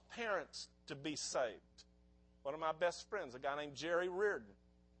caused parents to be saved. One of my best friends, a guy named Jerry Reardon,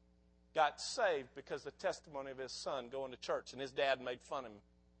 got saved because of the testimony of his son going to church, and his dad made fun of him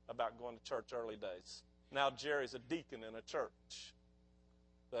about going to church early days. Now Jerry's a deacon in a church.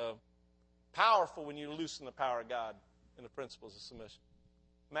 So powerful when you loosen the power of God in the principles of submission.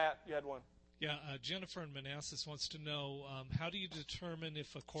 Matt, you had one. Yeah, Jennifer in Manassas wants to know, how do you determine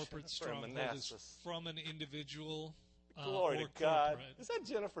if a corporate stronghold is from an individual Glory or to God. corporate? Is that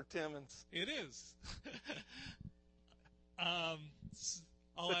Jennifer Timmons? It is.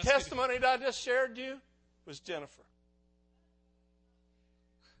 The testimony that I just shared you was Jennifer.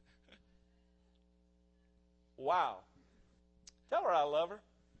 Wow. Tell her I love her.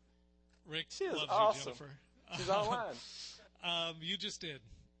 Rick she is loves awesome. You, Jennifer. She's online. You just did.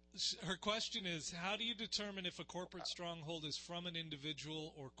 Her question is, how do you determine if a corporate stronghold is from an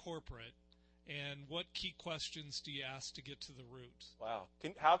individual or corporate? And what key questions do you ask to get to the root? Wow.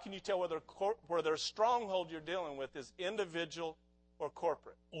 How can you tell whether a stronghold you're dealing with is individual or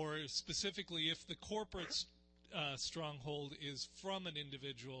corporate? Or specifically, if the corporate stronghold is from an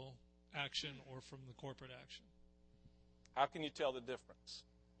individual action or from the corporate action? How can you tell the difference?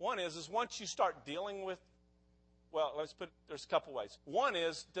 One is once you start dealing with, there's a couple ways. One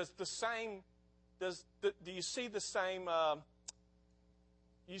is, do you see the same,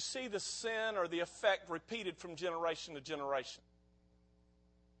 you see the sin or the effect repeated from generation to generation?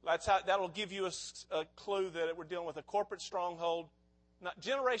 That'll give you a clue that we're dealing with a corporate stronghold, not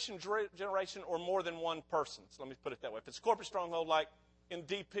generation or more than one person. So let me put it that way. If it's a corporate stronghold like in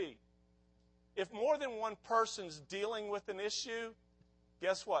DP, if more than one person's dealing with an issue,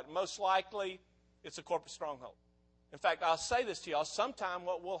 guess what? Most likely it's a corporate stronghold. In fact, I'll say this to y'all. Sometime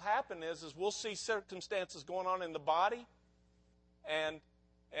what will happen is we'll see circumstances going on in the body, and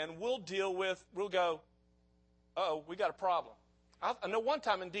we'll go, uh-oh, we got a problem. I know one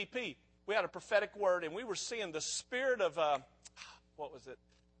time in DP, we had a prophetic word, and we were seeing the spirit of, what was it?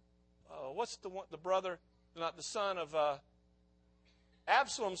 What's the brother, not the son of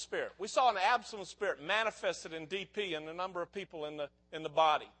Absalom spirit. We saw an Absalom spirit manifested in DP and a number of people in the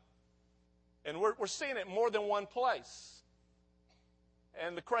body. And we're seeing it more than one place.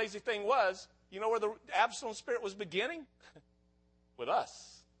 And the crazy thing was, you know where the Absalom spirit was beginning? With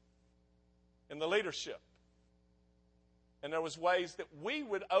us. In the leadership. And there was ways that we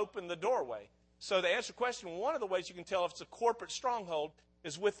would open the doorway. So to answer the question, one of the ways you can tell if it's a corporate stronghold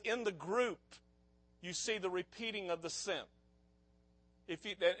is within the group, you see the repeating of the sin.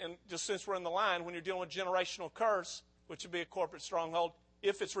 And just since we're in the line, when you're dealing with generational curse, which would be a corporate stronghold,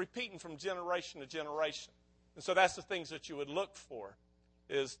 if it's repeating from generation to generation. And so that's the things that you would look for,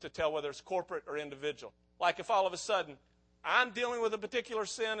 is to tell whether it's corporate or individual. Like if all of a sudden I'm dealing with a particular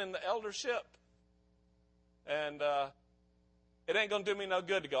sin in the eldership, and it ain't going to do me no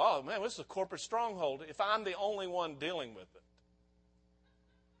good to go, oh, man, this is a corporate stronghold, if I'm the only one dealing with it.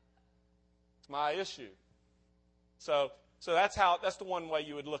 It's my issue. So that's the one way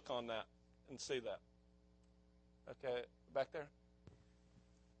you would look on that and see that. Okay, back there.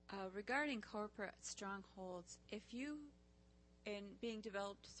 Regarding corporate strongholds, if you, in being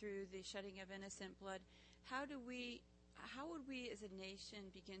developed through the shedding of innocent blood, how would we as a nation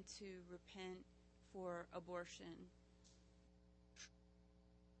begin to repent for abortion?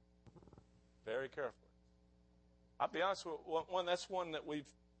 Very carefully. I'll be honest with you, that's one that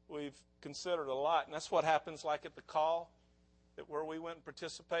we've considered a lot, and that's what happens like at the call, where we went and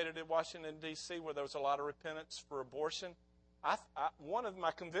participated in Washington, D.C., where there was a lot of repentance for abortion. One of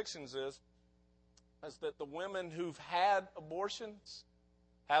my convictions is that the women who've had abortions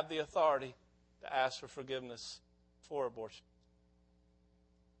have the authority to ask for forgiveness for abortion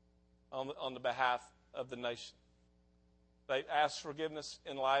on the behalf of the nation. They ask forgiveness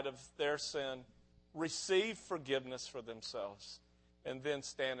in light of their sin, receive forgiveness for themselves, and then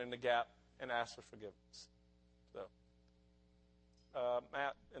stand in the gap and ask for forgiveness. So,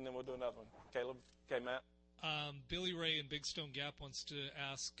 Matt, and then we'll do another one. Caleb? Okay, Matt? Billy Ray in Big Stone Gap wants to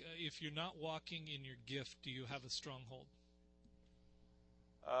ask, if you're not walking in your gift, do you have a stronghold?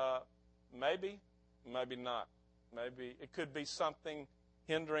 Maybe, maybe not. Maybe it could be something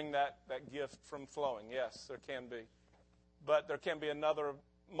hindering that gift from flowing. Yes, there can be. But there can be another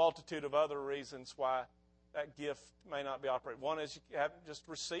multitude of other reasons why that gift may not be operating. One is you haven't just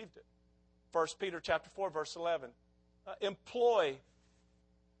received it. 1 Peter chapter 4, verse 11. Employ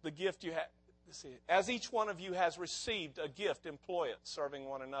the gift you have. As each one of you has received a gift, employ it, serving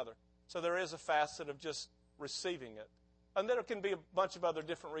one another. So there is a facet of just receiving it. And there can be a bunch of other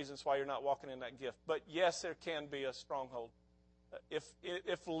different reasons why you're not walking in that gift. But yes, there can be a stronghold.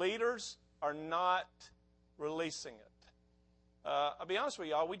 If leaders are not releasing it. I'll be honest with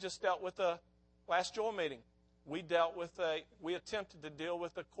y'all, we just dealt with last Joel meeting. We attempted to deal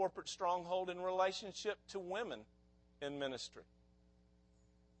with a corporate stronghold in relationship to women in ministry.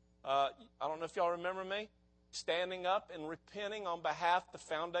 I don't know if y'all remember me standing up and repenting on behalf of the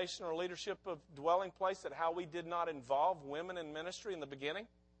foundation or leadership of Dwelling Place that how we did not involve women in ministry in the beginning.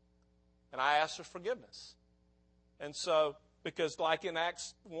 And I asked for forgiveness. And so, because like in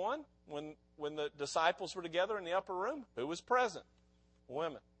Acts 1, when the disciples were together in the upper room, who was present?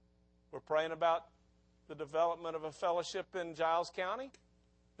 Women. We're praying about the development of a fellowship in Giles County.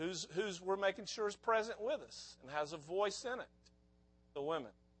 Who's we're making sure is present with us and has a voice in it? The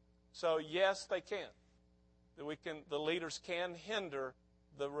women. So yes, they can. The leaders can hinder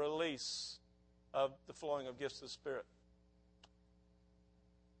the release of the flowing of gifts of the Spirit.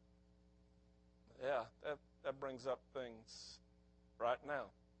 Yeah, that brings up things right now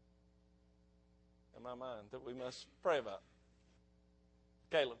in my mind that we must pray about.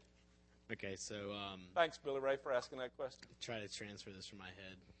 Caleb. Okay, so thanks, Billy Ray, for asking that question. Try to transfer this from my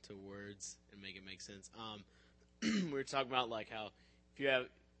head to words and make it make sense. We were talking about like how if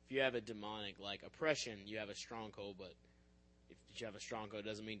you have a demonic like oppression, you have a stronghold, but if you have a stronghold, it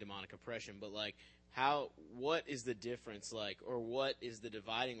doesn't mean demonic oppression. But like what is the difference like, or what is the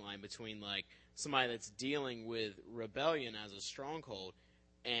dividing line between like somebody that's dealing with rebellion as a stronghold,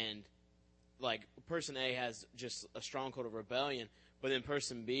 and like person A has just a stronghold of rebellion, but then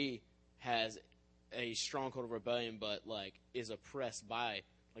person B has a stronghold of rebellion, but like is oppressed by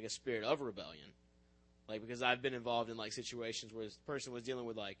like a spirit of rebellion. Like, because I've been involved in like situations where this person was dealing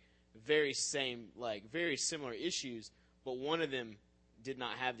with like very similar issues, but one of them did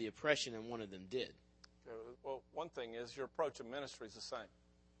not have the oppression and one of them did. Well, one thing is your approach of ministry is the same.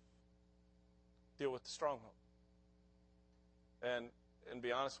 Deal with the stronghold. And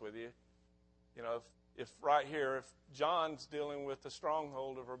be honest with you, if right here, if John's dealing with the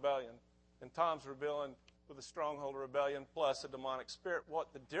stronghold of rebellion and Tom's rebelling with a stronghold of rebellion plus a demonic spirit,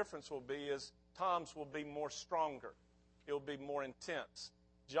 what the difference will be is Tom's will be more stronger. It'll be more intense.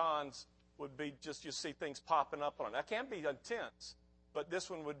 John's would be just, you see things popping up on it. That can be intense, but this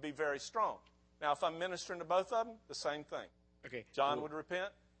one would be very strong. Now, if I'm ministering to both of them, the same thing. Okay. John would repent,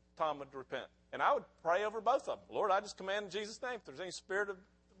 Tom would repent. And I would pray over both of them. Lord, I just command in Jesus' name, if there's any spirit of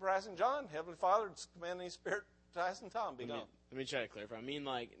harassing John, Heavenly Father, just command any spirit harassing Tom, be gone. Let me try to clarify. I mean,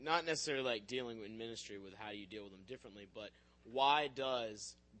 like, not necessarily like dealing with ministry with how you deal with them differently, but why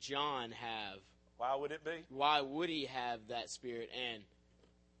does John have... Why would it be? Why would he have that spirit? And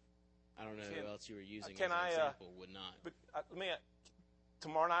I don't know who else you were using as Can an I, example would not. But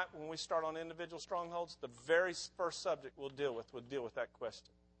tomorrow night when we start on individual strongholds, the very first subject we'll deal with that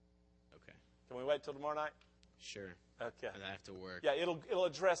question. Okay. Can we wait till tomorrow night? Sure. Okay. I have to work. Yeah, it'll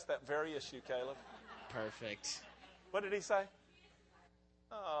address that very issue, Caleb. Perfect. What did he say?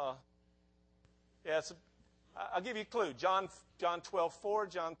 Yeah, I'll give you a clue. John 12:4,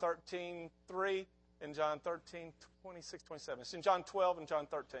 John 13:3, and John 13:26-27. It's in John 12 and John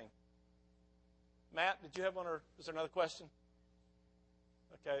 13. Matt, did you have one, or is there another question?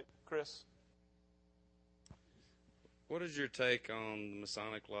 Okay, Chris. What is your take on the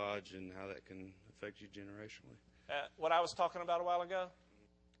Masonic Lodge and how that can affect you generationally? What I was talking about a while ago,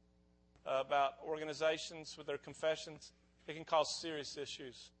 about organizations with their confessions, it can cause serious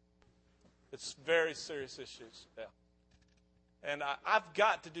issues. It's very serious issues, yeah. And I've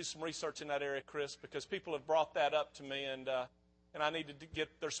got to do some research in that area, Chris, because people have brought that up to me, and I need to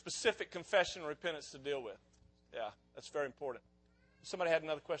get their specific confession and repentance to deal with. Yeah, that's very important. Somebody had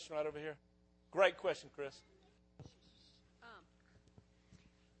another question right over here. Great question, Chris.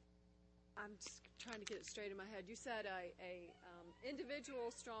 I'm just trying to get it straight in my head. You said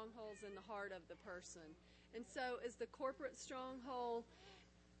individual strongholds in the heart of the person. And so is the corporate stronghold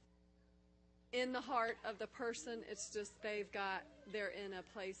in the heart of the person? It's just they're in a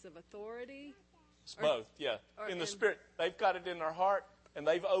place of authority? It's both, yeah. In the spirit. They've got it in their heart, and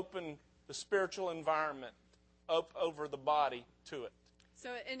they've opened the spiritual environment up over the body to it.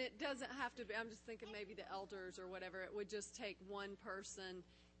 So, and it doesn't have to be, I'm just thinking maybe the elders or whatever, it would just take one person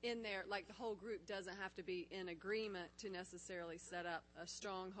in there, like the whole group doesn't have to be in agreement to necessarily set up a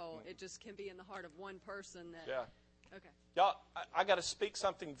stronghold. It just can be in the heart of one person that... Yeah. Okay. Y'all, I got to speak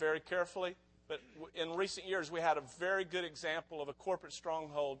something very carefully, but in recent years we had a very good example of a corporate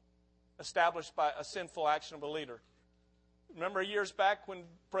stronghold established by a sinful action of a leader. Remember years back when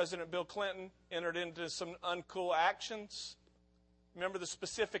President Bill Clinton entered into some uncool actions? Remember the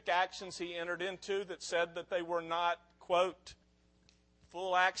specific actions he entered into that said that they were not, quote,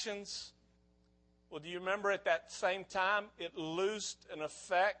 full actions? Well, do you remember at that same time it loosed an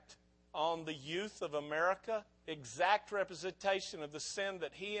effect on the youth of America? Exact representation of the sin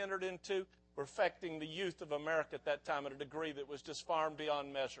that he entered into were affecting the youth of America at that time at a degree that was just far and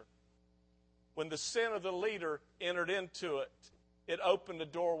beyond measure. When the sin of the leader entered into it, it opened a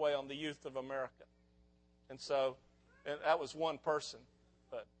doorway on the youth of America. And that was one person.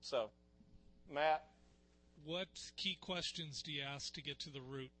 Matt? What key questions do you ask to get to the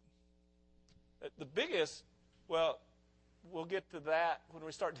root? The biggest, well, we'll get to that when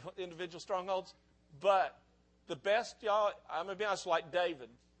we start doing individual strongholds. But the best, y'all, I'm going to be honest, like David.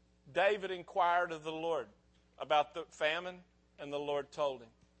 David inquired of the Lord about the famine, and the Lord told him.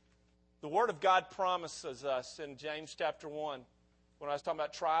 The Word of God promises us in James chapter 1, when I was talking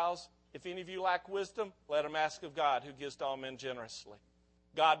about trials, if any of you lack wisdom, let him ask of God, who gives to all men generously.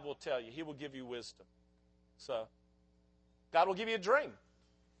 God will tell you. He will give you wisdom. So, God will give you a dream.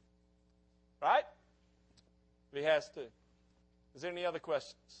 Right? If he has to. Is there any other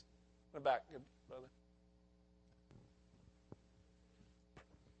questions? In the back, good brother.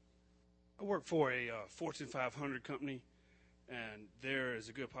 I work for a Fortune 500 company, and there is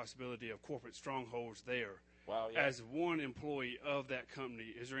a good possibility of corporate strongholds there. Wow, yeah. As one employee of that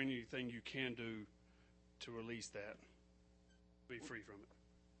company, is there anything you can do to release that, be free from it?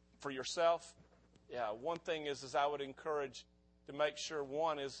 For yourself? Yeah, one thing is I would encourage to make sure,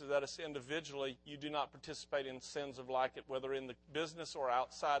 one, is that us individually, you do not participate in sins of like it, whether in the business or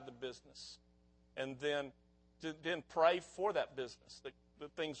outside the business. And then pray for that business, that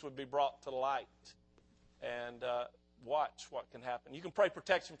things would be brought to light. And watch what can happen. You can pray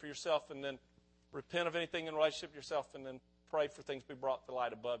protection for yourself and then repent of anything in relationship to yourself and then pray for things to be brought to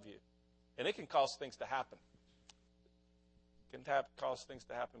light above you. And it can cause things to happen. It can cause things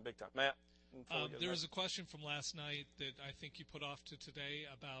to happen big time. Matt? There was a question from last night that I think you put off to today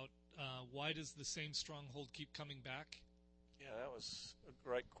about why does the same stronghold keep coming back? Yeah, that was a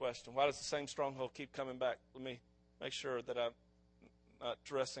great question. Why does the same stronghold keep coming back? Let me make sure that I'm not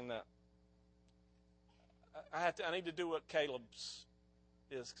addressing that. I need to do what Caleb's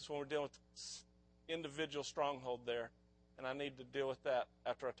is, because when we're dealing with individual stronghold there, and I need to deal with that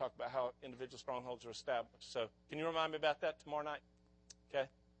after I talk about how individual strongholds are established. So can you remind me about that tomorrow night? Okay?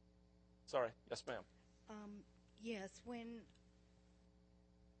 Sorry. Yes, ma'am. Yes. When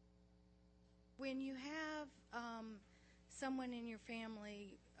you have someone in your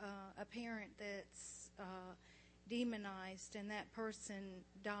family, a parent that's demonized, and that person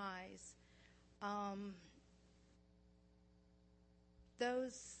dies,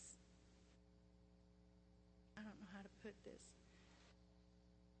 those, I don't know how to put this.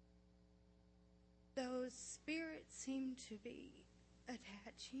 seem to be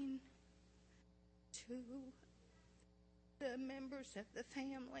attaching to the members of the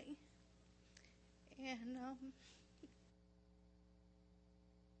family. And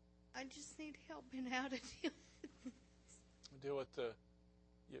I just need help in how to deal with this.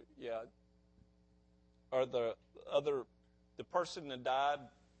 Yeah. Are the person that died,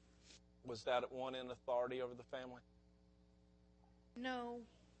 was that at one end authority over the family? No,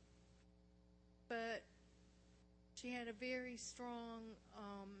 but she had a very strong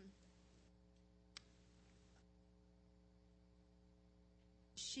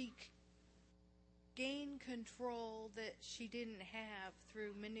she gained control that she didn't have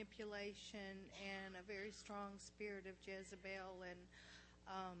through manipulation and a very strong spirit of Jezebel, and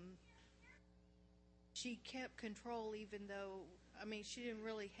she kept control even though, I mean, she didn't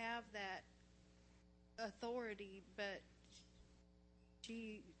really have that authority, but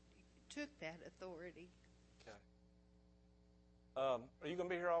she took that authority. Okay. Are you going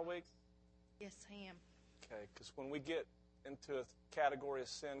to be here all week? Yes, I am. Okay, because when we get into a category of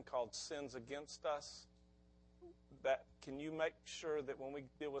sin called sins against us, that can you make sure that when we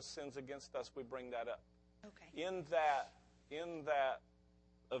deal with sins against us, we bring that up? Okay. In that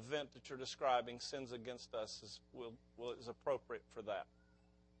event that you're describing, sins against us is appropriate for that.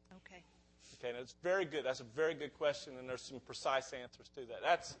 Okay. Okay, and it's very good. That's a very good question, and there's some precise answers to that.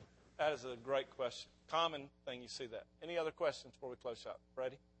 That is a great question. Common thing you see that. Any other questions before we close shop?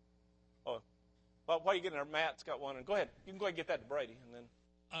 Brady? Oh, well, while you're getting there, Matt's got one. And go ahead. You can go ahead and get that to Brady, and then.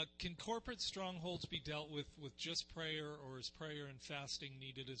 Can corporate strongholds be dealt with just prayer, or is prayer and fasting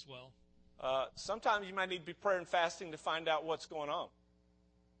needed as well? Sometimes you might need to be prayer and fasting to find out what's going on.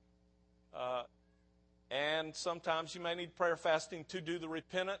 And sometimes you may need prayer fasting to do the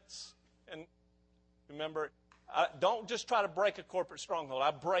repentance. And remember, don't just try to break a corporate stronghold.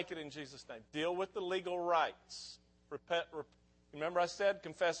 I break it in Jesus' name. Deal with the legal rights. Remember I said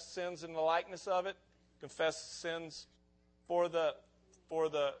confess sins in the likeness of it. Confess sins for the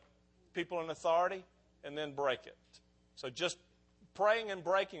people in authority, and then break it. So just praying and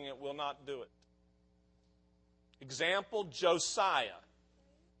breaking it will not do it. Example, Josiah.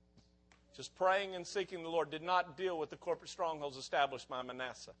 Just praying and seeking the Lord did not deal with the corporate strongholds established by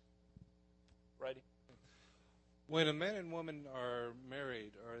Manasseh. Ready? When a man and woman are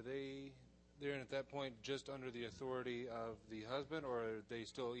married, are they then at that point just under the authority of the husband, or are they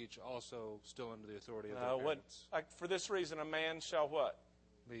still each also still under the authority of their parents? For this reason, a man shall what?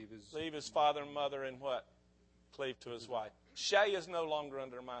 Leave his father and mother and what? Cleave to his wife. Shay is no longer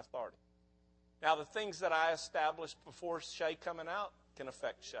under my authority. Now, the things that I established before Shay coming out can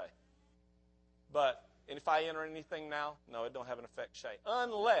affect Shay. But if I enter anything now, no, it don't have an effect, Shay,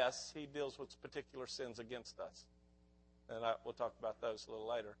 unless he deals with particular sins against us. And we'll talk about those a little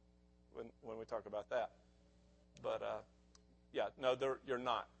later when we talk about that. But, no, you're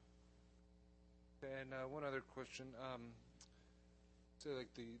not. And one other question. So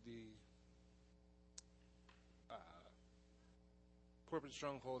like the corporate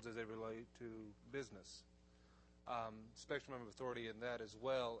strongholds as they relate to business. Spectrum of authority in that as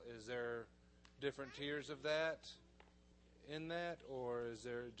well. Is there different tiers of that in that, or is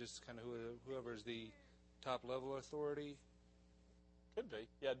there just kind of whoever's the top level authority? Could be.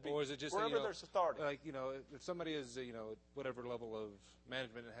 Yeah, it'd be or is it just wherever there's authority? Like, if somebody is, whatever level of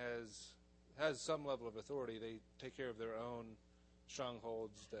management has some level of authority, they take care of their own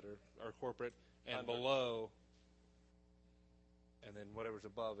strongholds that are corporate and below, and then whatever's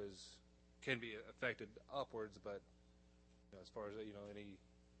above can be affected upwards, but as far as any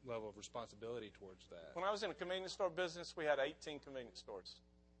level of responsibility towards that. When I was in a convenience store business, we had 18 convenience stores.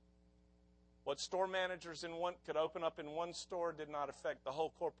 What store managers could open up in one store did not affect the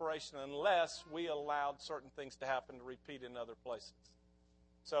whole corporation unless we allowed certain things to happen to repeat in other places.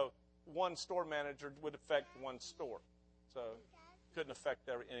 So one store manager would affect one store. So couldn't affect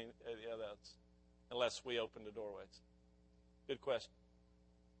any of the others unless we opened the doorways. Good question.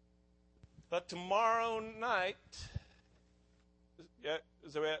 But tomorrow night,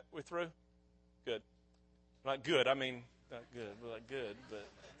 is that we through? Good. Not good. I mean, not good. We're like good, but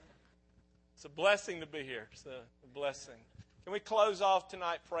it's a blessing to be here. It's a blessing. Can we close off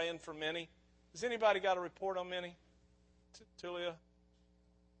tonight praying for Minnie? Has anybody got a report on Minnie? Tulia?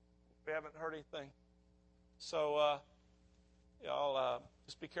 We haven't heard anything. So, y'all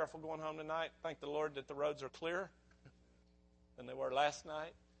just be careful going home tonight. Thank the Lord that the roads are clearer than they were last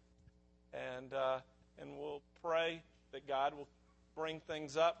night. And we'll pray that God will bring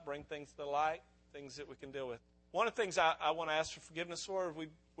things up, bring things to light, things that we can deal with. One of the things I want to ask for forgiveness for,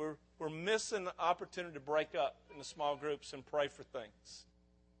 we're missing the opportunity to break up into small groups and pray for things.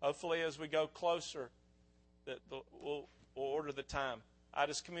 Hopefully, as we go closer that we'll order the time. I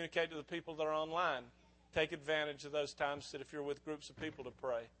just communicate to the people that are online. Take advantage of those times that if you're with groups of people to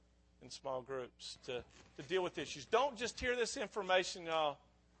pray in small groups to deal with issues. Don't just hear this information, y'all,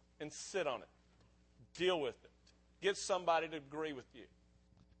 and sit on it. Deal with it. Get somebody to agree with you.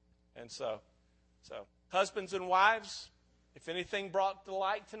 And so husbands and wives, if anything brought to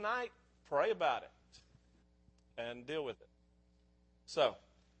light tonight, pray about it and deal with it. So,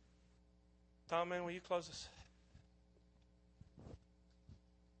 Tom, man, will you close us?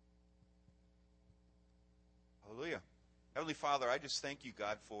 Hallelujah. Heavenly Father, I just thank you,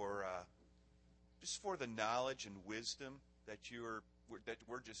 God, for just for the knowledge and wisdom that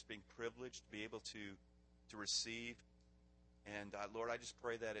we're just being privileged to be able to receive. And Lord, I just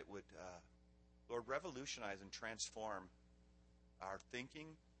pray that it would, Lord, revolutionize and transform our thinking,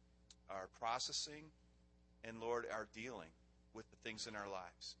 our processing, and Lord, our dealing with the things in our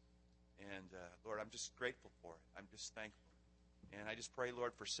lives. And Lord, I'm just grateful for it. I'm just thankful. And I just pray,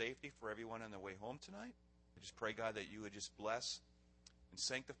 Lord, for safety for everyone on their way home tonight. I just pray, God, that you would just bless and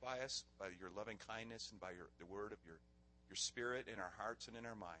sanctify us by your loving kindness and by the word of your Spirit in our hearts and in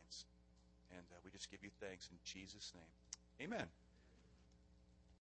our minds. And we just give you thanks in Jesus' name. Amen.